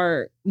things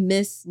are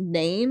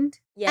misnamed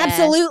Yeah.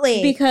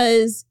 Absolutely.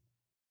 because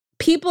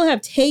people have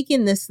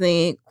taken this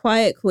thing,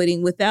 quiet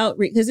quitting, without,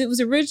 because it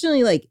was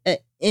originally an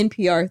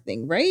NPR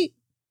thing, right?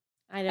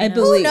 I don't I know.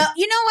 believe. No,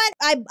 you know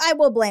what? I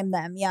will blame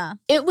them. Yeah.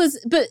 It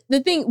was, but the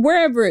thing,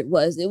 wherever it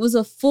was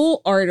a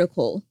full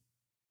article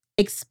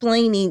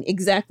explaining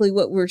exactly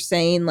what we're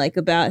saying,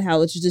 about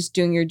how it's just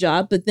doing your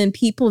job. But then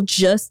people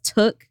just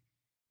took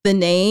the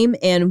name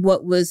and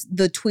what was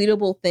the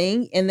tweetable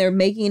thing, and they're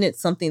making it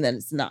something that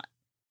it's not.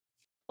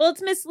 Well,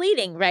 it's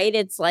misleading, right?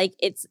 It's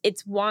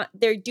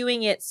they're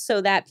doing it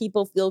so that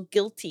people feel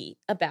guilty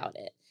about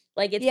it.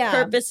 It's Yeah.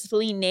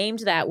 purposefully named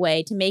that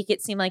way to make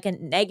it seem like a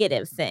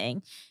negative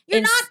thing. You're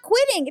Ins- not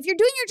quitting. If you're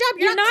doing your job,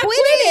 you're, You're not not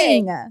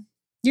quitting.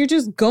 You're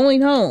just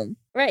going home.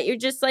 Right. You're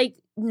just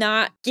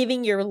not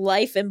giving your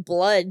life and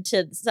blood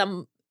to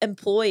some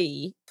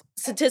employee,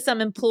 to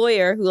some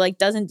employer who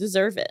doesn't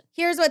deserve it.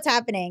 Here's what's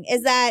happening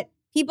is that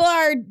people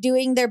are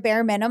doing their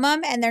bare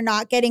minimum and they're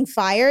not getting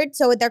fired.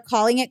 So they're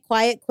calling it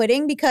quiet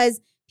quitting because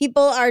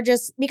people are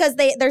just, because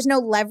there's no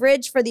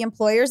leverage for the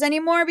employers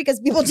anymore because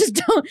people just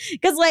don't,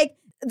 because like,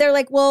 they're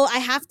like, well, I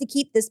have to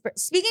keep this.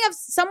 Speaking of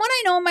someone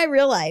I know in my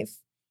real life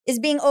is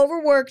being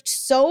overworked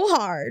so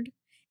hard,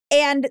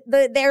 and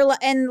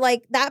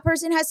that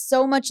person has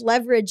so much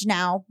leverage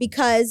now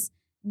because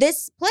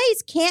this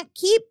place can't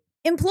keep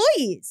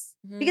employees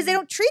because they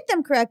don't treat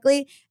them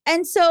correctly.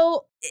 And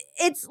so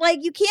it's like,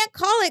 you can't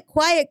call it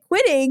quiet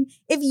quitting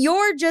if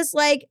you're just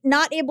like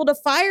not able to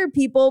fire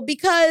people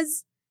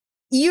because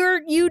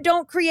you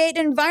don't create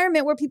an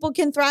environment where people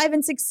can thrive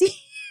and succeed.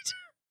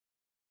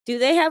 Do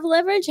they have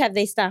leverage? Have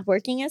they stopped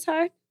working as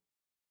hard?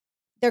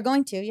 They're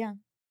going to, yeah.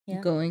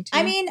 Going to.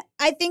 I mean,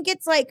 I think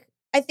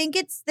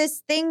it's this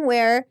thing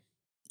where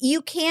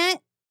you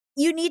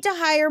need to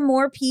hire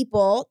more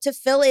people to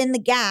fill in the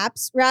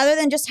gaps rather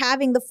than just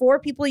having the 4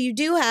 people you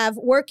do have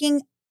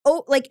working,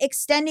 like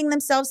extending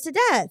themselves to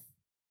death.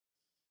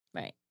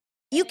 Right.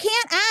 You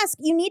can't ask,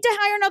 you need to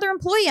hire another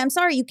employee. I'm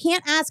sorry, you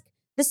can't ask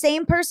the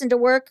same person to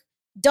work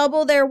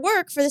double their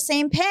work for the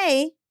same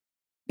pay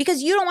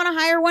because you don't want to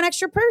hire one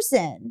extra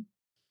person.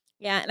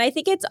 Yeah, and I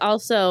think it's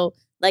also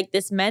like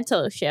this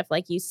mental shift,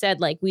 like you said,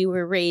 like we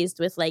were raised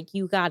with like,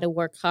 you got to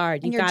work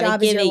hard. And You your got job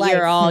to is give your it your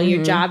life. all. Your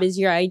Mhm. job is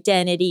your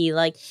identity.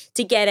 Like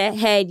to get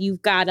ahead,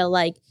 you've got to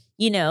like,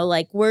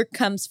 like work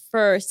comes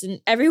first.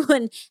 And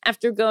everyone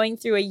after going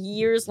through a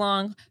years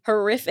long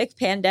horrific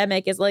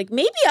pandemic is like,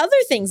 maybe other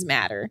things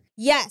matter.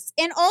 Yes.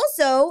 And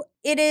also,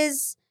 it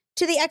is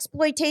to the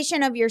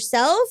exploitation of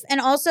yourself.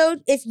 And also,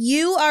 if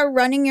you are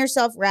running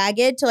yourself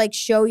ragged to like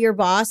show your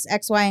boss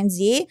X, Y, and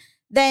Z,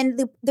 then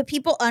the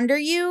people under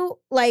you,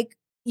 like,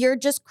 you're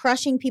just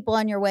crushing people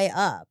on your way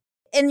up.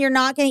 And you're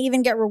not going to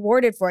even get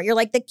rewarded for it. You're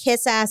like the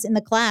kiss ass in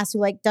the class who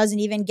like doesn't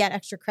even get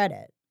extra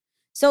credit.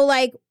 So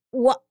like,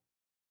 what?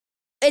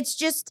 It's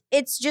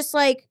just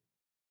like,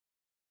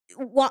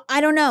 well, I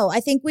don't know. I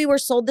think we were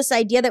sold this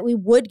idea that we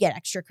would get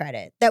extra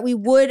credit, that we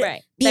would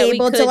Right. be That we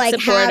able to could like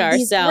support have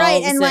these, ourselves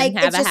right? And like,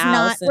 have it's a just house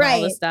not and all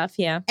right. the stuff.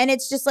 Yeah. And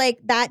it's just like,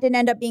 that didn't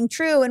end up being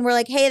true. And we're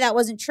like, hey, that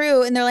wasn't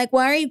true. And they're like,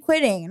 why are you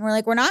quitting? And we're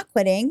like, we're not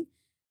quitting.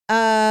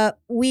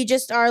 We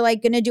just are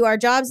like going to do our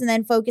jobs and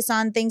then focus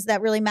on things that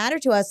really matter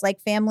to us,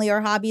 like family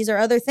or hobbies or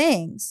other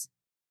things.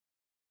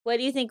 What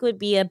do you think would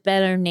be a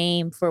better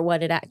name for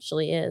what it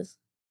actually is?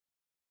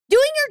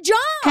 Doing your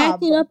job.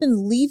 Packing up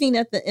and leaving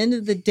at the end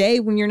of the day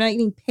when you're not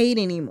getting paid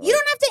anymore. You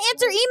don't have to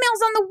answer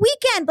emails on the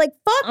weekend. Like,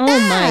 fuck Oh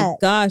that. my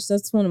gosh,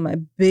 that's one of my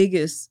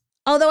biggest.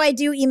 Although I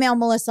do email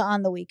Melissa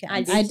on the weekend.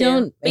 I do I too.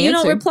 don't But you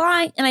don't answer.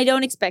 reply, and I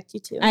don't expect you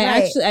to.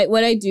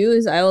 What I do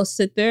is I'll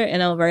sit there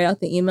and I'll write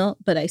out the email,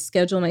 but I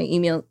schedule my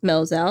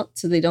emails out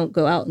so they don't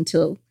go out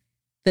until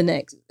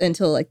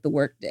like the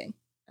work day.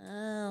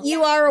 Oh.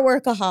 You are a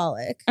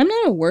workaholic. I'm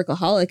not a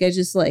workaholic. I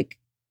just like,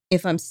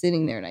 if I'm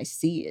sitting there and I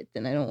see it,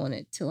 then I don't want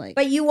it to like.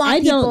 But you want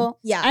I people. don't-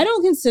 Yeah. I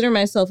don't consider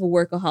myself a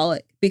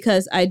workaholic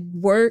because I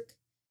work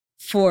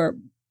for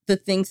the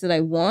things that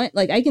I want.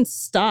 Like I can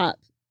stop.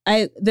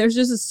 There's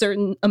just a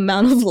certain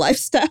amount of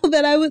lifestyle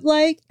that I would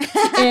like.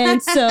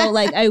 And so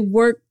like I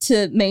work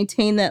to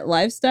maintain that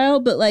lifestyle.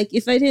 But like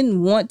if I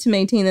didn't want to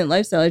maintain that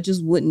lifestyle, I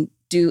just wouldn't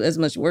do as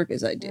much work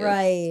as I do.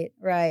 Right.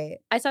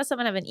 I saw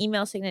someone have an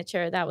email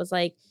signature that was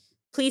like,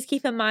 please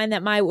keep in mind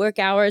that my work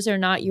hours are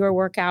not your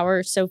work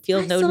hours, so feel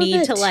I no saw need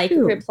that to like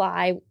too.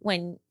 reply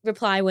when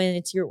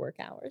it's your work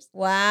hours.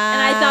 Wow.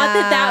 And I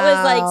thought that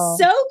was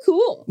like so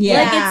cool.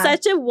 Yeah. Like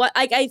it's such a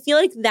like I feel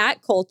like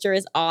that culture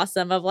is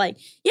awesome of like,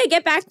 yeah,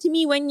 get back to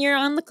me when you're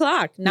on the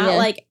clock, not Yeah.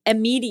 like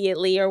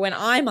immediately or when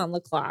I'm on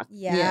the clock.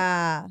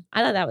 Yeah.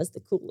 I thought that was the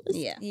coolest.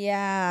 Yeah.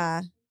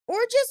 Yeah. Or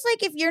just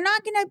like if you're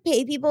not going to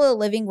pay people a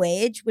living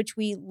wage, which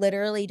we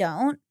literally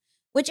don't,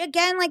 which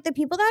again, like the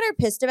people that are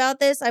pissed about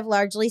this, I've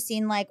largely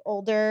seen like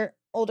older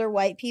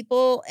white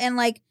people. And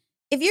like,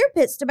 if you're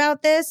pissed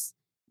about this,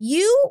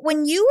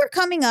 when you were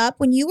coming up,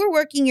 when you were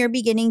working your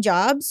beginning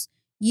jobs,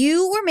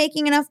 you were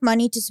making enough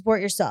money to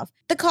support yourself.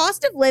 The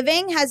cost of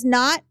living has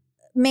not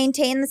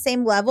maintained the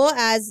same level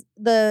as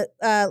the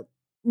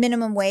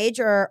minimum wage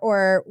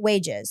or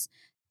wages.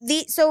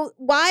 So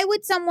why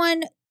would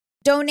someone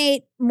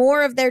donate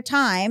more of their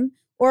time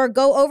or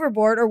go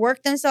overboard or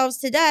work themselves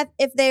to death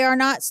if they are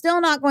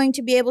still not going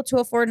to be able to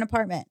afford an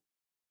apartment?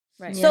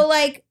 Right. So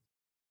like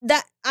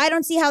that, I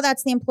don't see how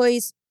that's the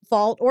employee's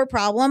fault or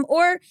problem.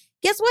 Or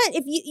guess what?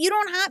 If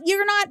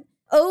you're not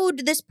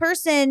owed this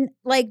person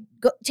like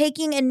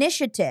taking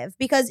initiative,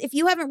 because if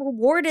you haven't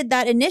rewarded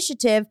that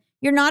initiative,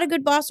 you're not a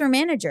good boss or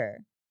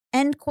manager.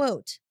 End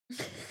quote.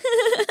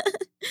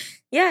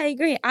 Yeah, I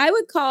agree. I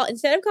would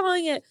instead of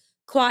calling it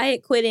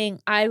quiet quitting,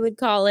 I would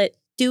call it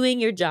doing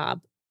your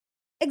job.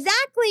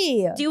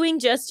 Exactly. Doing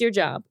just your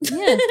job. Yeah.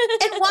 And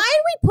why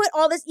do we put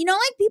all this,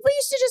 like people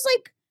used to just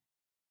like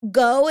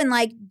go and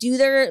like do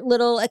their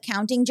little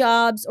accounting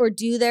jobs or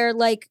do their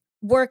like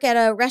work at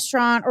a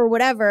restaurant or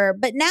whatever.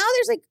 But now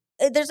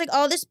there's like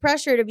all this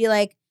pressure to be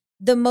like,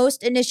 the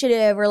most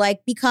initiative or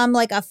like become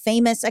like a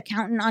famous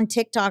accountant on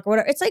TikTok or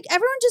whatever. It's like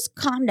everyone just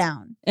calm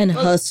down. And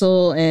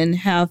hustle and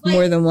have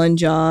more than one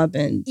job.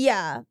 And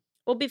Yeah.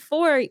 Well,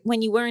 before,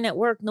 when you weren't at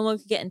work, no one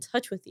could get in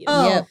touch with you.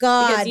 Oh Yep.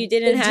 God. because you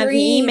didn't the have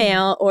dream.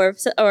 email or a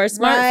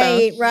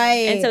smartphone.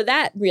 Right. And so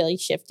that really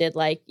shifted.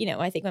 Like,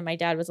 I think when my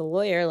dad was a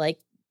lawyer, like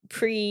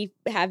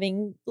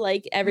having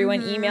like everyone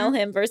Mhm. email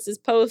him versus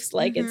post,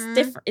 like it's Mhm.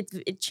 different.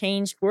 It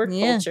changed work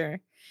Yeah. culture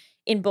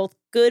in both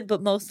good but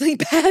mostly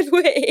bad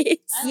ways.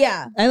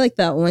 Yeah. I like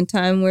that one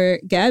time where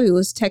Gabby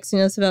was texting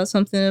us about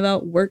something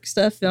about work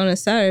stuff on a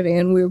Saturday,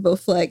 and we were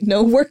both like,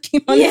 no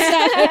working on a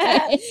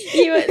Saturday.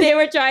 They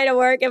were trying to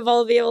work, and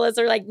both people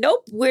are like,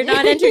 nope, we're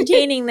not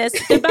entertaining this.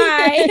 Goodbye.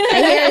 I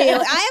hear you. I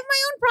have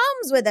my own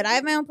problems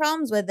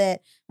with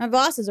it. My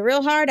boss is a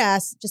real hard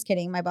ass. Just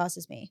kidding. My boss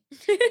is me.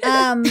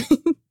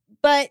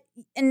 But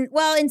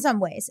in some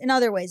ways, in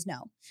other ways,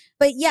 no.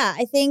 But yeah,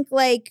 I think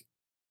like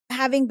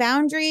having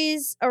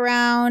boundaries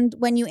around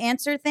when you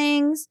answer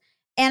things.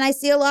 And I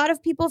see a lot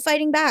of people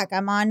fighting back.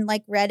 I'm on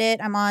like Reddit.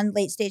 I'm on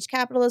Late Stage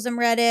Capitalism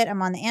Reddit.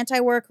 I'm on the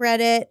anti-work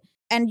Reddit.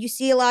 And you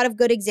see a lot of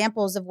good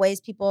examples of ways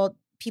people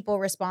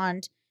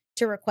respond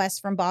to requests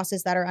from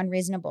bosses that are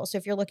unreasonable. So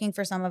if you're looking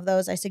for some of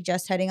those, I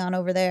suggest heading on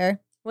over there.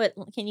 What,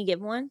 can you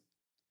give one?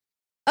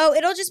 Oh,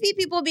 it'll just be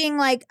people being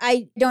like,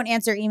 I don't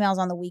answer emails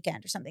on the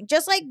weekend or something.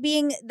 Just like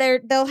being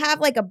there, they'll have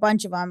like a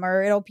bunch of them,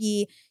 or it'll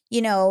be,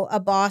 a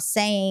boss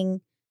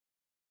saying,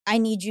 I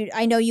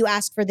know you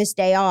asked for this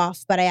day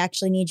off, but I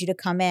actually need you to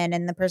come in.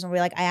 And the person will be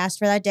like, I asked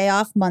for that day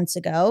off months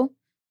ago.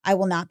 I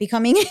will not be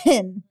coming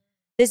in.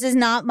 This is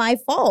not my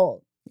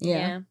fault.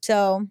 Yeah.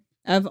 So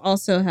I've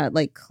also had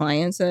like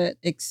clients that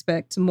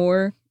expect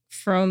more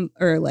from,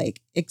 or like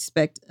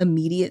expect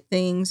immediate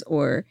things,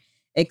 or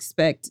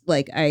expect,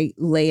 like, I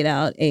laid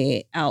out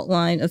a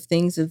outline of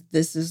things of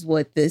this is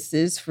what this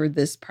is for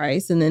this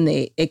price, and then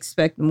they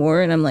expect more,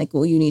 and I'm like,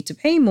 well, you need to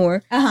pay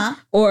more.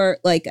 Or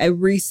like I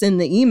resend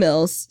the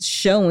emails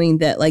showing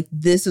that like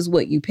this is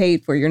what you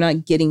paid for, you're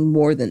not getting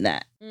more than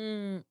that.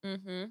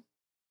 Mm-hmm.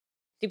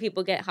 Do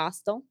people get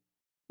hostile?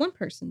 One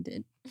person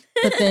did,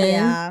 but then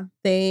yeah.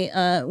 they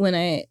when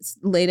I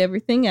laid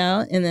everything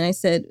out, and then I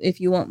said, if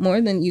you want more,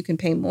 then you can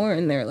pay more,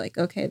 and they're like,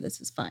 okay, this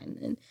is fine.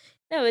 And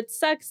No, it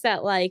sucks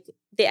that like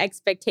the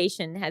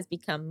expectation has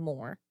become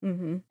more,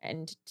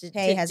 and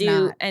Pay has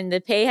not. and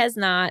the pay has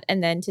not,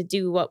 and then to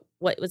do what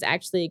was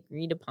actually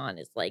agreed upon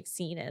is like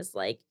seen as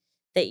like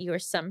that you're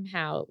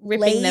somehow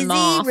ripping them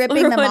off,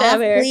 ripping or them off,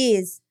 whatever.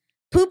 please.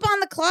 Poop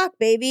on the clock,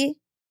 baby.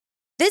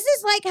 This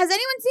is like, has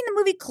anyone seen the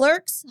movie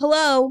Clerks?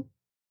 Hello,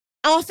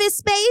 Office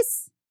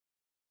Space.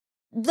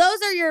 Those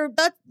are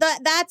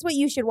that's what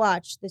you should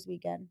watch this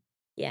weekend.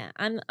 Yeah,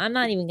 I'm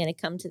not even gonna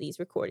come to these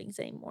recordings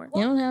anymore.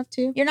 you don't have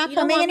to. You're not You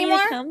don't coming want me to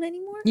anymore? come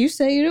anymore? You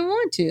say you don't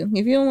want to.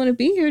 If you don't want to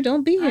be here,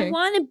 don't be I here.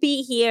 want to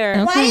be here.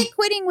 Okay. Quiet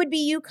quitting would be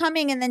you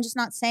coming and then just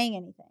not saying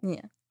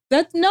anything.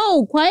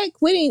 Quiet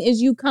quitting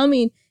is you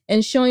coming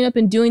and showing up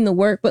and doing the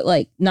work, but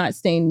like not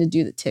staying to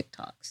do the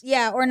TikToks.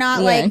 Yeah, or not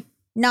Yeah. like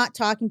not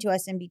talking to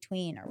us in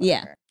between or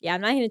Yeah. whatever. Yeah,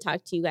 I'm not gonna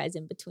talk to you guys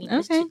in between.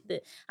 Okay.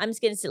 I'm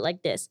just gonna sit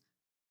like this.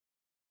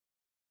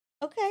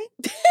 Okay.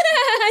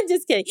 I'm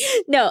just kidding.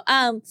 No,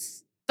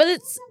 but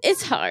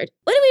it's hard.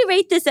 What do we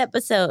rate this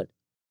episode?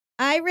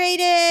 I rate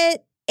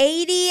it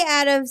 80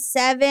 out of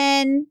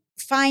 7.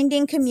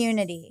 Finding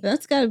community.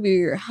 That's got to be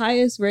your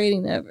highest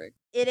rating ever.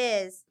 It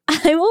is.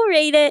 I will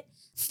rate it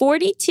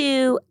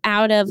 42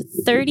 out of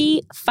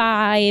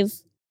 35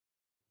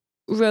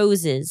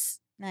 roses.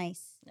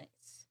 Nice.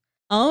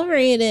 I'll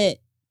rate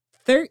it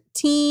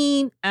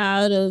 13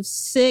 out of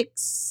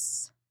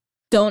 6.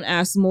 Don't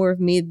ask more of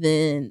me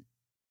than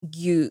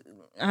you.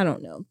 I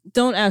don't know.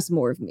 Don't ask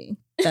more of me.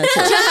 That's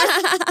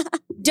it.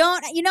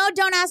 Don't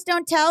ask,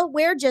 don't tell.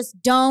 We're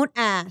just don't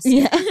ask.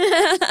 Yeah.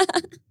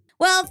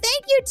 Well,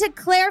 thank you to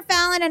Claire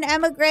Fallon and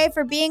Emma Gray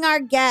for being our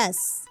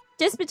guests.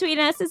 Just Between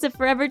Us is a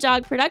Forever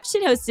Dog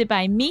production hosted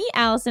by me,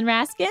 Allison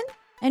Raskin.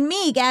 And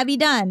me, Gabby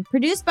Dunn.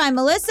 Produced by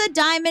Melissa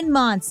Diamond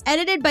Montz.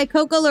 Edited by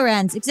Coco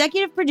Lorenz.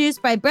 Executive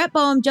produced by Brett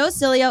Boehm, Joe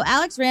Cilio,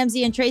 Alex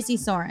Ramsey, and Tracy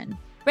Soren.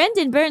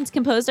 Brendan Burns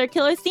composed our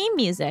killer theme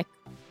music.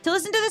 To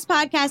listen to this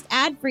podcast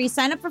ad-free,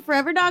 sign up for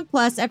Forever Dog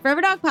Plus at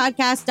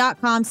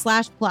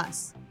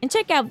foreverdogpodcast.com/plus. And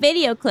check out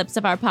video clips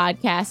of our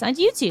podcast on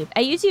YouTube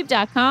at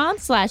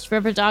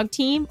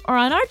youtube.com/foreverdogteam or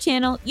on our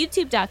channel,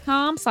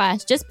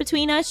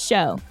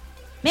 youtube.com/justbetweenusshow.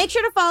 Make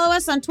sure to follow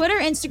us on Twitter,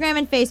 Instagram,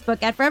 and Facebook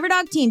at Forever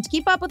Dog Team to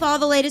keep up with all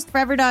the latest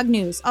Forever Dog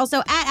news. Also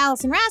at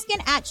Allison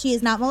Raskin, at She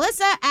Is Not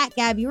Melissa, at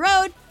Gabby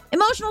Road,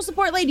 Emotional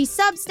Support Lady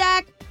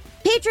Substack,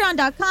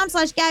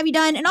 patreon.com/Gabby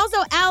Dunn, and also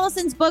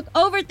Allison's book,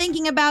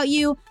 Overthinking About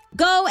You.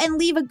 Go and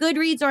leave a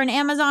Goodreads or an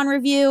Amazon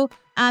review.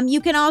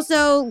 You can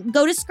also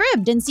go to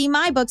Scribd and see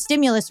my book,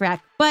 Stimulus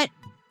Wreck. But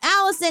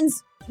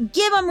Allison's,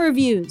 give them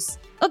reviews.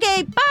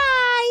 Okay,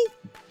 bye!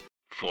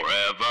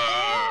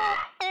 Forever